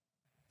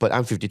 but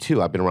I'm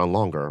 52. I've been around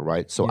longer,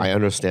 right? So I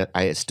understand.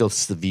 I still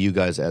view you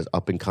guys as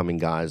up and coming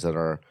guys that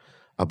are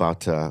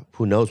about to.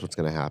 Who knows what's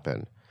going to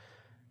happen?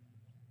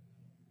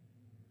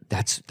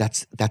 That's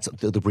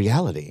the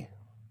reality,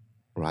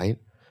 right?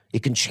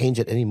 It can change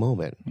at any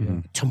moment,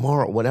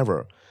 tomorrow,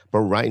 whatever. But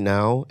right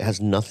now, it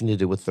has nothing to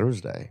do with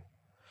Thursday.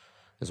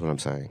 Is what I'm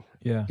saying.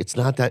 Yeah. It's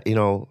not that, you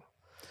know,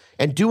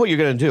 and do what you're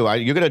going to do.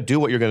 You're going to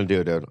do what you're going to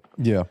do, dude.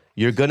 Yeah.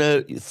 You're going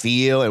to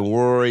feel and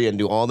worry and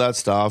do all that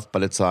stuff,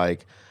 but it's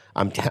like,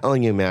 I'm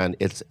telling you, man,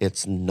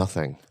 it's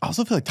nothing. I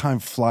also feel like time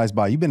flies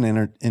by. You've been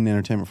in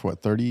entertainment for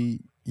what, 30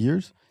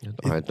 years?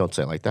 All right, don't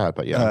say it like that,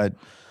 but yeah.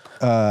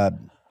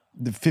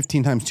 The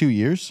 15 times 2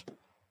 years?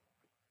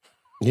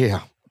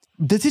 Yeah.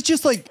 Does it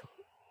just like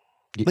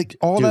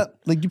all dude, that,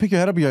 like you pick your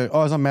head up, you're like,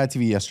 oh, I was on Mad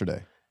TV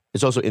yesterday.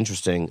 It's also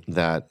interesting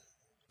that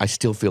I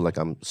still feel like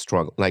I'm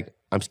struggling. Like,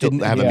 I'm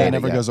still. I haven't It made it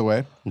never yet. goes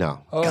away.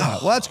 No.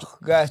 God, well,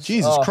 Gosh,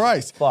 Jesus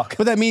Christ. Fuck.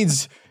 But that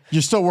means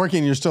you're still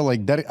working. You're still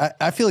like,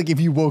 I feel like if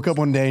you woke up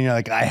one day and you're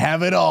like, I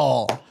have it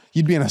all,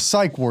 you'd be in a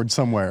psych ward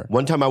somewhere.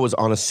 One time I was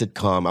on a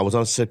sitcom. I was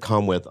on a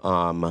sitcom with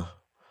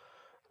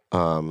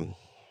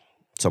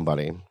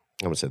somebody. I'm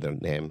gonna say their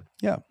name.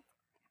 Yeah.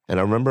 And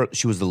I remember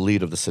she was the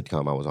lead of the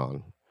sitcom I was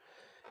on.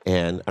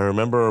 And I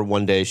remember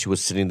one day she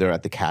was sitting there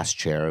at the cast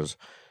chairs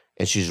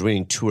and she's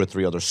reading 2 or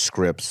 3 other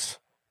scripts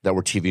that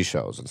were TV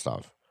shows and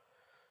stuff.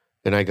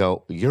 And I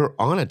go, "You're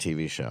on a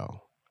TV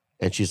show."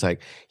 And she's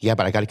like, "Yeah,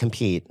 but I got to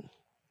compete."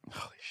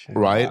 Holy shit.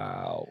 Right?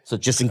 Wow. So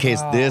just in case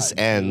this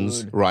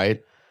ends, dude.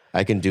 right?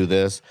 I can do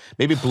this.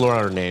 Maybe blur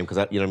out her name because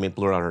you know what I mean.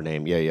 Blur out her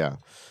name. Yeah.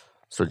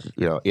 So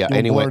yeah. You'll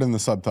Anyway, blur it in the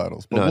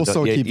subtitles, but No, we'll don't-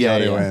 still yeah, keep the yeah,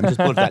 audio yeah. in. Just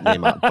put that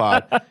name out.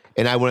 But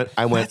and I went.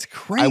 That's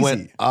crazy. I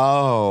went.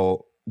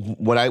 Oh,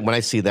 when I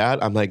see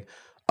that, I'm like,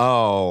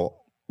 oh,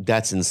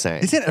 that's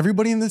insane. Isn't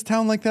everybody in this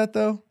town like that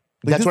though?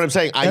 Like That's what I'm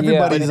saying.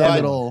 Everybody's but- a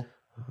little.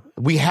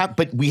 We have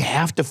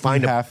to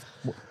find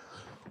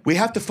we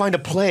have to find a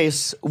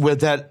place where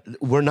that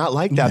we're not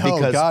like that No,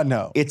 because God,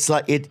 no. it's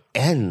like it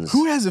ends.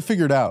 Who has it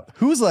figured out?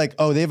 Who's like,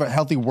 oh, they have a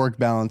healthy work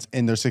balance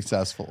and they're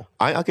successful?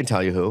 I can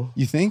tell you who.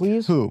 You think?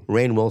 Who?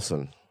 Rainn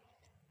Wilson.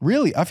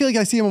 Really? I feel like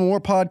I see him on more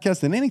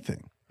podcasts than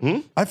anything. Hmm?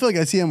 I feel like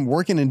I see him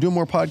working and doing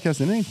more podcasts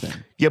than anything.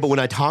 Yeah, but when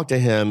I talk to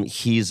him,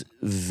 he's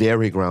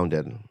very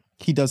grounded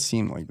He does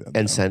seem like that.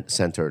 and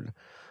centered.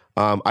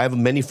 I have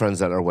many friends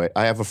that are away.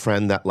 I have a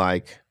friend that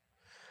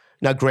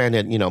now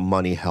granted,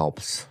 money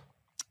helps.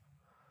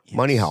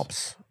 Money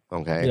helps,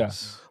 okay?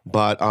 Yes.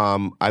 But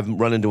I've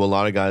run into a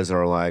lot of guys that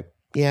are like,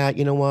 yeah,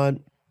 you know what?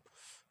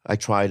 I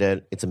tried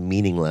it. It's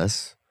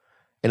meaningless.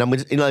 And I'm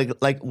just,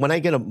 like when I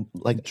get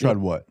Tried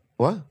what?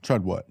 What?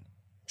 Tried what?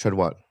 Tried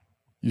what?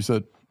 You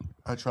said,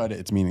 I tried it.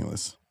 It's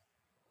meaningless.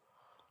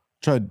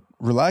 Tried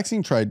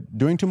relaxing? Tried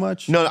doing too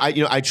much? No,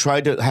 I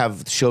tried to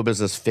have show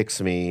business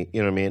fix me, you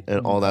know what I mean,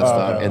 and all that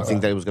stuff, and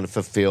think that it was going to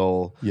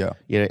fulfill, Yeah.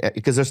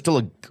 because there's still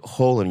a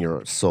hole in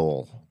your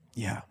soul,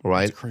 Yeah.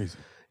 right? It's crazy.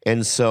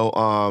 And so,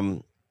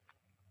 I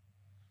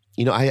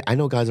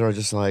know guys that are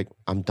just like,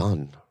 I'm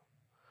done,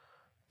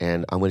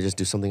 and I'm going to just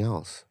do something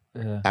else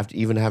after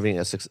even having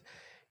a success,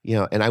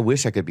 and I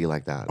wish I could be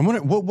like that. I'm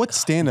wondering, what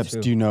stand-ups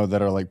do you know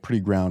that are like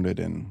pretty grounded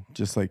and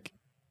just like,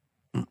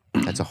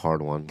 That's a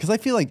hard one. because I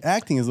feel like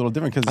acting is a little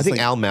different. Because I think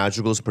Al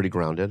Madrigal is pretty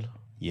grounded.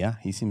 yeah,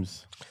 he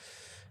seems.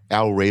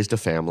 Al raised a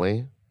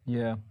family,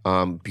 Yeah.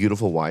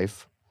 beautiful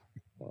wife.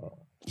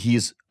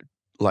 He's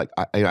like,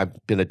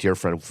 I've been a dear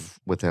friend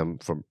with him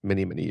for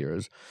many, many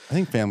years. I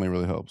think family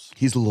really helps.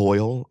 He's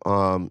loyal.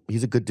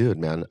 He's a good dude,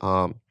 man.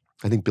 I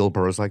think Bill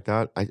Burr is like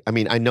that. I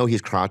mean, I know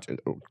he's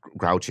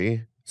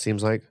grouchy,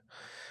 seems like,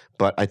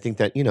 but I think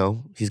that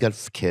he's got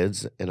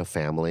kids and a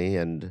family,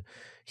 and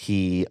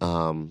he,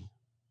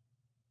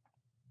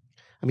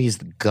 he's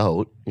the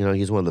GOAT.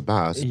 He's one of the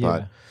best.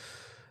 Yeah.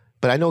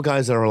 But I know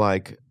guys that are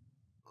like,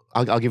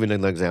 I'll give you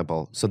another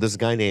example. So this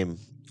guy named.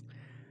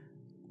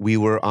 We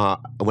were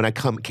when I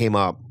came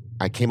up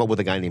with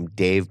a guy named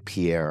Dave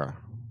Pierre.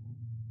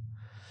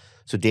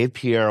 So Dave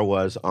Pierre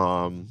was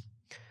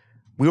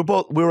we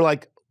were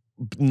like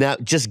now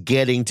just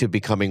getting to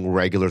becoming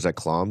regulars at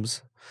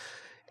clubs,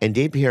 and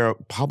Dave Pierre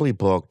probably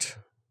booked.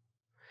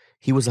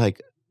 He was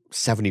like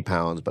 70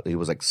 pounds, but he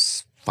was like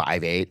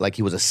 5'8", like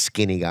he was a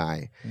skinny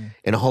guy,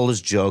 and all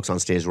his jokes on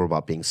stage were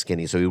about being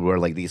skinny. So he would wear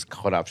like these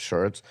cut off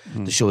shirts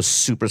to show his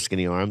super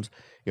skinny arms.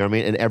 You know what I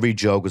mean? And every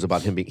joke was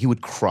about him he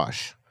would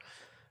crush.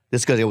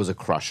 This guy was a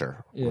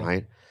crusher,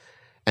 right?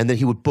 And then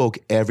he would book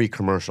every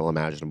commercial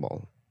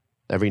imaginable,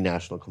 every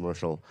national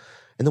commercial.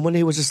 And then one day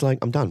he was just like,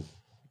 I'm done.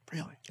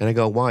 Really? And I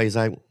go, why? He's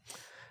like,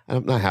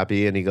 I'm not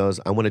happy. And he goes,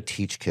 I want to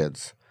teach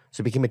kids. So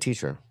he became a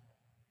teacher.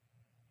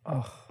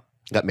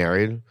 Got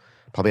married,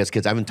 probably has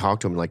kids. I haven't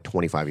talked to him in like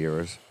 25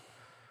 years.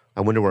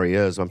 I wonder where he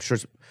is. I'm sure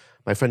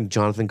my friend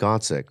Jonathan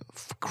Gottsick,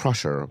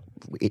 crusher,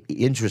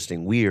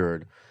 interesting,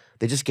 weird.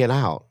 They just get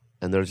out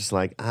and they're just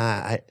like,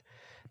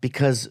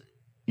 because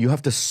you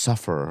have to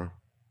suffer.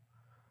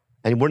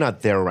 And we're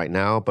not there right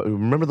now, but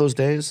remember those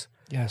days?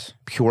 Yes.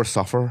 Pure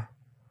suffer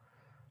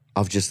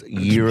of just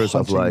years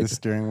of Punching like, the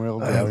steering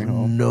wheel, I have driving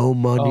home. no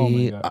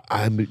money. Oh my God.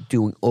 I'm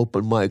doing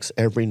open mics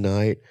every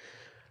night.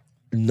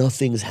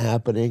 Nothing's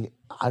happening.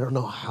 I don't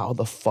know how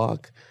the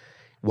fuck.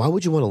 Why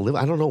would you want to live?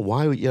 I don't know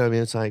why. You know what I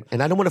mean? It's like,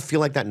 and I don't want to feel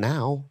like that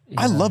now.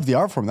 I love the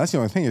art form. That's the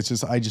only thing. It's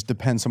just I just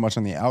depend so much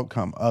on the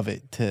outcome of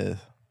it to.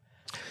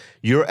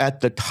 You're at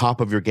the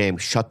top of your game.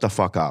 Shut the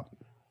fuck up.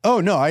 Oh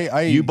no,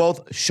 You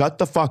both shut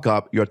the fuck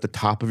up. You're at the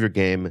top of your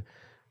game.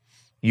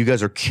 You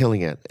guys are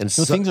killing it. And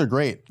No, things are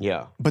great.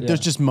 yeah. But there's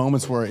just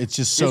moments where it's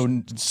just so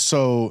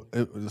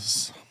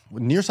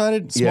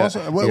nearsighted, small.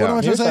 Yeah. What Yeah. am I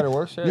trying to say? Nearsighted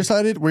works, yeah.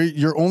 Nearsighted, where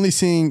you're only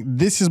seeing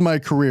this is my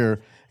career,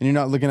 and you're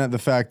not looking at the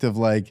fact of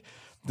like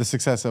the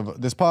success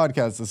of this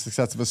podcast, the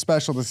success of a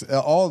special, this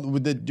all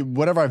with the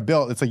whatever I've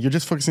built. It's like you're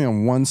just focusing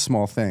on one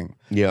small thing.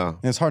 Yeah.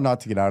 And it's hard not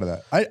to get out of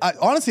that. I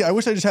honestly, I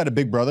wish I just had a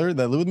big brother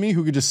that lived with me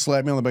who could just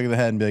slap me on the back of the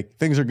head and be like,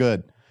 things are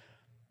good.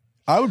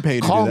 I would pay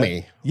you to Call do that.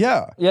 me.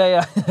 Yeah.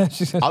 Yeah, yeah.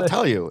 She's gonna I'll say-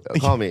 tell you.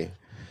 Call me.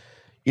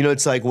 You know,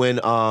 it's like when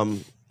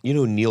you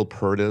know who Neil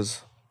Peart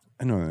is?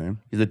 I know the name.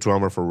 He's the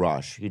drummer for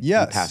Rush. He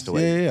Yes. passed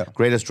away. Yeah.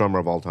 Greatest drummer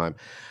of all time.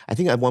 I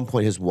think at one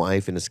point his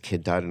wife and his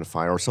kid died in a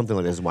fire or something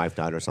like that. His wife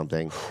died or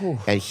something.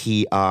 And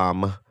he's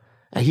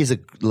a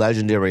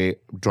legendary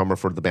drummer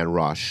for the band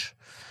Rush.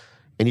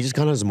 And he just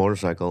got on his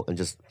motorcycle and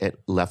just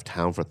left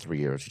town for 3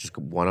 years. He just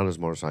went on his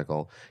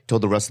motorcycle,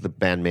 told the rest of the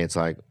bandmates,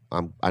 like,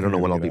 I don't know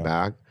when I'll be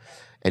back.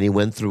 And he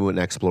went through an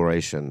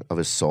exploration of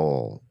his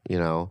soul, you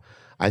know?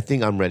 I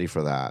think I'm ready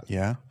for that.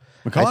 Yeah.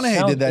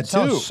 McConaughey did that it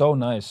sounds too. so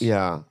nice.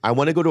 Yeah. I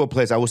want to go to a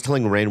place. I was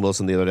telling Rainn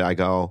Wilson the other day, I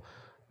go,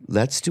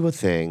 let's do a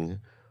thing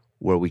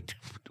where we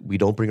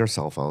don't bring our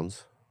cell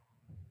phones.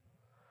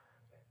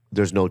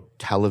 There's no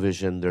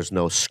television. There's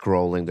no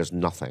scrolling. There's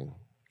nothing.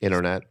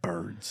 Internet.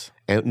 Birds.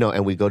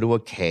 And we go to a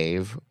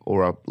cave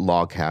or a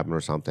log cabin or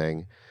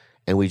something,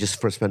 and we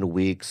just spend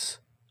weeks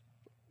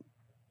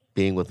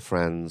being with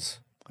friends.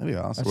 That'd be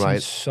awesome. That Right.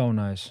 sounds so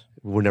nice.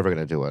 We're never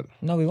going to do it.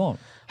 No, we won't.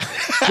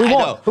 We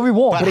won't. But we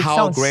won't. But it how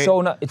sounds great,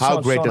 so nice.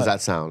 how great does that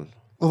sound?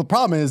 Well, the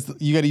problem is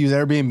you got to use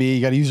Airbnb.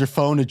 You got to use your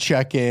phone to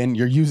check in.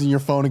 You're using your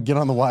phone to get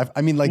on the Wi-Fi.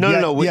 I mean, like,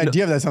 the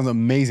idea of that sounds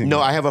amazing. No,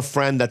 I have a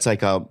friend that's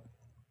like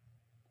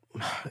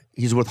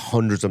he's worth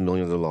hundreds of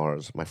millions of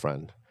dollars, my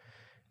friend.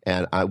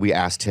 And we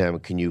asked him,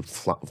 can you,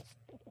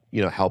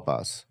 help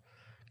us?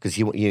 Because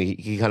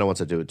he kind of wants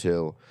to do it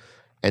too.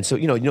 And so,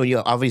 you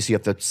obviously you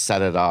have to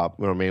set it up,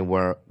 you know what I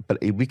mean?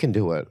 But we can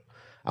do it.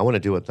 I want to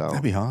do it though.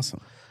 That'd be awesome.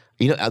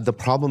 The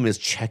problem is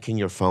checking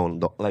your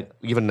phone. Like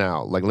even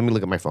now, like let me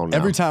look at my phone now.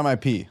 Every time I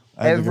pee,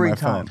 I look at Every my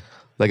time. phone.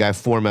 Like I have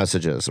 4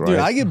 messages, right? Dude,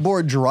 I get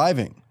bored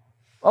driving.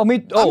 Oh, me.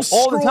 I'm Oh,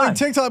 all the scrolling time.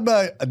 TikTok,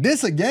 but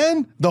this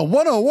again? The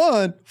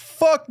 101?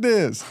 Fuck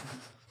this.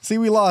 See,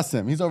 we lost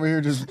him. He's over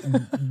here just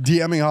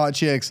DMing hot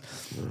chicks.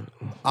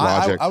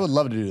 I would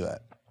love to do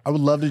that. I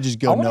would love to just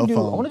go no phone.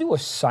 I want to do a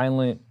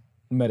silent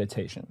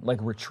meditation, like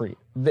retreat.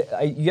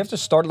 You have to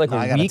start like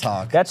I a gotta week.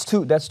 talk. That's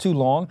too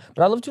long.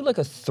 But I love to do like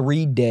a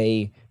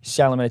 3-day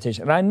silent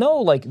meditation. And I know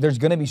like there's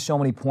gonna be so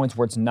many points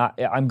where it's not.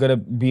 I'm gonna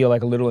be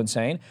like a little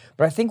insane.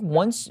 But I think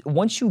once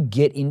you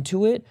get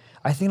into it,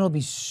 I think it'll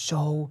be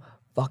so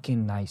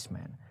fucking nice,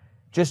 man.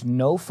 Just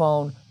no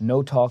phone,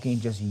 no talking,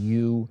 just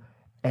you.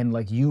 And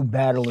like you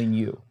battling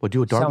you. Well,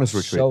 do a darkness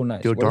Sounds retreat. So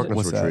nice. Do a What is it? darkness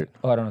What's that? retreat.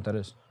 Oh, I don't know what that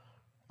is.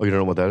 Oh, you don't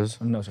know what that is?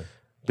 No, sir.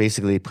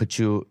 Basically, they put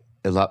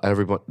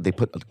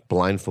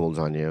blindfolds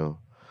on you,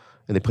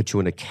 and they put you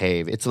in a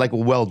cave. It's like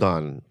well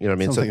done. You know what I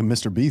mean? Sounds like a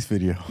Mr. Beast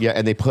video. Yeah,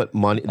 and they put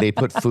money. They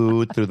put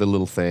food through the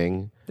little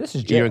thing. This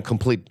is You're jail. in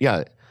complete.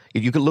 Yeah,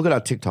 you can look it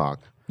on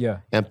TikTok. Yeah.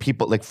 And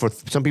people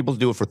some people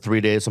do it for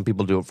 3 days. Some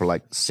people do it for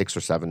like 6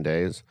 or 7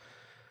 days.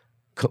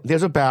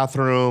 There's a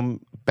bathroom,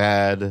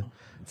 bed,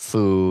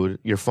 food.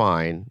 You're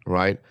fine,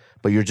 right?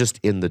 But you're just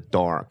in the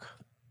dark.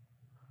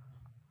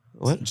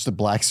 What? Just a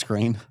black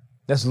screen.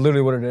 That's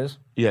literally what it is.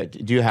 Yeah.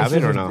 Do you have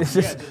it or no? It's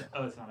just-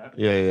 it's not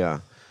happening. Yeah.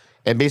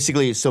 And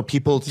basically, so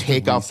people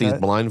take off these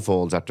reset.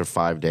 blindfolds after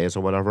 5 days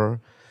or whatever,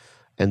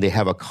 and they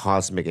have a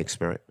cosmic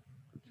experience.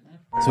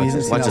 So he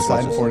hasn't seen Watch this,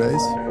 outside watch in 4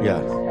 days?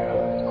 Yeah.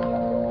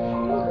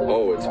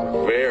 Oh, it's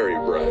very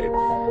bright.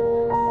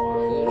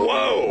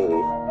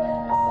 Whoa!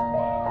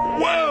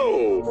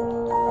 Whoa!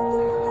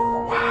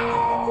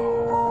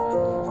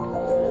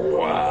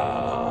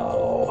 Wow!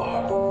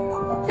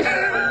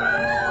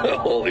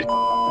 Holy.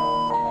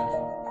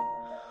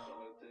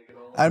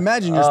 I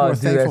imagine you're just more dude,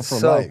 thankful that's for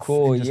so life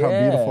cool, and just how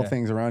beautiful yeah.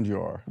 things around you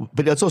are.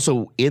 But it's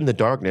also in the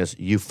darkness,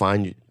 you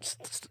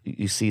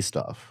see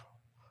stuff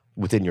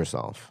within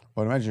yourself.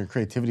 But I imagine your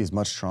creativity is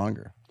much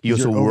stronger. You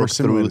also You're work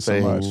through overstimulated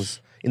so much.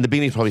 things. In the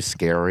beginning, it's probably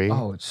scary.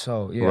 Oh, it's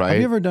so yeah. Right. Have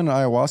you ever done an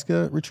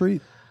ayahuasca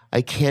retreat?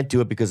 I can't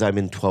do it because I'm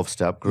in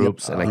 12-step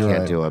groups and I You're can't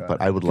right. do it,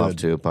 but I would love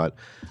to. But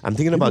I'm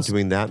thinking about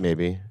doing that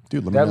maybe.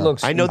 Dude, let me That know.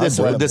 looks. I know this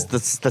incredible.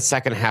 the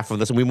second half of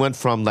this. We went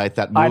from like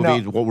that I know.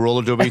 movie,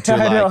 roller derby, to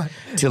I know.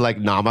 like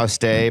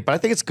Namaste. But I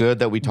think it's good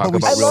that we talk But we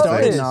about real love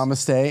started things. it.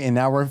 Namaste, and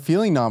now we're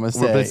feeling Namaste.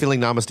 We're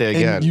feeling Namaste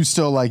again. And you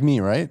still like me,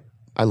 right?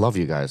 I love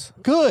you guys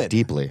Good.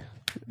 deeply.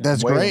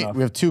 That's Way great. enough.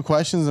 We have 2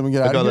 questions, and we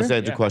get out Go, of let's here.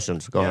 answer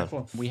questions. Go ahead.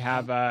 Cool. We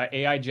have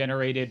AI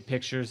generated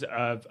pictures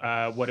of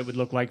what it would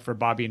look like for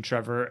Bobby and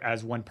Trevor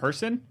as one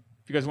person.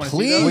 If you guys want to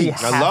see those. Please. We I'd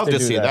have love to do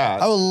see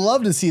that. I would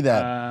love to see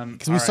that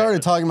because we all right.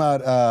 started talking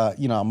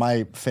about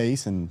my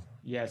face, and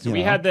Yeah, so You we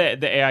know. had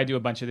the AI do a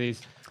bunch of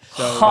these.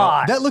 So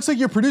Hot. that looks like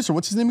your producer.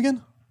 What's his name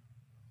again?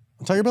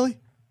 Tiger Belly?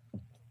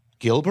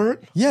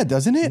 Gilbert? Yeah,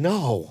 doesn't it?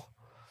 No.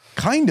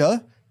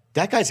 Kinda.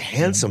 That guy's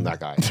handsome,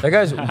 that guy. That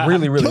guy's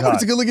really, really hot.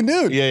 Gilbert's a good-looking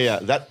dude. Yeah.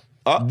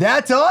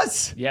 That's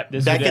us. Yep,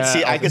 this I would, can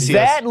see I can see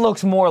That us.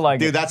 looks more like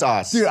Dude, it. that's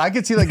us. Dude, I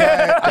could see the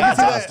guy.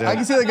 I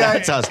can see the guy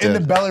That's us, in the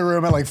dude. belly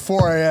room at like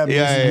 4 a.m.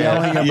 Yeah, just yeah,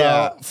 yelling yeah.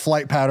 about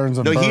flight patterns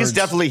of No, birds. he's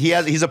definitely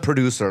he's a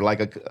producer.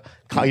 Like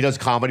he does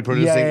comedy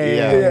producing.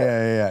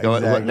 Yeah. Go-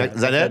 Exactly.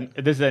 Is that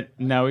it? This is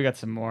no, we got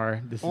some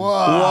more. This is, Oh,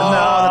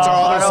 that's our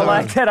I other don't son.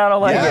 like that. I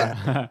don't like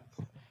Yeah. it.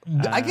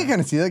 I can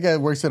kind of see that guy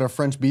works at a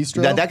French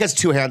bistro. That gets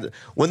two hands.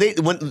 When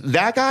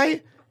that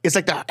guy is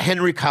like the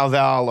Henry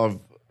Cavill of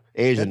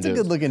Asian That's dude.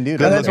 a good looking dude.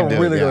 That's a looking dude,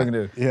 really yeah. good looking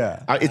dude.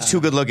 Yeah. It's too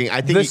good looking.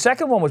 I think The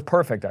second one was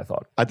perfect, I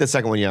thought. at the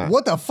second one, yeah.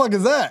 What the fuck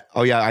is that?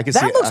 Oh yeah, I can see.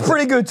 That looks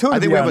pretty good too. I to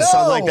think be we have a honest.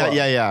 son like No. that.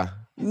 Yeah, yeah.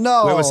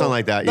 No. We have a son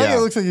like that, That yeah. guy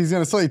looks like he's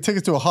gonna sell you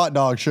tickets to a hot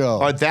dog show.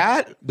 Or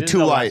that This is too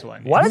the light. last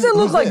one. Why does it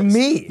look Who's like this?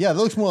 me? Yeah, that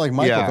looks more like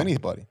Michael Yeah. than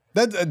anybody.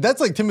 That's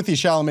like Timothy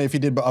Chalamet if he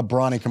did a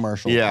Brawny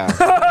commercial. Yeah,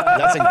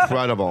 that's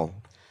incredible.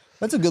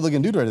 That's a good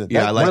looking dude right there.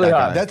 Yeah, I like really that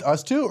hot. guy. That's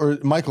us two or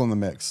Michael in the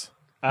mix?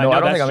 No, I don't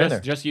that's think I'm in there.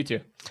 just you two.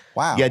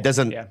 Wow. Yeah, it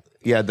doesn't. Yeah.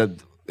 Yeah, the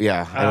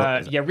yeah. I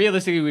don't, Yeah,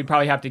 realistically, we'd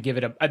probably have to give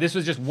it a. This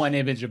was just one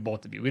image of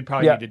both of you. We'd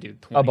probably Yeah, need to do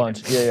 20 a bunch.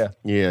 images. Yeah,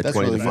 yeah. yeah, That's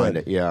 20 really to find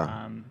good. it.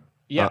 Yeah.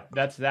 Yeah,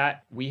 that's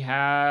that. We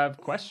have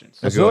questions.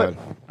 Let's Go do it.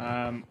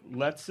 ahead.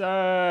 Let's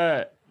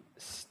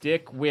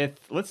stick with.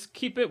 Let's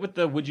keep it with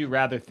the would you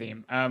rather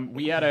theme.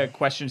 We had a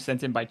question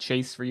sent in by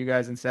Chase for you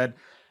guys and said,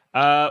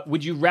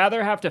 would you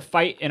rather have to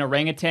fight an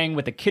orangutan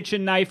with a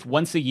kitchen knife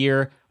once a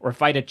year, or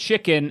fight a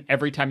chicken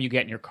every time you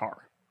get in your car?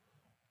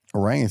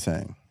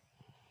 Orangutan.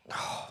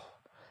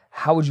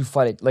 How would you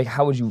fight it? Like,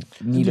 how would you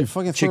need You it?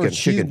 fucking throw a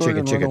Chicken, cheeseburger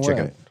and run away.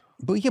 chicken.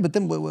 But yeah, but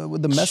then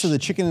with the mess of the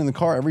chicken in the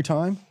car every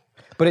time.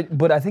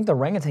 But I think the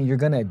orangutan, you're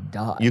gonna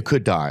die. You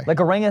could die. Like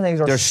orangutans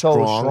are They're so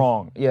strong.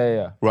 strong. Yeah, yeah,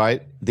 yeah.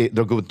 right?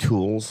 They'll go with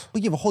tools.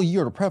 But you have a whole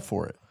year to prep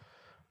for it.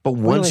 But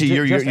once a Really,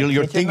 year, just a you're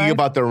kitchen thinking knife?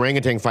 about the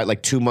orangutan fight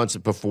like 2 months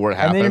before it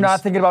happens. And then you're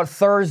not thinking about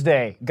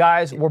Thursday,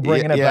 guys. We're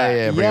bringing it back.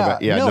 Yeah, bring it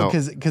back. Yeah, no, no.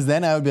 because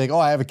then I would be like, oh,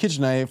 I have a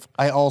kitchen knife.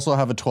 I also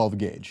have a 12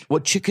 gauge.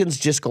 What chickens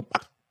just go,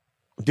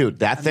 dude?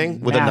 That thing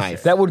with a massive.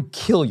 knife. That would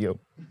kill you.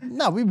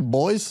 No, we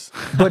boys.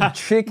 But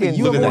chicken,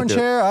 You Look have at that orange dude.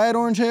 hair. I had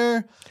orange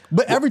hair.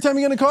 But every time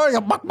you get in the car, you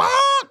go, bok, bok,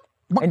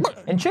 bok, and, bok.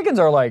 and chickens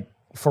are like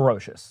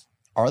ferocious.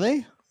 Are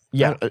they?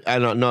 Yeah. I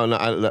don't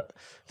know.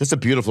 That's a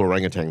beautiful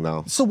orangutan,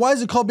 though. So why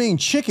is it called being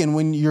chicken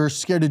when you're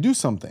scared to do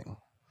something?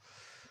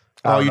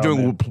 Oh, you're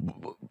doing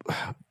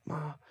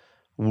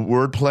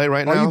wordplay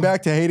right now? Are you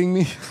back to hating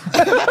me?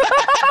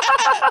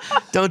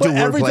 Don't do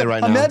Every wordplay time-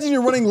 right now. Imagine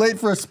you're running late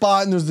for a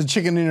spot and there's the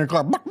chicken in your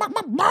car. Bok, bok,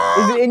 bok, bok.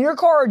 Is it in your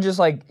car or just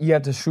like you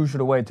have to shoosh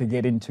it away to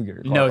get into your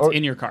car? No, it's Or-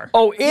 in your car.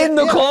 Oh, in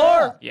the Yeah.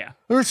 car? Yeah.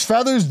 There's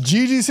feathers.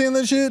 Gigi saying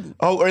that shit.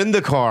 Oh, we're in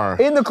the car.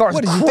 In the car.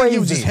 What It's did you crazy. think he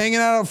was just hanging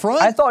out up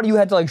front? I thought you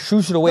had to like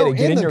shoosh it away No, to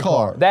get in in the your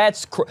car. car.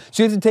 That's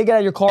so you have to take it out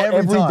of your car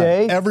every time.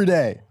 day. Every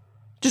day.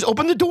 Just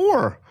open the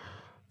door.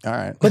 All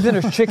right. But then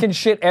there's chicken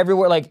shit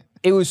everywhere. Like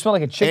it would smell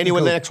like a chicken.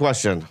 Anyway, coop. the next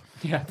question.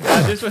 Yeah,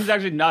 this one's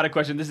actually not a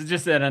question. This is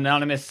just an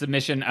anonymous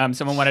submission.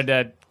 Someone wanted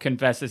to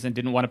confess this and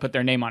didn't want to put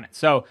their name on it.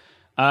 So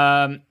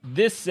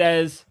this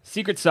says,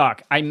 Secret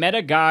Sock. I met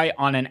a guy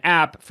on an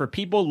app for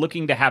people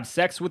looking to have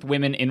sex with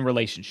women in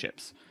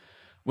relationships.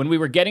 When we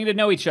were getting to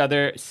know each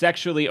other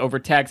sexually over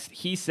text,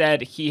 he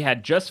said he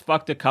had just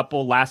fucked a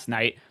couple last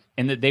night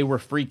and that they were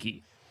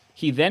freaky.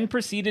 He then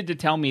proceeded to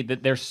tell me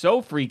that they're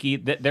so freaky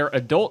that their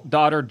adult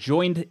daughter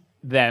joined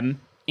them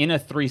in a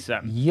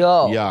threesome.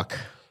 Yo. Yuck.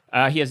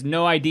 He has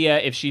no idea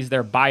if she's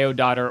their bio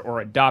daughter or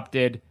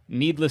adopted.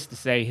 Needless to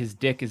say, his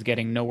dick is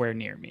getting nowhere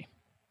near me.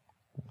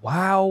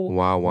 Wow.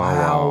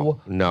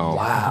 Wow. No.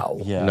 Wow.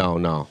 Yeah.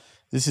 No.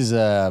 This is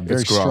a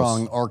very It's gross.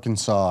 strong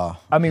Arkansas.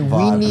 I mean, we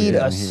vibe need we're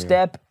a getting here.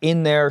 step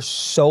in there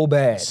so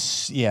bad.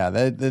 Yeah,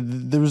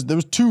 there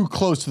was too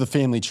close to the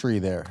family tree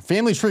there.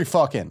 Family tree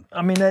fucking.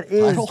 I mean, that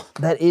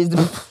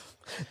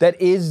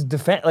is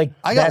defense. Like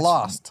I got that's-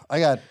 lost. I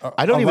got.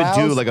 I don't even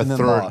do aroused like a and then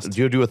third. lost.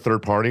 Do you do a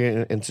third party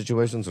in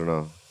situations or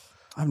no?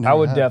 I've I never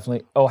would had.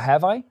 definitely. Oh,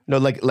 have I? No,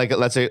 like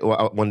let's say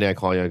one day I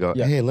call you and I go,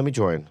 Yeah. hey, let me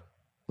join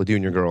with you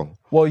and your girl.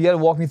 Well, you got to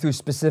walk me through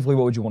specifically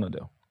what would you want to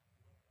do.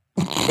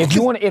 If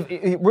you want, if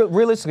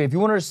realistically, if you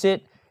want her to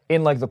sit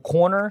in like the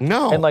corner,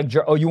 No. and like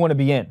you want to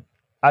be in,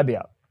 I'd be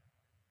out.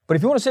 But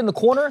if you want to sit in the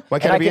corner, Why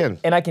can't and I be can, in?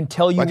 and I can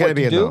tell you Why what can't I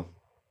be to in do. though?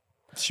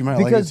 She might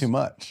like it Because- too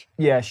much.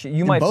 Yeah,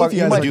 you might both fuck. you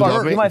You guys might do fuck love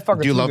her. me? You might fuck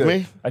her Do you too love good.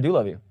 me? I do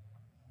love you.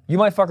 You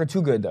might fuck her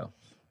too good though,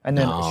 and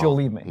then she'll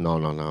leave me. No.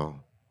 How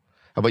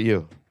about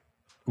you?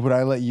 Would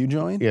I let you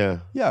join? Yeah.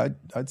 Yeah,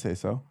 I'd say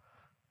so.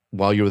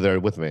 While you were there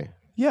with me.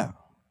 Yeah.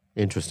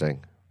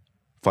 Interesting.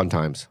 Fun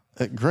times.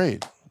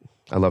 Great.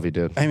 I love you,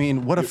 dude. I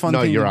mean, what a fun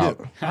No, thing you're to out.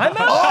 do. I'm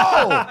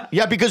out.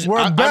 Yeah, because We're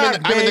I'm back,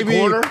 in the baby.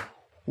 corner.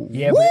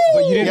 Yeah,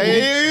 but you didn't.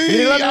 Yeah, You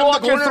didn't let me I'm in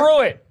walk the you corner.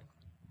 through it.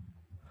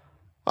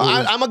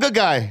 I'm a good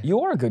guy.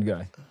 You are a good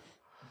guy.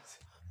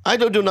 I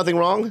don't do nothing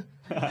wrong.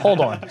 Hold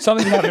on.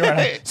 Something's happening right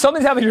now.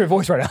 Something's happening to your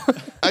voice right now.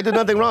 I did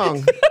nothing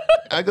wrong.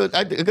 I a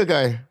good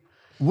guy.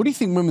 What do you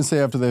think women say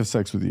after they have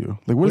sex with you?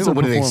 Like, what is What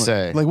their do they performance?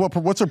 say? Like,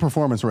 what's their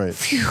performance rate?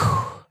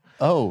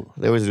 Oh,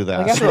 They always do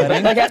that.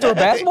 like after a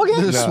basketball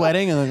game? they're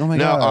sweating and like, oh my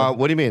No, god.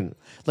 what do you mean?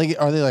 Like,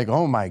 are they like,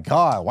 oh my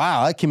god,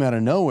 wow, that came out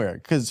of nowhere?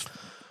 Because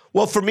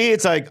Well, for me,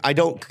 it's like I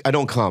don't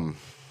come.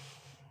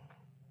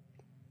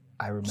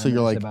 I remember. so you're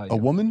this like about a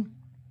you. woman.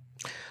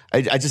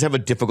 I just have a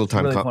difficult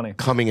time Really funny.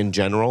 coming in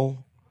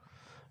general.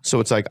 So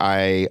it's like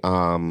I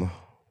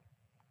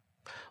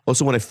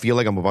also when I feel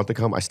like I'm about to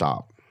come, I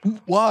stop.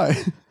 Why?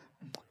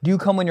 Do you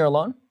come when you're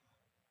alone?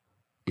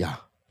 Yeah.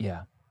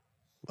 Yeah.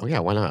 Oh yeah,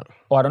 why not?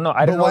 Oh, I don't know.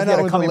 I But don't know why if you not had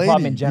a with a coming lady?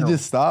 problem in You general.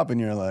 just stop and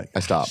you're like, I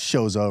stop.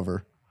 Show's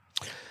over.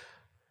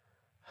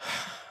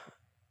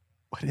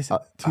 What is it?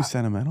 Too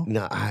sentimental?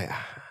 No,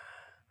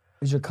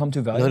 Is your cum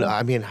too valuable? no.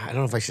 I mean, I don't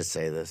know if I should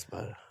say this,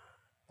 but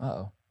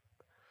Uh-oh.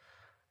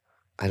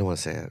 I don't want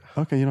to say it.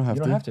 Okay, you don't have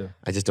You to. don't have to.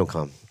 I just don't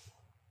come.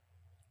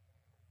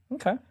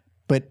 Okay.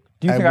 But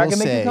Do you think I will can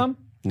make say, you come?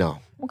 No.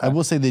 I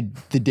will say the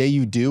day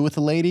you do with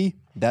a lady,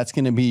 that's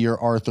going to be your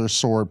Arthur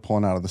sword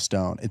pulling out of the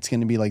stone. It's going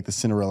to be like the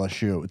Cinderella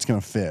shoe. It's going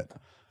to fit.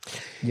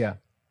 Yeah.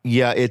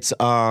 Yeah, it's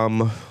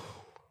The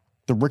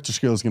Richter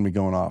scale is going to be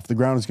going off. The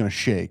ground is going to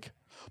shake.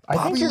 I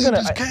think Bobby you're Lee gonna.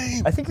 just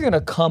came. I think you're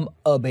gonna come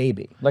a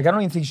baby. Like I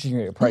don't even think she's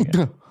gonna get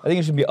pregnant. I think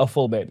it should be a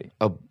full baby.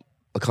 a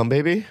cum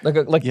baby.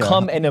 Like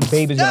come and a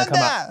baby's gonna come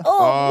out. Oh,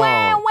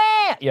 wah,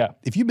 wah. Yeah.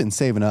 If you've been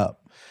saving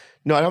up,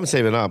 No, I'm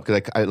saving up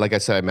because, like I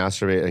said, I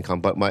masturbate and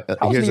come. But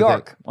How's here's the the thing.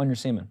 arc on your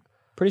semen?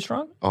 Pretty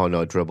strong. Oh no,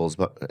 it dribbles.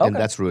 But Okay. and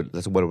that's rude.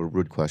 That's what a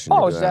rude question. Oh,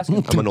 to I was do just that.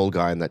 asking. I'm an old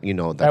guy, and that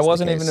that's I the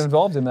wasn't case. even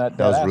involved in that.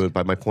 That was ask. rude.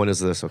 But my point is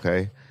this,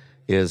 okay?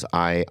 Is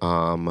I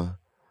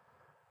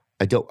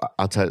don't.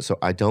 I'll tell you. So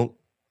I don't.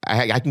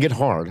 I can get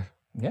hard.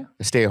 Yeah.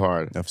 I stay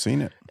hard. I've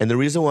seen it. And the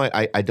reason why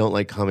I don't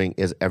like coming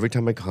is every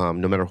time I come,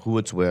 no matter who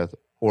it's with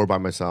or by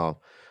myself,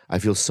 I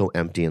feel so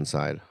empty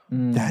inside.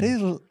 That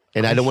is,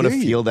 And I don't want to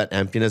hear you. feel that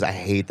emptiness. I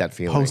hate that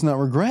feeling. Post nut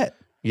regret.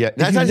 Yeah,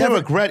 that's you not never- a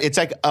regret. It's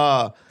like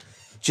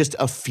just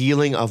a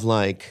feeling of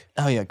like,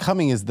 Oh yeah,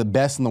 coming is the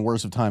best and the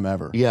worst of time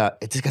ever. yeah,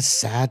 it's like a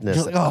sadness.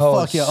 You're like, oh, Oh,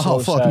 fuck yeah, so oh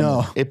fuck sad.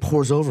 no. It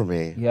pours over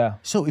me. Yeah.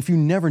 So if you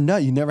never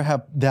nut, you never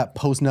have that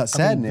post nut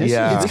sadness. This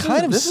Yeah. is, It's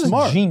kind of this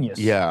smart. is genius.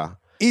 Yeah.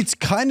 It's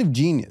kind of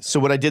genius. So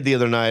what I did the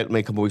other night,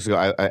 a couple weeks ago,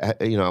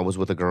 I was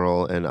with a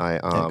girl and I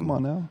Come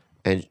on now.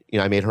 and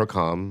I made her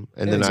come,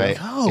 and then Let's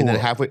go. and then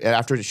halfway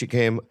after she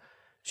came,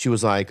 she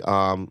was like,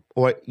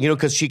 or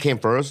because she came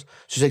first,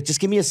 she's like, just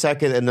give me a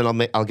second, and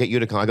then I'll get you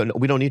to come. I go, no,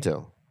 we don't need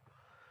to.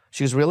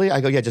 She goes, really? I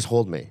go, yeah, just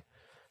hold me.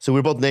 So we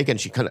were both naked.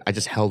 And I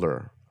just held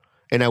her,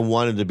 and I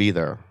wanted to be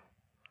there.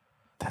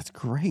 That's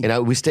great.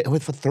 And we stayed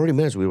for 30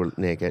 minutes. We were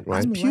naked,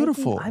 right? That's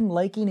beautiful. I'm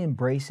liking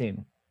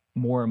embracing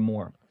more and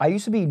more. I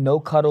used to be no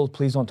cuddles,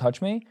 please don't touch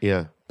me.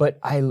 Yeah, But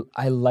I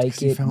like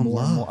you it found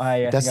more and love. more.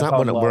 I that's think I not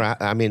found what love. we're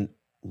at. I mean,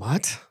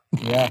 what?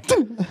 Yeah.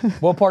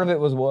 What part of it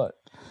was what?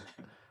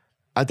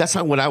 That's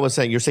not what I was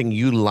saying. You're saying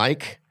you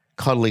like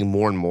cuddling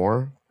more and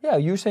more. Yeah,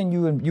 you were saying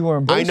you were I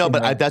embracing. know,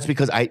 but more. that's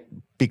because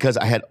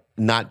I had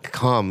not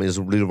come is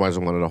really why I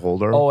wanted to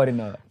hold her. Oh, I didn't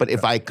know that. But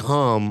if I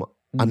come,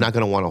 I'm not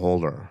going to want to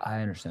hold her.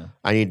 I understand.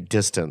 I need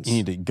distance. You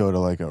need to go to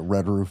like a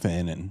Red Roof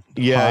Inn and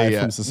Yeah, hide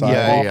yeah. from society.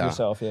 Yeah, Off yeah.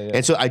 yourself, yeah.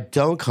 And so I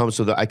don't come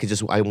so that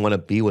I want to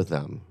be with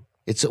them.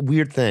 It's a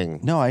weird thing.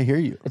 No, I hear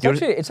you.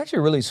 It's actually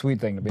a really sweet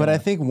thing to be. But I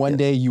honest. think one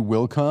day you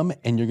will come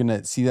and you're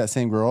gonna see that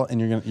same girl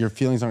and your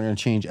feelings aren't gonna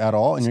change at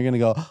all and you're gonna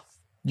go,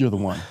 you're the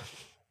one.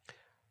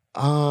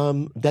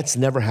 That's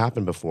never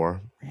happened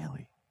before.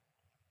 Really?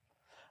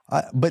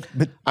 But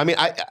I mean,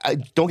 I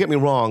don't get me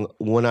wrong.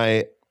 When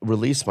I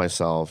release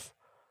myself,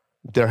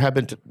 there have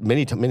been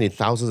many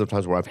thousands of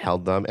times where I've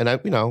held them, and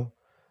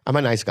I'm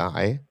a nice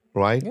guy,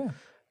 right? Yeah.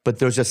 But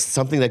there's just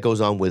something that goes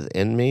on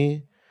within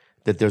me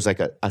that there's like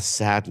a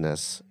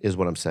sadness, is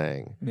what I'm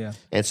saying. Yeah.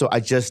 And so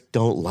I just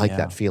don't like Yeah.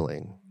 that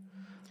feeling.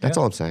 That's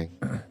all I'm saying.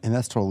 and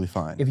that's totally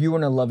fine. if you were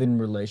in a loving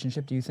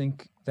relationship, do you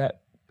think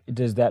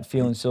does that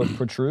feeling still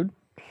protrude?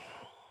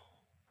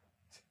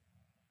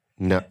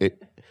 No,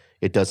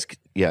 it does.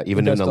 Yeah,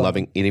 even It in does the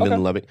still- even in the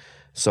Okay. loving.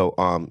 So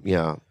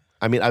yeah.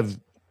 I mean,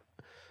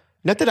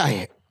 not that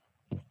I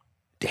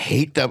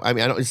hate them. I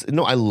mean,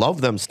 I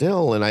love them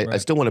still, and I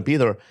still want to be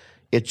there.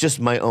 It's just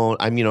my own.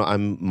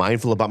 I'm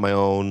mindful about my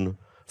own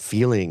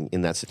feeling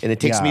in that, and it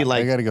takes me I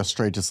like gotta go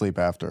straight to sleep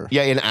after.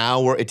 an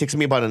hour. It takes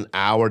me about an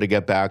hour to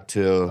get back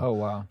to Oh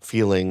wow.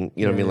 feeling.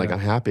 You know what I mean? Like I'm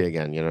happy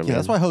again. You know what I Yeah, mean?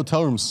 that's why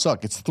hotel rooms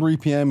suck. It's 3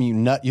 p.m. You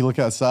look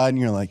outside and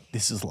you're like,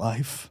 this is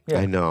life. Yeah.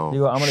 I know. You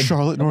go, I'm gonna,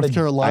 Charlotte, I'm North gonna-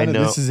 Carolina, I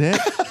know. this is it.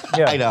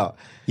 Yeah. I know.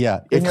 Yeah.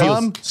 It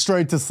Come feels-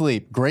 straight to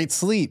sleep. Great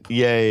sleep.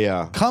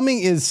 Yeah. Coming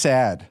is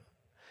sad.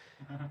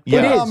 Yeah.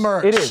 It is.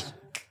 merch. It is.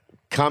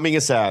 Coming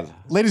is sad.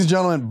 Ladies and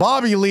gentlemen,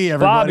 Bobby Lee,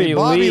 everybody.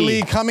 Bobby Lee.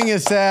 Lee, Coming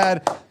is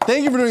sad.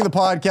 Thank you for doing the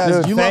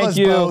podcast. Dude, you love thank us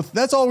you. both.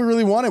 That's all we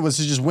really wanted was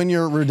to just win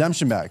your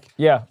redemption back.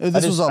 Yeah. This I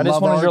just, was a I just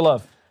love wanted your arc.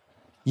 love.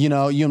 You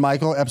know, you and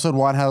Michael, episode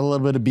 1 had a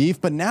little bit of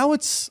beef, but now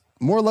it's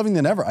more loving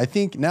than ever. I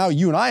think now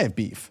you and I have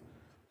beef.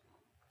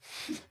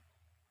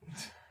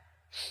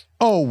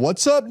 Oh,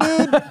 what's up,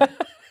 dude?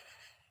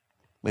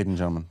 Ladies and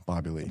gentlemen,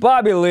 Bobby Lee.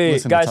 Bobby Lee,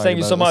 Listen to guys, Talk thank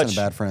you About so It. Listen much.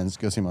 to Bad Friends.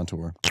 Go see him on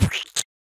tour.